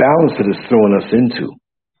understand the imbalance that it's throwing us into.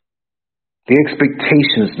 The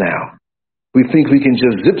expectations now. We think we can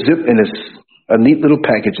just zip in a neat little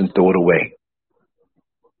package and throw it away.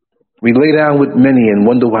 We lay down with many and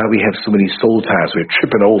wonder why we have so many soul ties. We're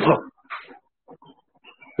tripping over.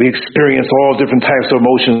 We experience all different types of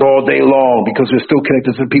emotions all day long because we're still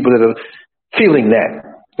connected to people that are feeling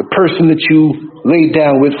that. The person that you laid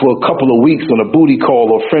down with for a couple of weeks on a booty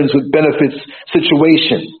call or friends with benefits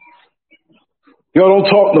situation. Y'all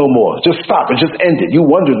don't talk no more. Just stop and just end it. You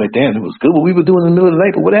wondering like, damn, it was good what we were doing in the middle of the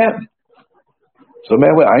night, but what happened? So,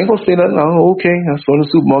 man, well, I ain't going to say nothing. Oh, okay. I saw in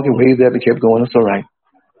the supermarket, waved at me, kept going. It's all right.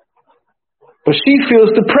 But she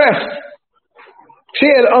feels depressed. She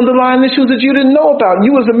had underlying issues that you didn't know about.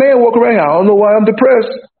 You as a man walk around, I don't know why I'm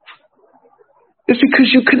depressed. It's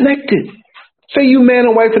because you connected. Say you man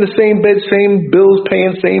and wife in the same bed, same bills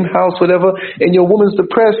paying, same house, whatever, and your woman's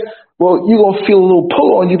depressed. Well, you're going to feel a little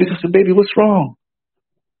pull on you because, baby, what's wrong?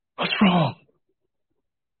 What's wrong?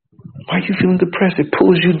 Why are you feeling depressed? It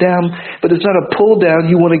pulls you down, but it's not a pull down.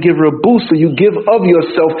 You want to give her a boost, so you give of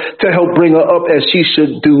yourself to help bring her up as she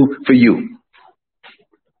should do for you.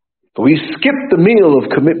 But we skip the meal of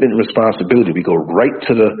commitment and responsibility. We go right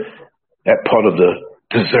to that part of the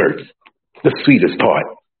dessert, the sweetest part.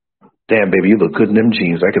 Damn, baby, you look good in them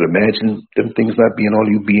jeans. I could imagine them things not being on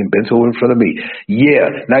you being bent over in front of me.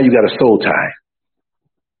 Yeah, now you got a soul tie.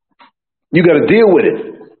 You got to deal with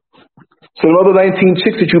it. So the other 19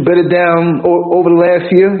 chicks that you bedded down over the last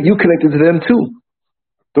year, you connected to them too.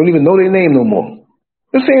 Don't even know their name no more.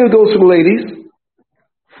 The same goes for the ladies.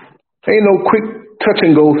 Ain't no quick touch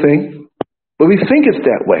and go thing. But we think it's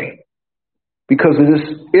that way because of this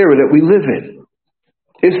era that we live in.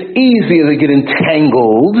 It's easier to get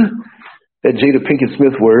entangled, that Jada Pinkett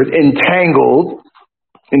Smith word, entangled.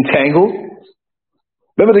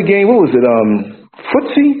 Remember the game, what was it,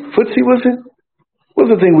 Footsie was it? What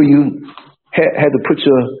was the thing where you had to put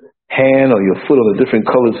your hand or your foot on a different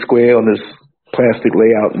colored square on this plastic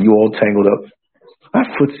layout and you all tangled up? Not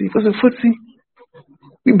Footsie. Was it Footsie?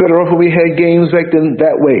 We better off when we had games back then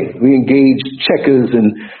that way. We engaged checkers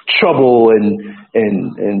and trouble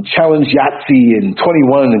and challenge Yahtzee and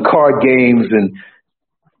 21 and card games, and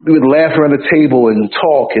we would laugh around the table and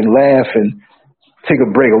talk and laugh and take a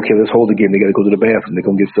break. Okay, let's hold the game. They got to go to the bathroom. They're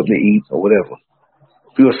going to get something to eat or whatever.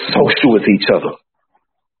 We were social with each other.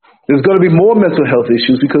 There's going to be more mental health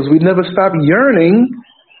issues because we never stop yearning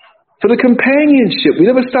for the companionship. We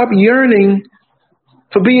never stop yearning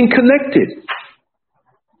for being connected.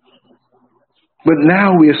 But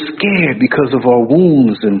now we're scared because of our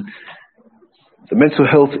wounds and the mental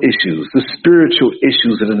health issues, the spiritual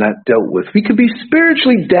issues that are not dealt with. We could be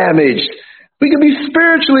spiritually damaged. We could be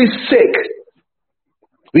spiritually sick.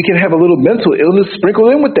 We can have a little mental illness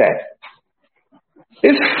sprinkled in with that.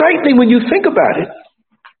 It's frightening when you think about it.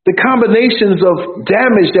 The combinations of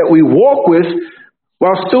damage that we walk with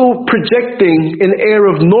while still projecting an air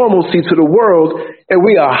of normalcy to the world, and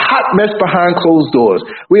we are a hot mess behind closed doors.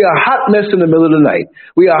 We are a hot mess in the middle of the night.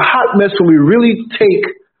 We are a hot mess when we really take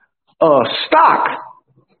stock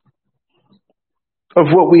of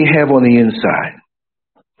what we have on the inside.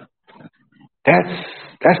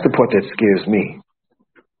 That's the part that scares me.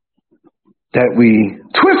 That we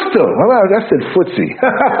Twister. I said Footsie.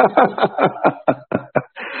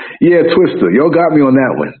 Yeah, Twister. Y'all got me on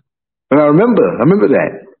that one. And I remember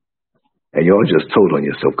that. And y'all just told on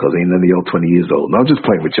yourself because ain't none of y'all 20 years old. No, I'm just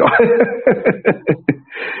playing with y'all.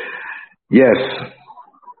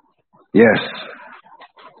 Yes.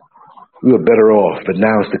 We were better off, but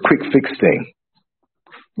now it's the quick fix thing.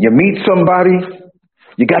 You meet somebody,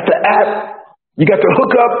 you got the app, you got the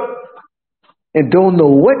hookup, and don't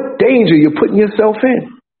know what danger you're putting yourself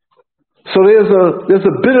in. So there's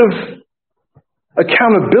a bit of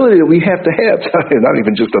accountability that we have to have. Not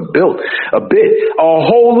even just a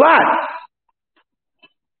whole lot.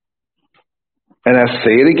 And I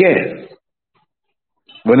say it again.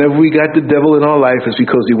 Whenever we got the devil in our life, it's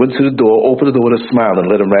because we went to the door, opened the door with a smile and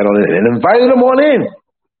let him right on in and invited him on in.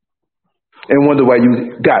 And wonder why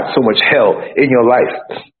you got so much hell in your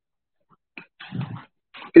life.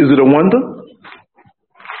 Is it a wonder?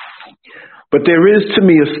 But there is, to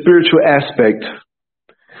me, a spiritual aspect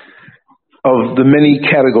of the many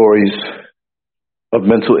categories of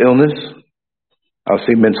mental illness, I'll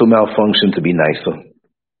say mental malfunction to be nicer.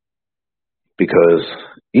 Because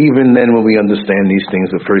even then when we understand these things,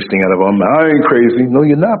 the first thing out of our mouth, I ain't crazy. No,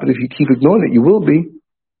 you're not, but if you keep ignoring it, you will be.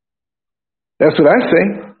 That's what I say.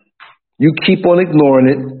 You keep on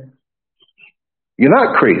ignoring it, you're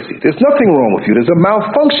not crazy. There's nothing wrong with you. There's a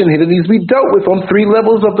malfunction here that needs to be dealt with on 3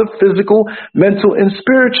 levels of the physical, mental, and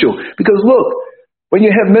spiritual. Because look, when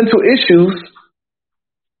you have mental issues,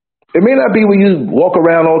 it may not be when you walk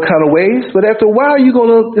around all kind of ways, but after a while,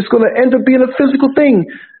 it's gonna end up being a physical thing.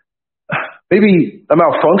 Maybe a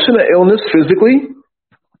malfunction, an illness physically,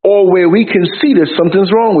 or where we can see that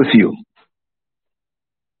something's wrong with you.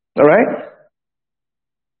 All right?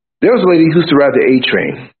 There was a lady who used to ride the A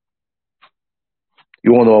train.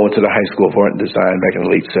 You all know I went to the High School of Art and Design back in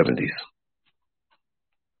the late 70s.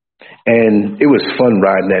 And it was fun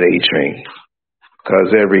riding that A train.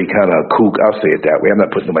 Because every kind of kook, I'll say it that way, I'm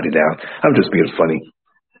not putting nobody down, I'm just being funny.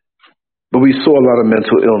 But we saw a lot of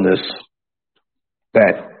mental illness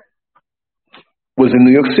that was in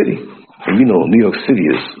New York City. And you know, New York City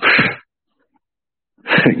is,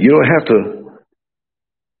 you don't have to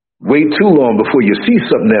wait too long before you see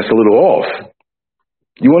something that's a little off.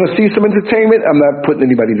 You want to see some entertainment? I'm not putting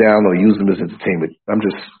anybody down or using them as entertainment. I'm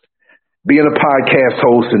just being a podcast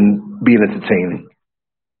host and being entertaining.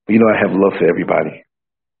 You know, I have love for everybody.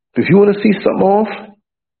 If you want to see something off,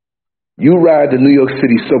 you ride the New York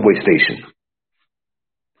City subway station.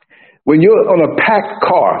 When you're on a packed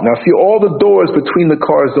car, now see, all the doors between the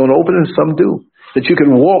cars don't open, and some do, that you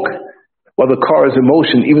can walk while the car is in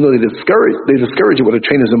motion, even though they discourage it while the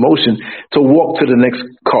train is in motion, to walk to the next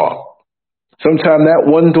car. Sometimes that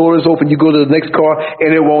one door is open, you go to the next car,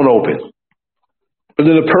 and it won't open. But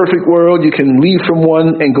in a perfect world, you can leave from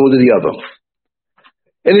one and go to the other.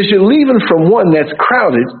 And as you're leaving from one that's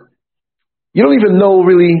crowded, you don't even know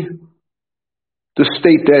really the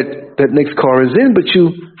state that next car is in, but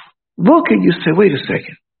you look and you say, wait a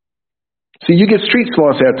second. See, you get street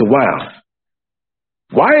smarts after a while.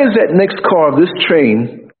 Why is that next car of this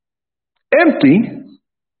train empty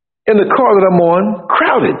and the car that I'm on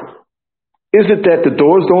crowded? Is it that the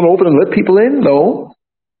doors don't open and let people in? No.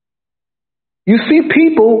 You see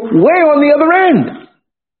people way on the other end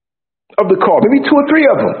of the car, maybe 2 or 3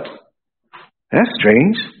 of them. That's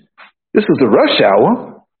strange. This is the rush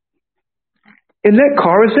hour. And that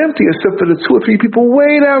car is empty except for the 2 or 3 people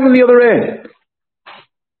way down on the other end.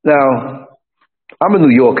 Now, I'm a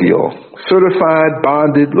New Yorker, y'all. Certified,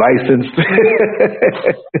 bonded, licensed.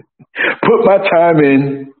 Put my time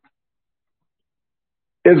in.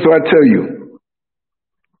 And so I tell you,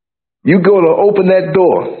 you go to open that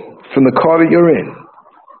door from the car that you're in,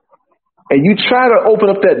 and you try to open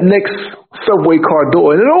up that next subway car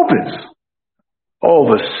door, and it opens. All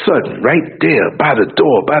of a sudden, right there, by the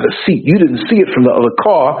door, by the seat, you didn't see it from the other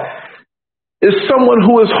car, is someone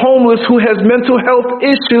who is homeless, who has mental health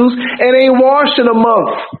issues, and ain't washed in a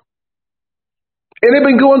month. And they've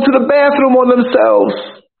been going to the bathroom on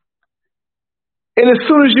themselves. And as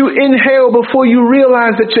soon as you inhale, before you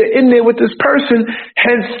realize that you're in there with this person,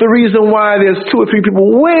 hence the reason why there's 2 or 3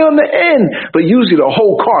 people way on the end. But usually the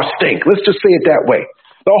whole car stink. Let's just say it that way.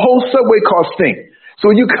 The whole subway car stink.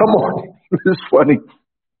 So when you come on, it's funny.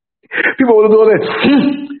 People will do that.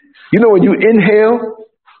 You know, when you inhale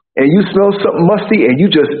and you smell something musty and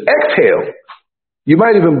you just exhale, you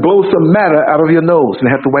might even blow some matter out of your nose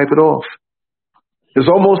and have to wipe it off.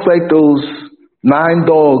 It's almost like those 9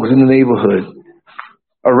 dogs in the neighborhood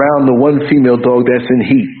around the one female dog that's in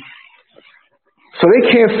heat. So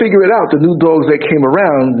they can't figure it out, the new dogs that came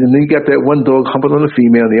around, and then you got that one dog humping on the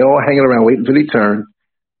female, and they're all hanging around waiting for their turn.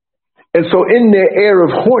 And so in their air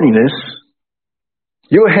of horniness,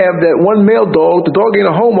 you'll have that one male dog, the dog ain't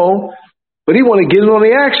a homo, but he want to get in on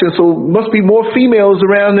the action, so must be more females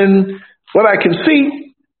around than what I can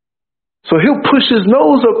see. So he'll push his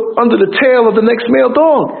nose up under the tail of the next male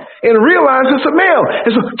dog and realize it's a male.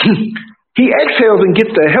 And so he exhales and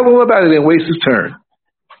gets the hell on up out of there and wastes his turn.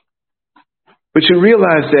 But you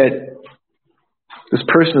realize that this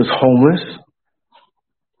person is homeless.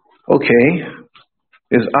 Okay.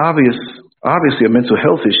 It's obviously a mental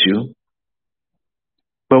health issue.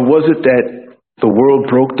 But was it that the world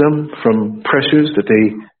broke them from pressures, that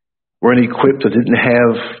they weren't equipped or didn't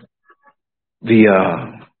have the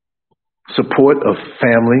support of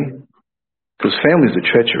family? Because families are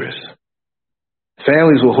treacherous.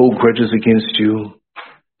 Families will hold grudges against you.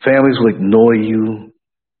 Families will ignore you.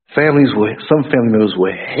 Some family members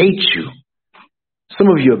will hate you. Some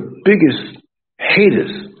of your biggest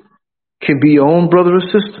haters can be your own brother or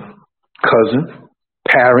sister, cousin,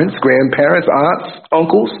 parents, grandparents, aunts,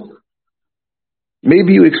 uncles.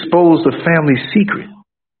 Maybe you exposed a family secret,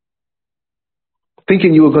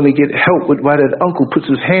 thinking you were going to get help with why that uncle puts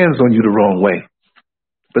his hands on you the wrong way.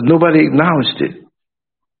 But nobody acknowledged it.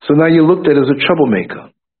 So now you're looked at as a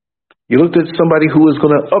troublemaker. You looked at somebody who is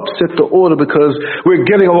going to upset the order because we're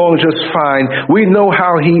getting along just fine. We know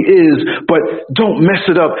how he is, but don't mess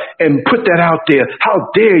it up and put that out there.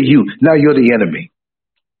 How dare you? Now you're the enemy.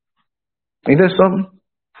 Ain't that something?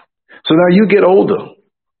 So now you get older.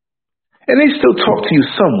 And they still talk to you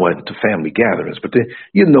somewhat at the family gatherings, but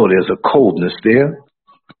you know there's a coldness there.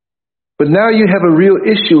 But now you have a real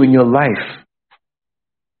issue in your life.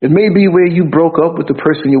 It may be where you broke up with the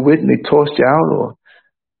person you're with and they tossed you out, or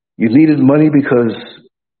you needed money because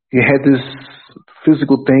you had this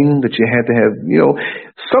physical thing that you had to have. You know,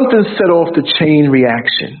 something set off the chain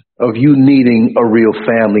reaction of you needing a real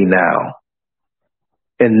family now.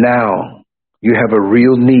 And now you have a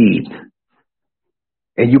real need.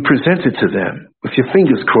 And you present it to them with your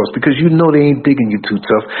fingers crossed because you know they ain't digging you too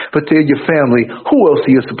tough, but they're your family. Who else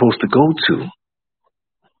are you supposed to go to?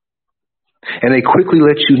 And they quickly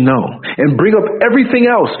let you know and bring up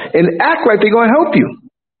everything else and act like they're going to help you.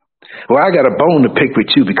 Well, I got a bone to pick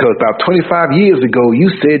with you because about 25 years ago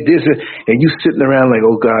you said this, and you sitting around like,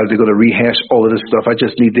 oh God, they're going to rehash all of this stuff. I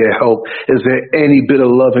just need their help. Is there any bit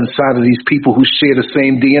of love inside of these people who share the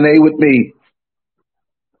same DNA with me?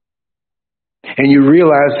 And you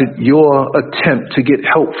realize that your attempt to get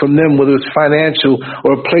help from them, whether it's financial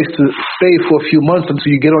or a place to stay for a few months until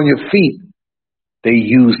you get on your feet, they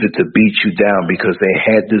used it to beat you down because they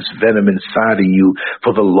had this venom inside of you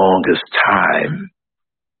for the longest time.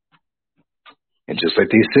 And just like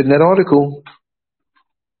they said in that article,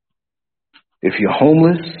 if you're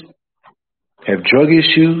homeless, have drug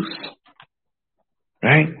issues,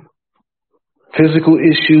 right? Physical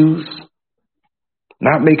issues,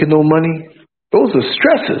 not making no money, those are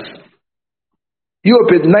stresses. You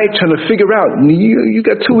up at night trying to figure out, you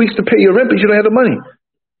got 2 weeks to pay your rent, but you don't have the money.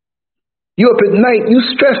 You up at night, you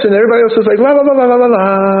stressing, everybody else is like, la, la, la, la, la, la,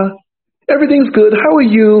 la. Everything's good. How are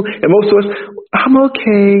you? And most of us, I'm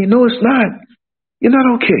okay. No, it's not. You're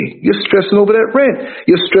not okay. You're stressing over that rent.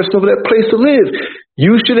 You're stressing over that place to live.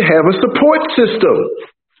 You should have a support system.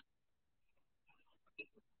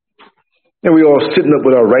 And we all sitting up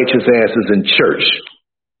with our righteous asses in church,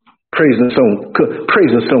 praising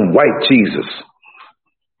some white Jesus.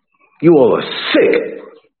 You all are sick.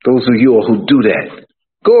 Those of you all who do that.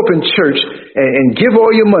 Go up in church and give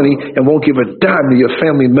all your money and won't give a dime to your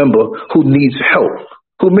family member who needs help,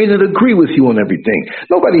 who may not agree with you on everything.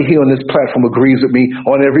 Nobody here on this platform agrees with me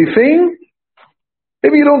on everything.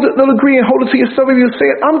 Maybe you don't agree and hold it to yourself. Maybe you say,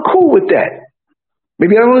 I'm cool with that.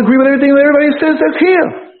 Maybe I don't agree with everything that everybody says that's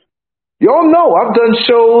here. Y'all know I've done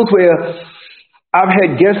shows where I've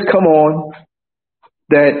had guests come on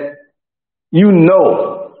that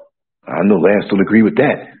I know Lance don't agree with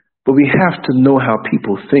that, but we have to know how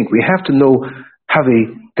people think. We have to know how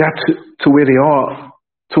they got to where they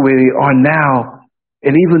are now,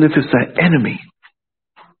 and even if it's an enemy.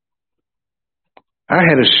 I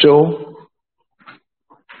had a show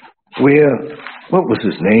where, what was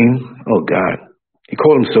his name? Oh God, he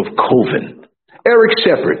called himself Colvin. Eric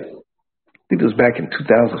Shepard. I think it was back in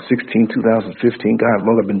 2016, 2015. God,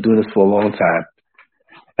 long I've been doing this for a long time.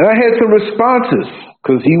 And I had some responses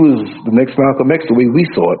because he was the next Malcolm X, the way we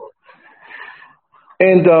saw it.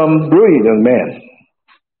 And brilliant young man.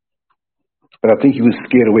 But I think he was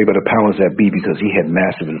scared away by the powers that be because he had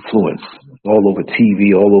massive influence all over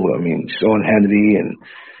TV, Sean Hannity and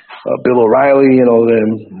Bill O'Reilly and all of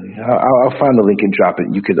them. I'll find the link and drop it,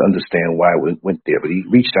 and you could understand why it went there. But he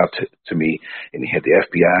reached out to me, and he had the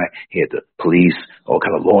FBI, he had the police, all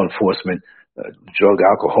kind of law enforcement, drug,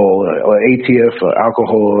 alcohol, or ATF,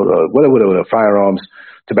 alcohol, whatever, firearms,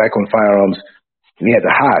 tobacco and firearms. And he had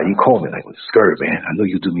to hide. You called me like, Scurry, man, I know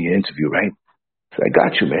you'll do me an interview, right? So I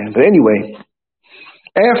got you, man. But anyway,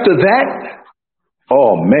 after that,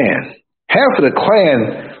 oh man, half of the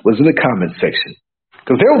Klan was in the comment section.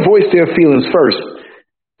 Because they'll voice their feelings first.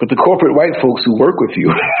 But the corporate white folks who work with you,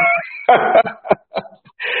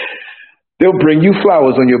 they'll bring you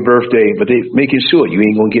flowers on your birthday, but they making sure you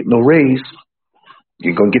ain't going to get no raise.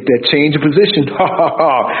 You're going to get that change of position.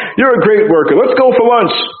 You're a great worker. Let's go for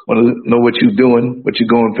lunch. Want to know what you're doing, what you're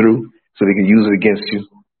going through, so they can use it against you.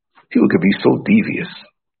 People could be so devious.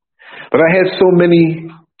 But I had so many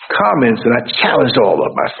comments, and I challenged all of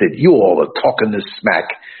them. I said, you all are talking this smack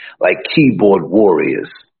like keyboard warriors.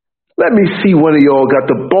 Let me see one of y'all got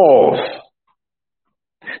the balls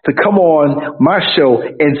to come on my show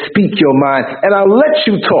and speak your mind, and I'll let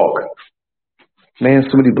you talk. Man,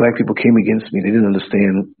 so many black people came against me. They didn't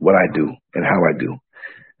understand what I do and how I do.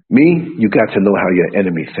 Me, you got to know how your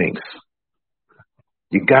enemy thinks.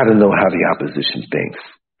 You got to know how the opposition thinks.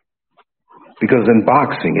 Because in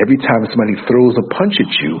boxing, every time somebody throws a punch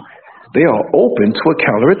at you, they are open to a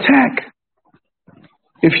counterattack.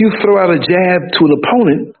 If you throw out a jab to an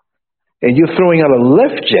opponent and you're throwing out a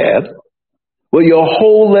left jab, well, your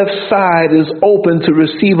whole left side is open to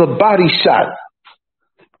receive a body shot.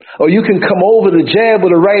 Or you can come over the jab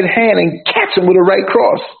with a right hand and catch him with a right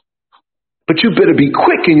cross. But you better be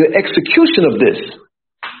quick in your execution of this.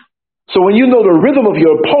 So when you know the rhythm of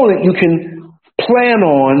your opponent, you can plan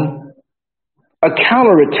on a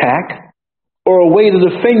counterattack or a way to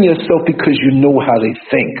defend yourself because you know how they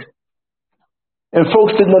think. And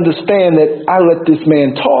folks didn't understand that I let this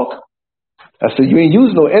man talk. I said, you ain't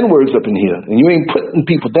using no N-words up in here, and you ain't putting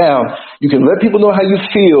people down. You can let people know how you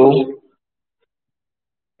feel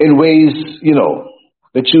in ways,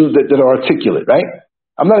 that are articulate, right?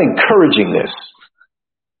 I'm not encouraging this,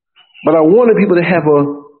 but I wanted people to have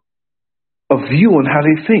a view on how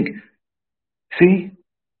they think. See?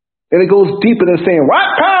 And it goes deeper than saying,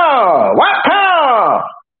 "White power! White power!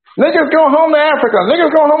 Niggas go home to Africa!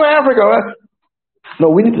 Niggas go home to Africa!" No,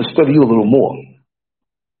 we need to study you a little more.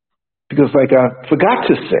 Because like I forgot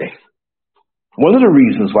to say, one of the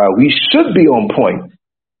reasons why we should be on point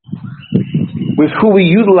with who we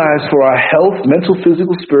utilize for our health, mental,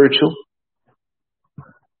 physical, spiritual,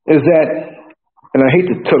 is that, and I hate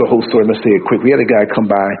to tell the whole story, I'm going to say it quick. We had a guy come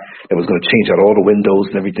by that was going to change out all the windows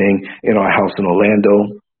and everything in our house in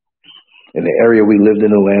Orlando. And the area we lived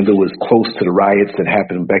in Orlando was close to the riots that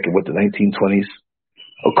happened back in, the 1920s?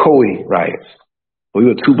 Ocoee riots. We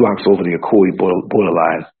were 2 blocks over the Ocoee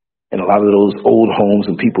borderline. And a lot of those old homes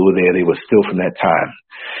and people were there, they were still from that time.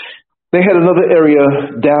 They had another area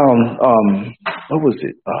down, what was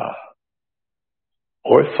it?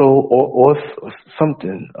 It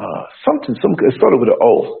started with an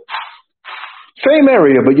O. Same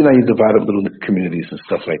area, but you divide up little communities and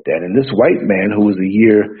stuff like that. And this white man who was a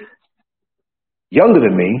year younger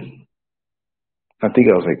than me, I think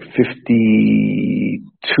I was like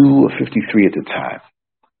 52 or 53 at the time.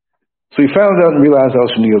 So he found out and realized I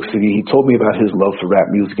was from New York City. He told me about his love for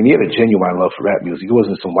rap music, and he had a genuine love for rap music. He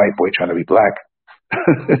wasn't some white boy trying to be black,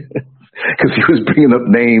 because he was bringing up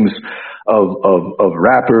names of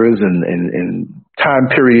rappers and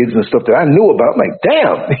time periods and stuff that I knew about. I'm like,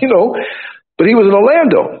 damn, But he was in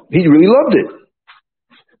Orlando. He really loved it.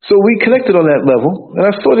 So we connected on that level, and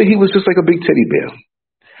I saw that he was just like a big teddy bear.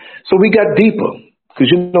 So we got deeper,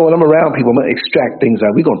 because when I'm around people, I'm going to extract things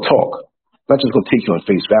out. We're going to talk. I'm not just going to take you on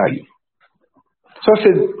face value. So I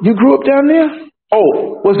said, you grew up down there?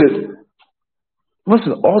 Oh, was it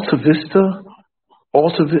Alta Vista?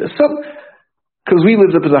 Because we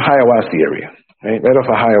lived up in the Hiawassee area, right off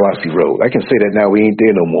of Hiawassee Road. I can say that now, we ain't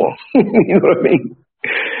there no more. You know what I mean?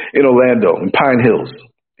 In Orlando, in Pine Hills.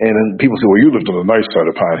 And then people say, well, you lived on the nice side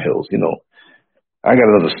of Pine Hills. I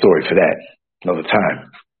got another story for that, another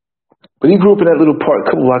time. But he grew up in that little part,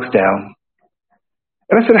 a couple blocks down.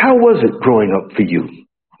 And I said, how was it growing up for you?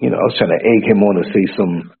 I was trying to egg him on to say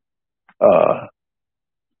some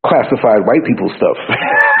classified white people stuff.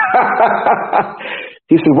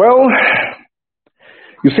 He said, well,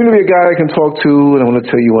 you seem to be a guy I can talk to, and I want to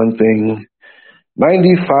tell you one thing.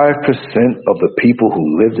 95% of the people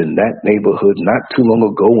who lived in that neighborhood not too long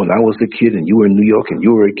ago when I was a kid and you were in New York and you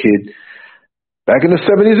were a kid, back in the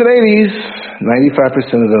 70s and 80s,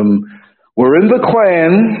 95% of them were in the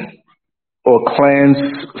Klan or Klan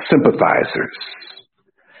sympathizers.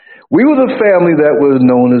 We were the family that was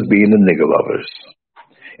known as being the nigger lovers.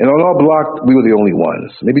 And on our block, we were the only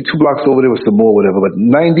ones. Maybe 2 blocks over there was some more, whatever, but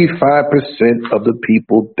 95% of the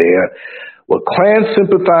people there were Klan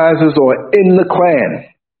sympathizers or in the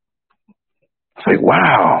Klan. It's like,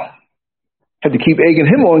 wow. Had to keep egging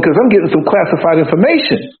him on because I'm getting some classified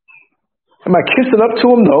information. Am I kissing up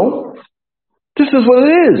to him? No. This is what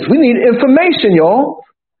it is. We need information, y'all.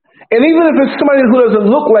 And even if it's somebody who doesn't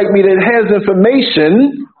look like me that has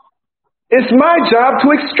information, it's my job to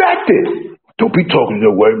extract it. Don't be talking to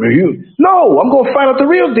that white man here. No, I'm going to find out the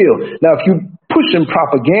real deal. Now, if you pushing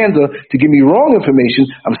propaganda to give me wrong information,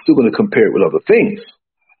 I'm still going to compare it with other things.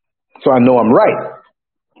 So I know I'm right?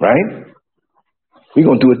 We're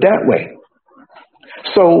going to do it that way.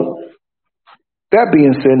 So, that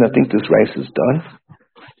being said, I think this rice is done.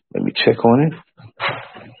 Let me check on it.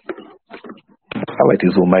 I like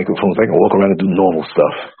these little microphones. I can walk around and do normal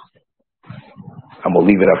stuff. I'm going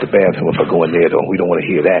to leave it out the bathroom if I go in there, though. We don't want to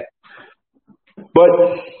hear that. But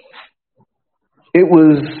it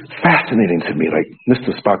was fascinating to me, like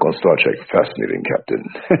Mr. Spock on Star Trek. Fascinating, Captain.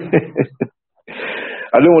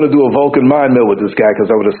 I didn't want to do a Vulcan mind meld with this guy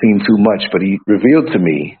because I would have seen too much, but he revealed to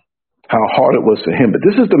me how hard it was for him. But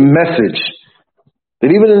this is the message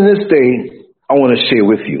that even in this day, I want to share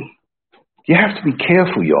with you. You have to be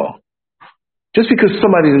careful, y'all. Just because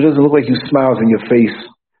somebody that doesn't look like you smiles in your face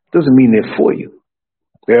doesn't mean they're for you.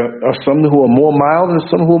 There are some who are more mild and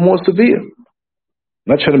some who are more severe. I'm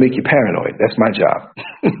not trying to make you paranoid. That's my job.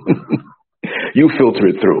 You filter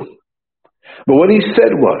it through. But what he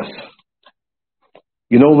said was,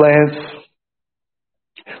 you know, Lance,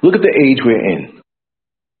 look at the age we're in.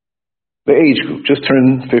 The age group, just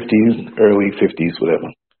turned 50s, early 50s,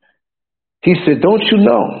 whatever. He said, don't you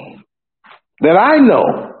know that I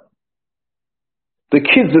know the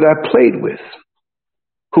kids that I played with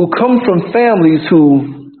who come from families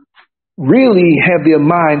who really have their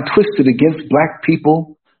mind twisted against black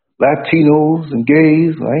people, Latinos, and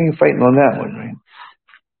gays. I ain't fighting on that one, right?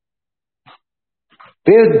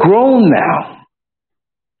 They're grown now,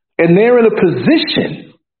 and they're in a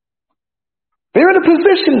position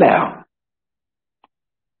now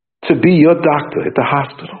to be your doctor at the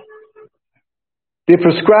hospital. They're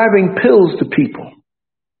prescribing pills to people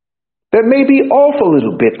that may be off a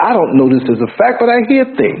little bit. I don't know this as a fact, but I hear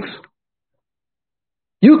things.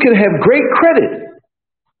 You can have great credit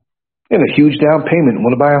and a huge down payment and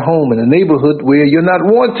want to buy a home in a neighborhood where you're not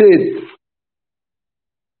wanted.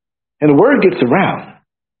 And the word gets around.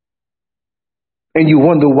 And you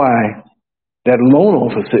wonder why that loan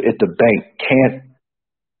officer at the bank can't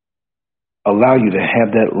allow you to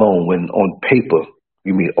have that loan when on paper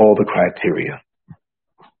you meet all the criteria.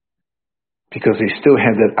 Because they still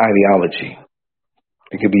have that ideology.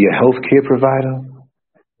 It could be a healthcare provider.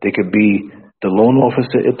 They could be the loan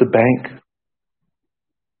officer at the bank.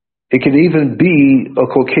 It could even be a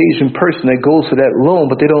Caucasian person that goes for that loan,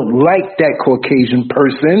 but they don't like that Caucasian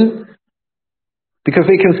person because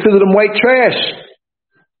they consider them white trash.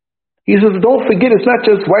 He says, don't forget, it's not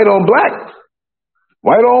just white on black,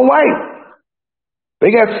 white on white.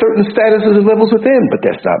 They got certain statuses and levels within, but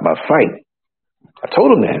that's not my fight. I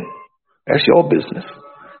told him that. That's your business.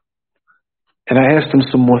 And I asked him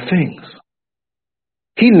some more things.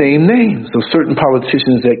 He named names of certain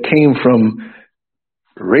politicians that came from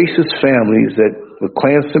racist families that were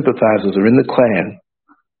Klan sympathizers or in the Klan,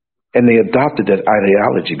 and they adopted that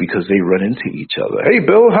ideology because they run into each other. Hey,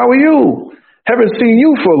 Bill, how are you? Haven't seen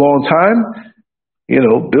you for a long time. You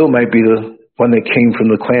know, Bill might be the one that came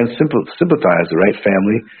from the Klan sympathizer, right,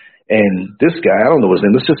 family. And this guy, I don't know his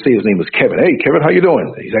name. Let's just say his name was Kevin. Hey, Kevin, how you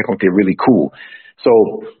doing? He's acting like they're really cool. So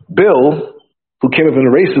Bill, who came up in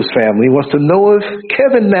a racist family, wants to know if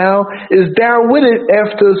Kevin now is down with it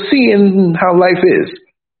after seeing how life is.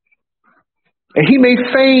 And he may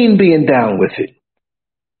feign being down with it.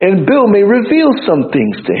 And Bill may reveal some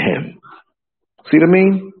things to him. See what I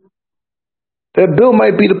mean? That Bill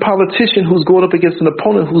might be the politician who's going up against an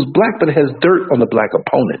opponent who's black but has dirt on the black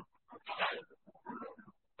opponent.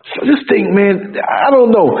 So this thing, man, I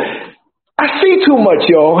don't know. I see too much,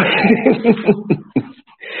 y'all.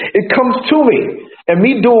 It comes to me. And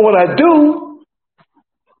me doing what I do,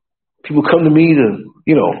 people come to me to,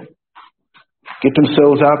 you know, get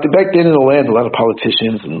themselves out there. Back then in Orlando, a lot of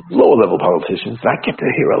politicians and lower level politicians, I get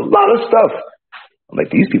to hear a lot of stuff. I'm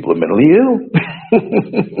like, these people are mentally ill.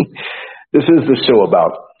 This is the show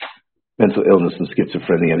about mental illness and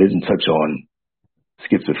schizophrenia. I didn't touch on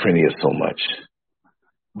schizophrenia so much.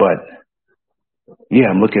 But, yeah,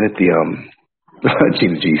 I'm looking at the,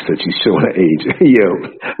 Gina G said she's showing her age. Yeah,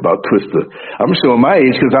 about Twister. I'm showing my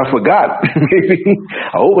age because I forgot. Maybe,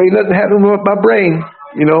 oh, ain't nothing happening with my brain,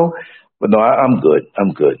 you know. But no, I'm good.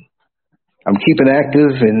 I'm good. I'm keeping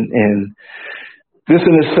active, and this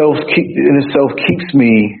in itself keeps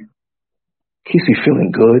me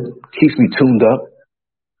feeling good, keeps me tuned up,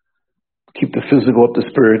 keep the physical up, the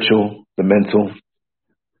spiritual, the mental.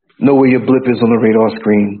 Know where your blip is on the radar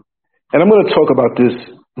screen. And I'm going to talk about this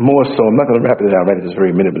more so. I'm not going to wrap it out right at this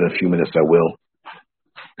very minute, but in a few minutes I will.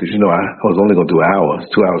 Because, you know, I was only going to do an hour.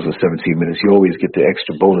 It's 2 hours and 17 minutes. You always get the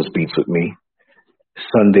extra bonus beats with me.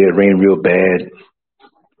 Sunday, it rained real bad.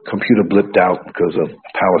 Computer blipped out because of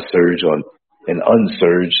power surge or an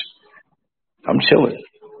unsurge. I'm chilling.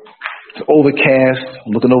 It's overcast.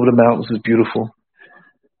 I'm looking over the mountains. It's beautiful.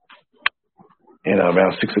 And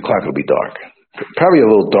around 6 o'clock, it'll be dark. Probably a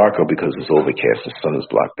little darker because it's overcast. The sun is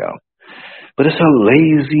blocked out. But it's a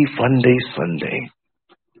lazy, fun day Sunday.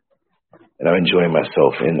 And I'm enjoying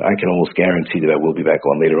myself. And I can almost guarantee that I will be back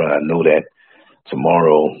on later on. I know that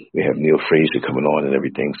tomorrow we have Neil Frazier coming on and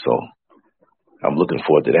everything. So I'm looking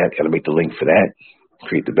forward to that. Got to make the link for that.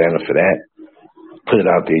 Create the banner for that. Put it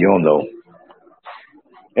out there. You all know.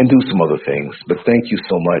 And do some other things. But thank you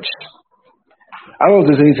so much. I don't know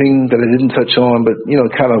if there's anything that I didn't touch on, but, you know,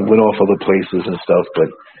 it kind of went off other places and stuff.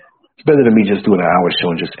 But It's better than me just doing an hour show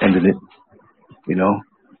and just ending it, you know.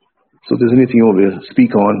 So if there's anything you want me to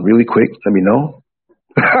speak on really quick, let me know.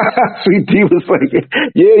 Sweet D was like,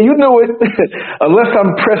 yeah, you know it. Unless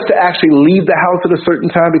I'm pressed to actually leave the house at a certain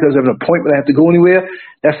time because I have an appointment, I have to go anywhere,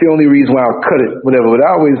 that's the only reason why I'll cut it, whatever. But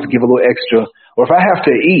I always give a little extra. Or if I have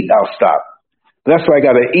to eat, I'll stop. But that's why I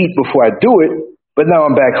got to eat before I do it. But now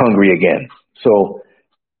I'm back hungry again. So,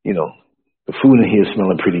 you know, the food in here is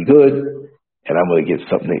smelling pretty good. And I'm going to get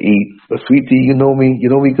something to eat. But Sweet D, you know me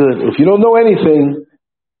good. If you don't know anything,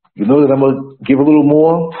 you know that I'm going to give a little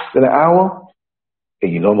more than an hour.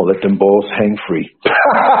 And you know I'm going to let them balls hang free.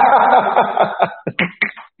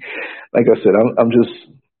 Like I said, I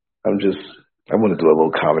want to do a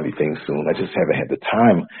little comedy thing soon. I just haven't had the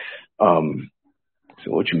time.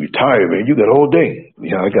 So once you retire, man, you got all day.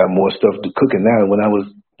 You know, I got more stuff to cooking now than when I was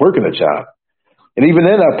working a job. And even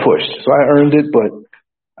then I pushed. So I earned it, but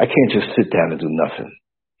I can't just sit down and do nothing,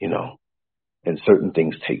 you know. And certain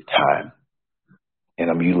things take time. And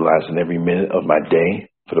I'm utilizing every minute of my day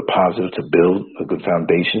for the positive to build a good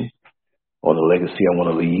foundation on the legacy I want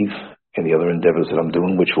to leave and the other endeavors that I'm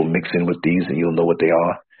doing, which will mix in with these and you'll know what they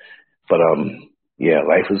are. But, yeah,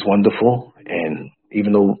 life is wonderful. And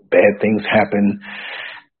even though bad things happen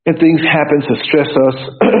and things happen to stress us,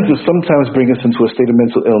 to sometimes bring us into a state of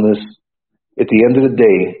mental illness, at the end of the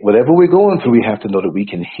day, whatever we're going through, we have to know that we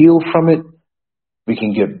can heal from it. We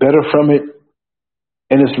can get better from it.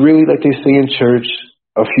 And it's really, like they say in church,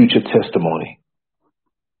 a future testimony.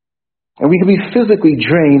 And we can be physically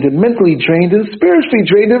drained and mentally drained and spiritually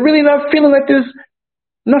drained and really not feeling like there's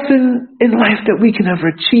nothing in life that we can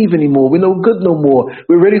ever achieve anymore. We're no good no more.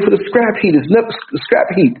 We're ready for the scrap heap. It's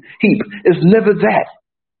never that.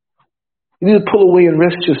 You need to pull away and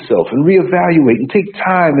rest yourself and reevaluate and take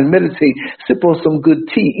time and meditate, sip on some good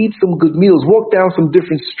tea, eat some good meals, walk down some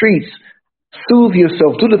different streets, soothe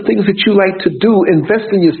yourself, do the things that you like to do, invest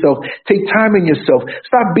in yourself, take time in yourself,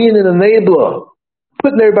 stop being an enabler,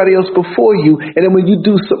 putting everybody else before you, and then when you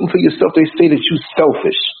do something for yourself, they say that you're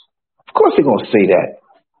selfish. Of course they're going to say that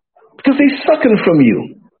because they're sucking from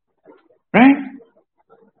you, right?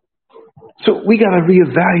 So we got to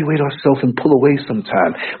reevaluate ourselves and pull away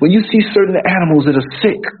sometime. When you see certain animals that are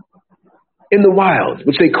sick in the wild,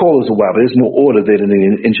 which they call us a wild, but there's more order there than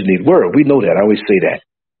in the engineered world. We know that. I always say that.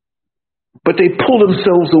 But they pull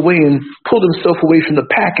themselves away from the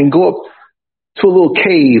pack and go up to a little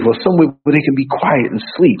cave or somewhere where they can be quiet and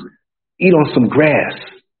sleep, eat on some grass.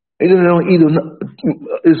 Maybe they don't eat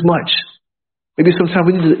as much. Maybe sometimes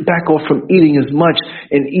we need to back off from eating as much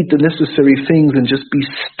and eat the necessary things and just be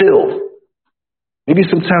still. Maybe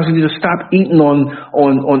sometimes we need to stop eating on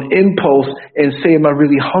impulse and say, am I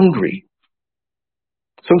really hungry?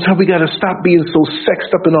 Sometimes we got to stop being so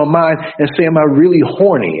sexed up in our mind and say, am I really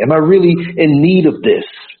horny? Am I really in need of this?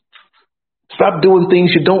 Stop doing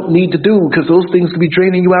things you don't need to do because those things can be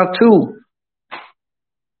draining you out too.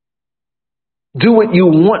 Do what you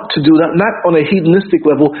want to do, not on a hedonistic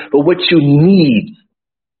level, but what you need.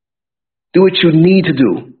 Do what you need to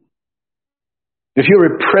do. If you're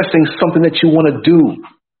repressing something that you want to do,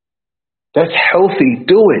 that's healthy,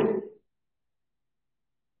 do it.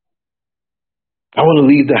 I want to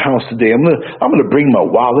leave the house today. I'm gonna bring my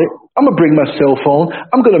wallet. I'm gonna bring my cell phone.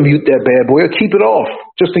 I'm gonna mute that bad boy or keep it off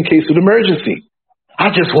just in case of an emergency.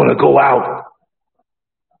 I just want to go out.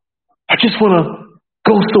 I just want to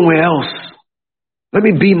go somewhere else. Let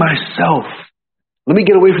me be myself. Let me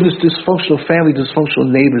get away from this dysfunctional family,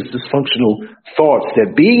 dysfunctional neighbors, dysfunctional thoughts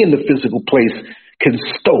that being in the physical place can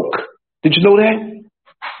stoke. Did you know that?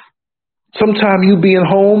 Sometimes you being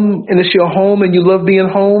home and it's your home and you love being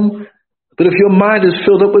home. But if your mind is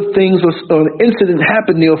filled up with things or an incident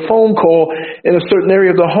happened or a phone call in a certain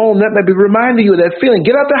area of the home, that may be reminding you of that feeling.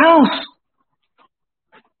 Get out the house.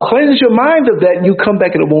 Cleanse your mind of that and you come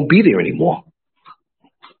back and it won't be there anymore.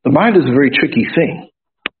 The mind is a very tricky thing.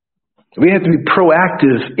 We have to be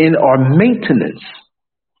proactive in our maintenance.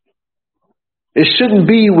 It shouldn't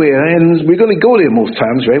be where, and we're going to go there most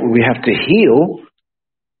times, right, where we have to heal.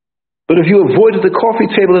 But if you avoided the coffee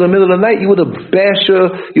table in the middle of the night, you would have bashed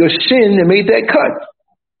your shin and made that cut.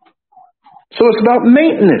 So it's about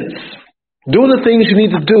maintenance. Doing the things you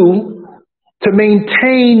need to do to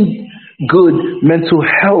maintain good mental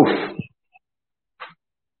health.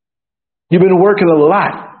 You've been working a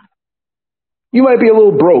lot. You might be a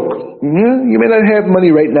little broke. You may not have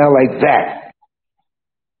money right now like that.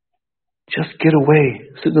 Just get away,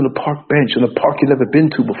 sit on a park bench in a park you've never been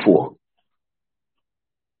to before.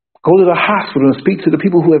 Go to the hospital and speak to the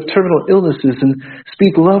people who have terminal illnesses and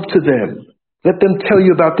speak love to them. Let them tell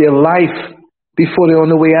you about their life before they're on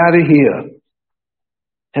their way out of here.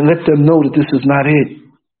 And let them know that this is not it.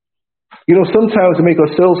 You know, sometimes to make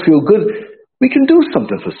ourselves feel good, we can do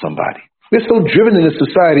something for somebody. We're so driven in this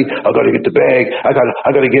society. I got to get the bag. I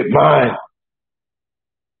got to get mine.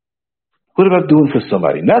 What about doing for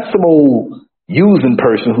somebody? Not some old using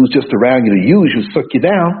person who's just around you to use you, suck you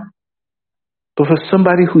down, but for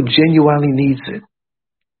somebody who genuinely needs it.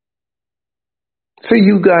 Say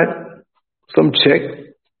you got some check.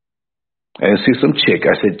 I didn't see some chick.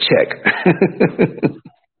 I said check.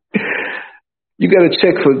 You got a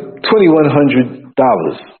check for $2,100.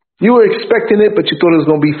 You were expecting it, but you thought it was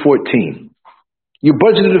going to be $14. You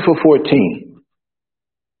budgeted it for $14.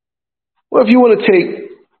 Well, if you want to take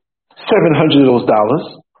 $700 of those dollars,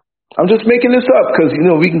 I'm just making this up because, you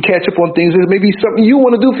know, we can catch up on things. There's maybe something you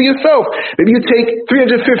want to do for yourself. Maybe you take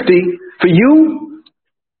 $350 for you.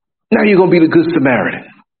 Now you're going to be the Good Samaritan.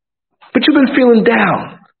 But you've been feeling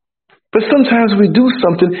down. But sometimes we do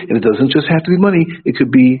something, and it doesn't just have to be money. It could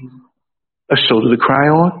be a shoulder to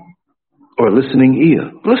cry on or a listening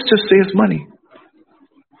ear. Let's just say it's money.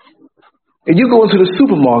 And you go into the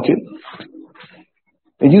supermarket,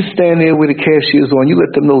 and you stand there where the cashier's on. You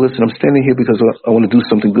let them know, listen, I'm standing here because I want to do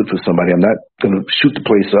something good for somebody. I'm not going to shoot the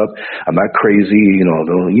place up. I'm not crazy. You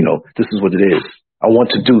know, this is what it is. I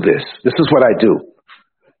want to do this. This is what I do.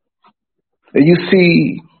 And you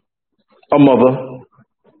see a mother.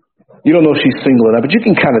 You don't know if she's single or not, but you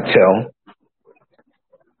can kind of tell.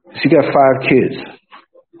 She got 5 kids.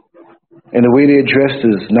 And the way they're dressed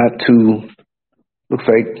is not too, looks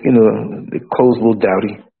like, you know, the clothes a little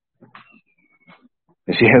dowdy.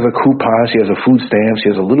 And she has a coupon, she has a food stamp,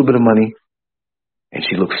 she has a little bit of money, and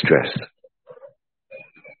she looks stressed.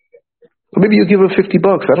 Or maybe you give her $50,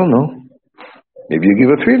 I don't know. Maybe you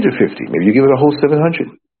give her $350, maybe you give her a whole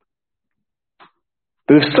 $700.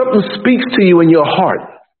 But if something speaks to you in your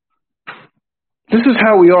heart, this is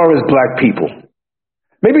how we are as black people.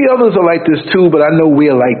 Maybe others are like this too, but I know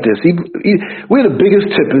we're like this. We're the biggest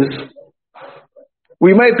tippers.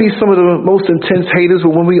 We might be some of the most intense haters,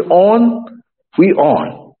 but when we on.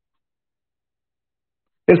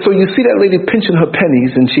 And so you see that lady pinching her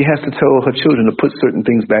pennies, and she has to tell her children to put certain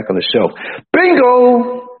things back on the shelf.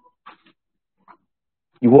 Bingo!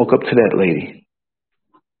 You walk up to that lady.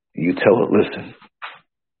 You tell her, listen,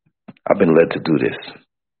 I've been led to do this.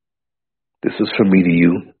 This is from me to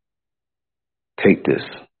you. Take this.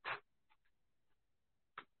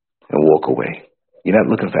 And walk away. You're not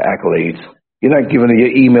looking for accolades. You're not giving her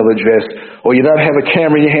your email address, or you're not having a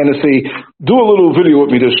camera in your hand and say, do a little video with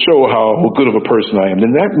me to show how good of a person I am.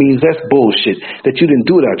 Then that means that's bullshit, that you didn't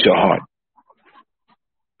do it out your heart.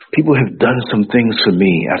 People have done some things for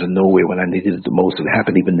me out of nowhere when I needed it the most. It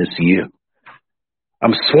happened even this year.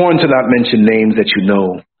 I'm sworn to not mention names that you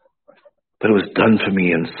know, but it was done for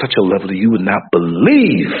me on such a level that you would not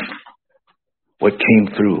believe what came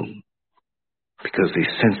through because they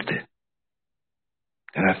sensed it.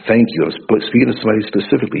 And I thank you. I was speaking to somebody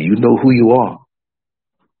specifically. You know who you are.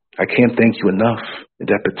 I can't thank you enough at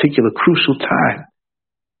that particular crucial time.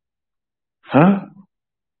 Huh?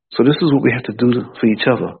 So this is what we have to do for each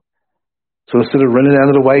other. So instead of running down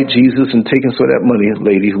to the white Jesus and taking some of that money,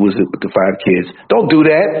 lady who was with the 5 kids, don't do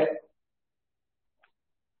that.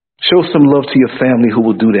 Show some love to your family who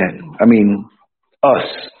will do that. I mean, us.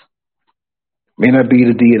 May not be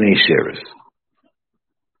the DNA sharers.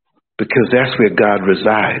 Because that's where God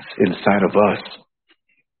resides, inside of us.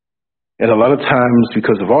 And a lot of times,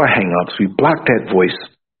 because of our hang-ups, we block that voice,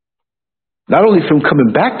 not only from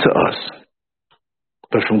coming back to us,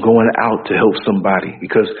 but from going out to help somebody,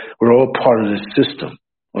 because we're all part of this system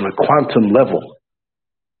on a quantum level.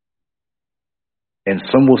 And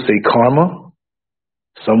some will say karma,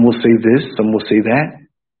 some will say this, some will say that,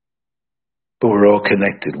 but we're all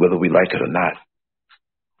connected, whether we like it or not.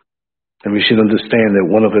 And we should understand that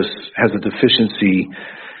one of us has a deficiency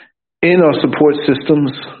in our support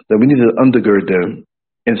systems, that we need to undergird them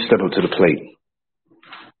and step up to the plate.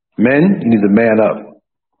 Men, you need to man up.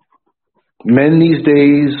 Men these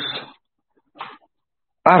days,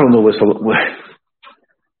 I don't know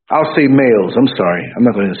I'll say males, I'm sorry. I'm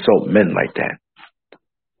not going to insult men like that.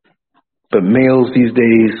 But males these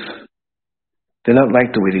days, they're not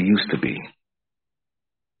like the way they used to be.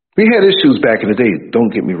 We had issues back in the day,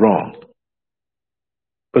 don't get me wrong.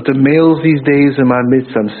 But the males these days in my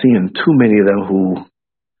midst, I'm seeing too many of them who,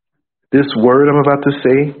 this word I'm about to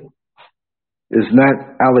say is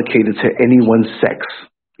not allocated to any one sex,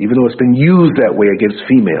 even though it's been used that way against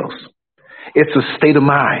females. It's a state of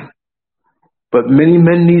mind. But many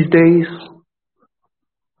men these days,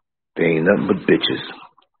 they ain't nothing but bitches.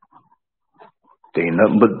 They ain't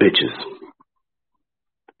nothing but bitches.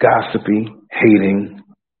 Gossipy, hating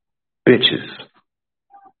bitches.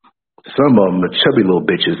 Some of them are chubby little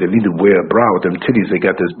bitches. They need to wear a bra with them titties they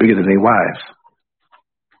got that's bigger than their wives.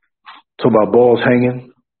 Talk about balls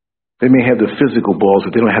hanging. They may have the physical balls,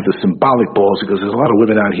 but they don't have the symbolic balls, because there's a lot of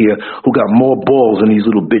women out here who got more balls than these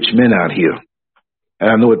little bitch men out here. And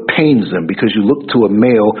I know it pains them, because you look to a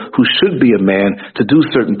male who should be a man to do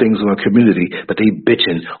certain things in our community, but they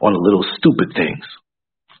bitching on the little stupid things.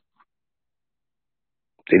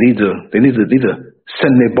 They need to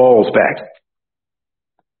send their balls back.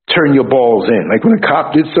 Turn your balls in. Like when a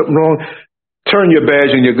cop did something wrong, turn your badge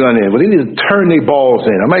and your gun in. Well, they need to turn their balls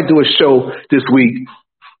in. I might do a show this week.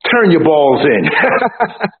 Turn your balls in.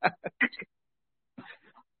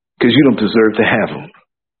 Because you don't deserve to have them.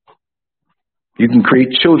 You can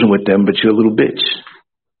create children with them, but you're a little bitch.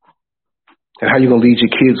 And how you going to lead your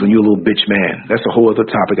kids when you're a little bitch man? That's a whole other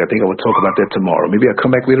topic. I think I will talk about that tomorrow. Maybe I'll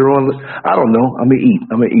come back later on. I don't know. I'm going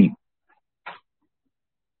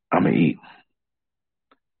to eat.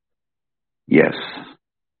 Yes.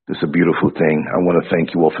 This is a beautiful thing. I want to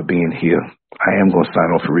thank you all for being here. I am going to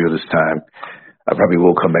sign off for real this time. I probably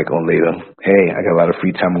will come back on later. Hey, I got a lot of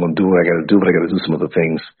free time. I'm going to do what I got to do, but I got to do some other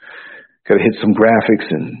things. Got to hit some graphics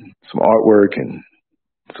and some artwork and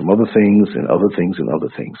some other things and other things and other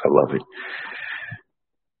things. I love it.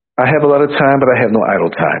 I have a lot of time, but I have no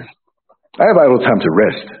idle time. I have idle time to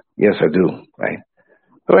rest. Yes, I do. Right?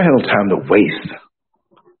 But I have no time to waste.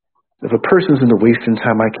 If a person's into wasting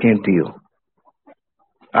time, I can't deal.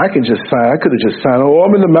 I could have just signed,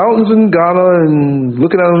 I'm in the mountains in Ghana and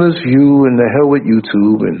looking out on this view, and the hell with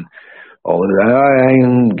YouTube and all of that. I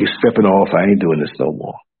ain't stepping off. I ain't doing this no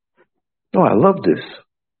more. No, I love this.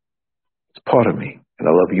 It's part of me, and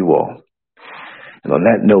I love you all. And on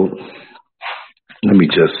that note, let me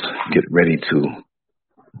just get ready to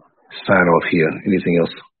sign off here. Anything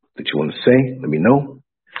else that you want to say, let me know.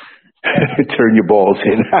 Turn your balls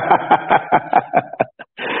in.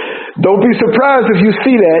 Don't be surprised if you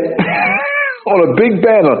see that on a big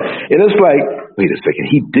banner. And it's like, wait a second,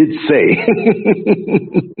 he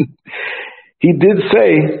did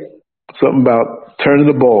say something about turning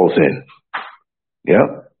the balls in.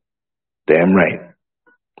 Yep, damn right.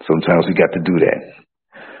 Sometimes we got to do that.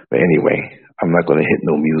 But anyway, I'm not going to hit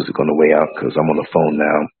no music on the way out because I'm on the phone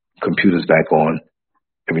now. Computer's back on.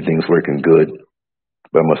 Everything's working good.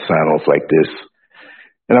 But I'm going to sign off like this.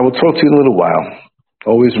 And I will talk to you in a little while.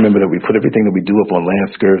 Always remember that we put everything that we do up on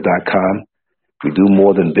lancescurv.com. We do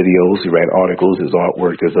more than videos. We write articles. There's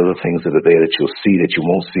artwork. There's other things that are there that you'll see that you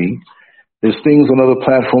won't see. There's things on other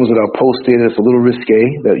platforms that I'll post there that's a little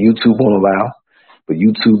risque that YouTube won't allow. But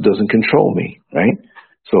YouTube doesn't control me, right?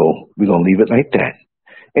 So we're going to leave it like that.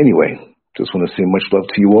 Anyway, just want to say much love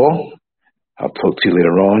to you all. I'll talk to you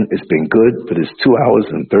later on. It's been good for this 2 hours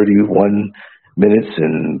and 31 minutes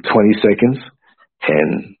and 20 seconds.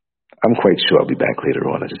 And I'm quite sure I'll be back later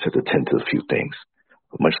on. I just have to tend to a few things.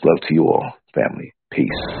 But much love to you all, family. Peace.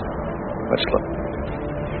 Much love.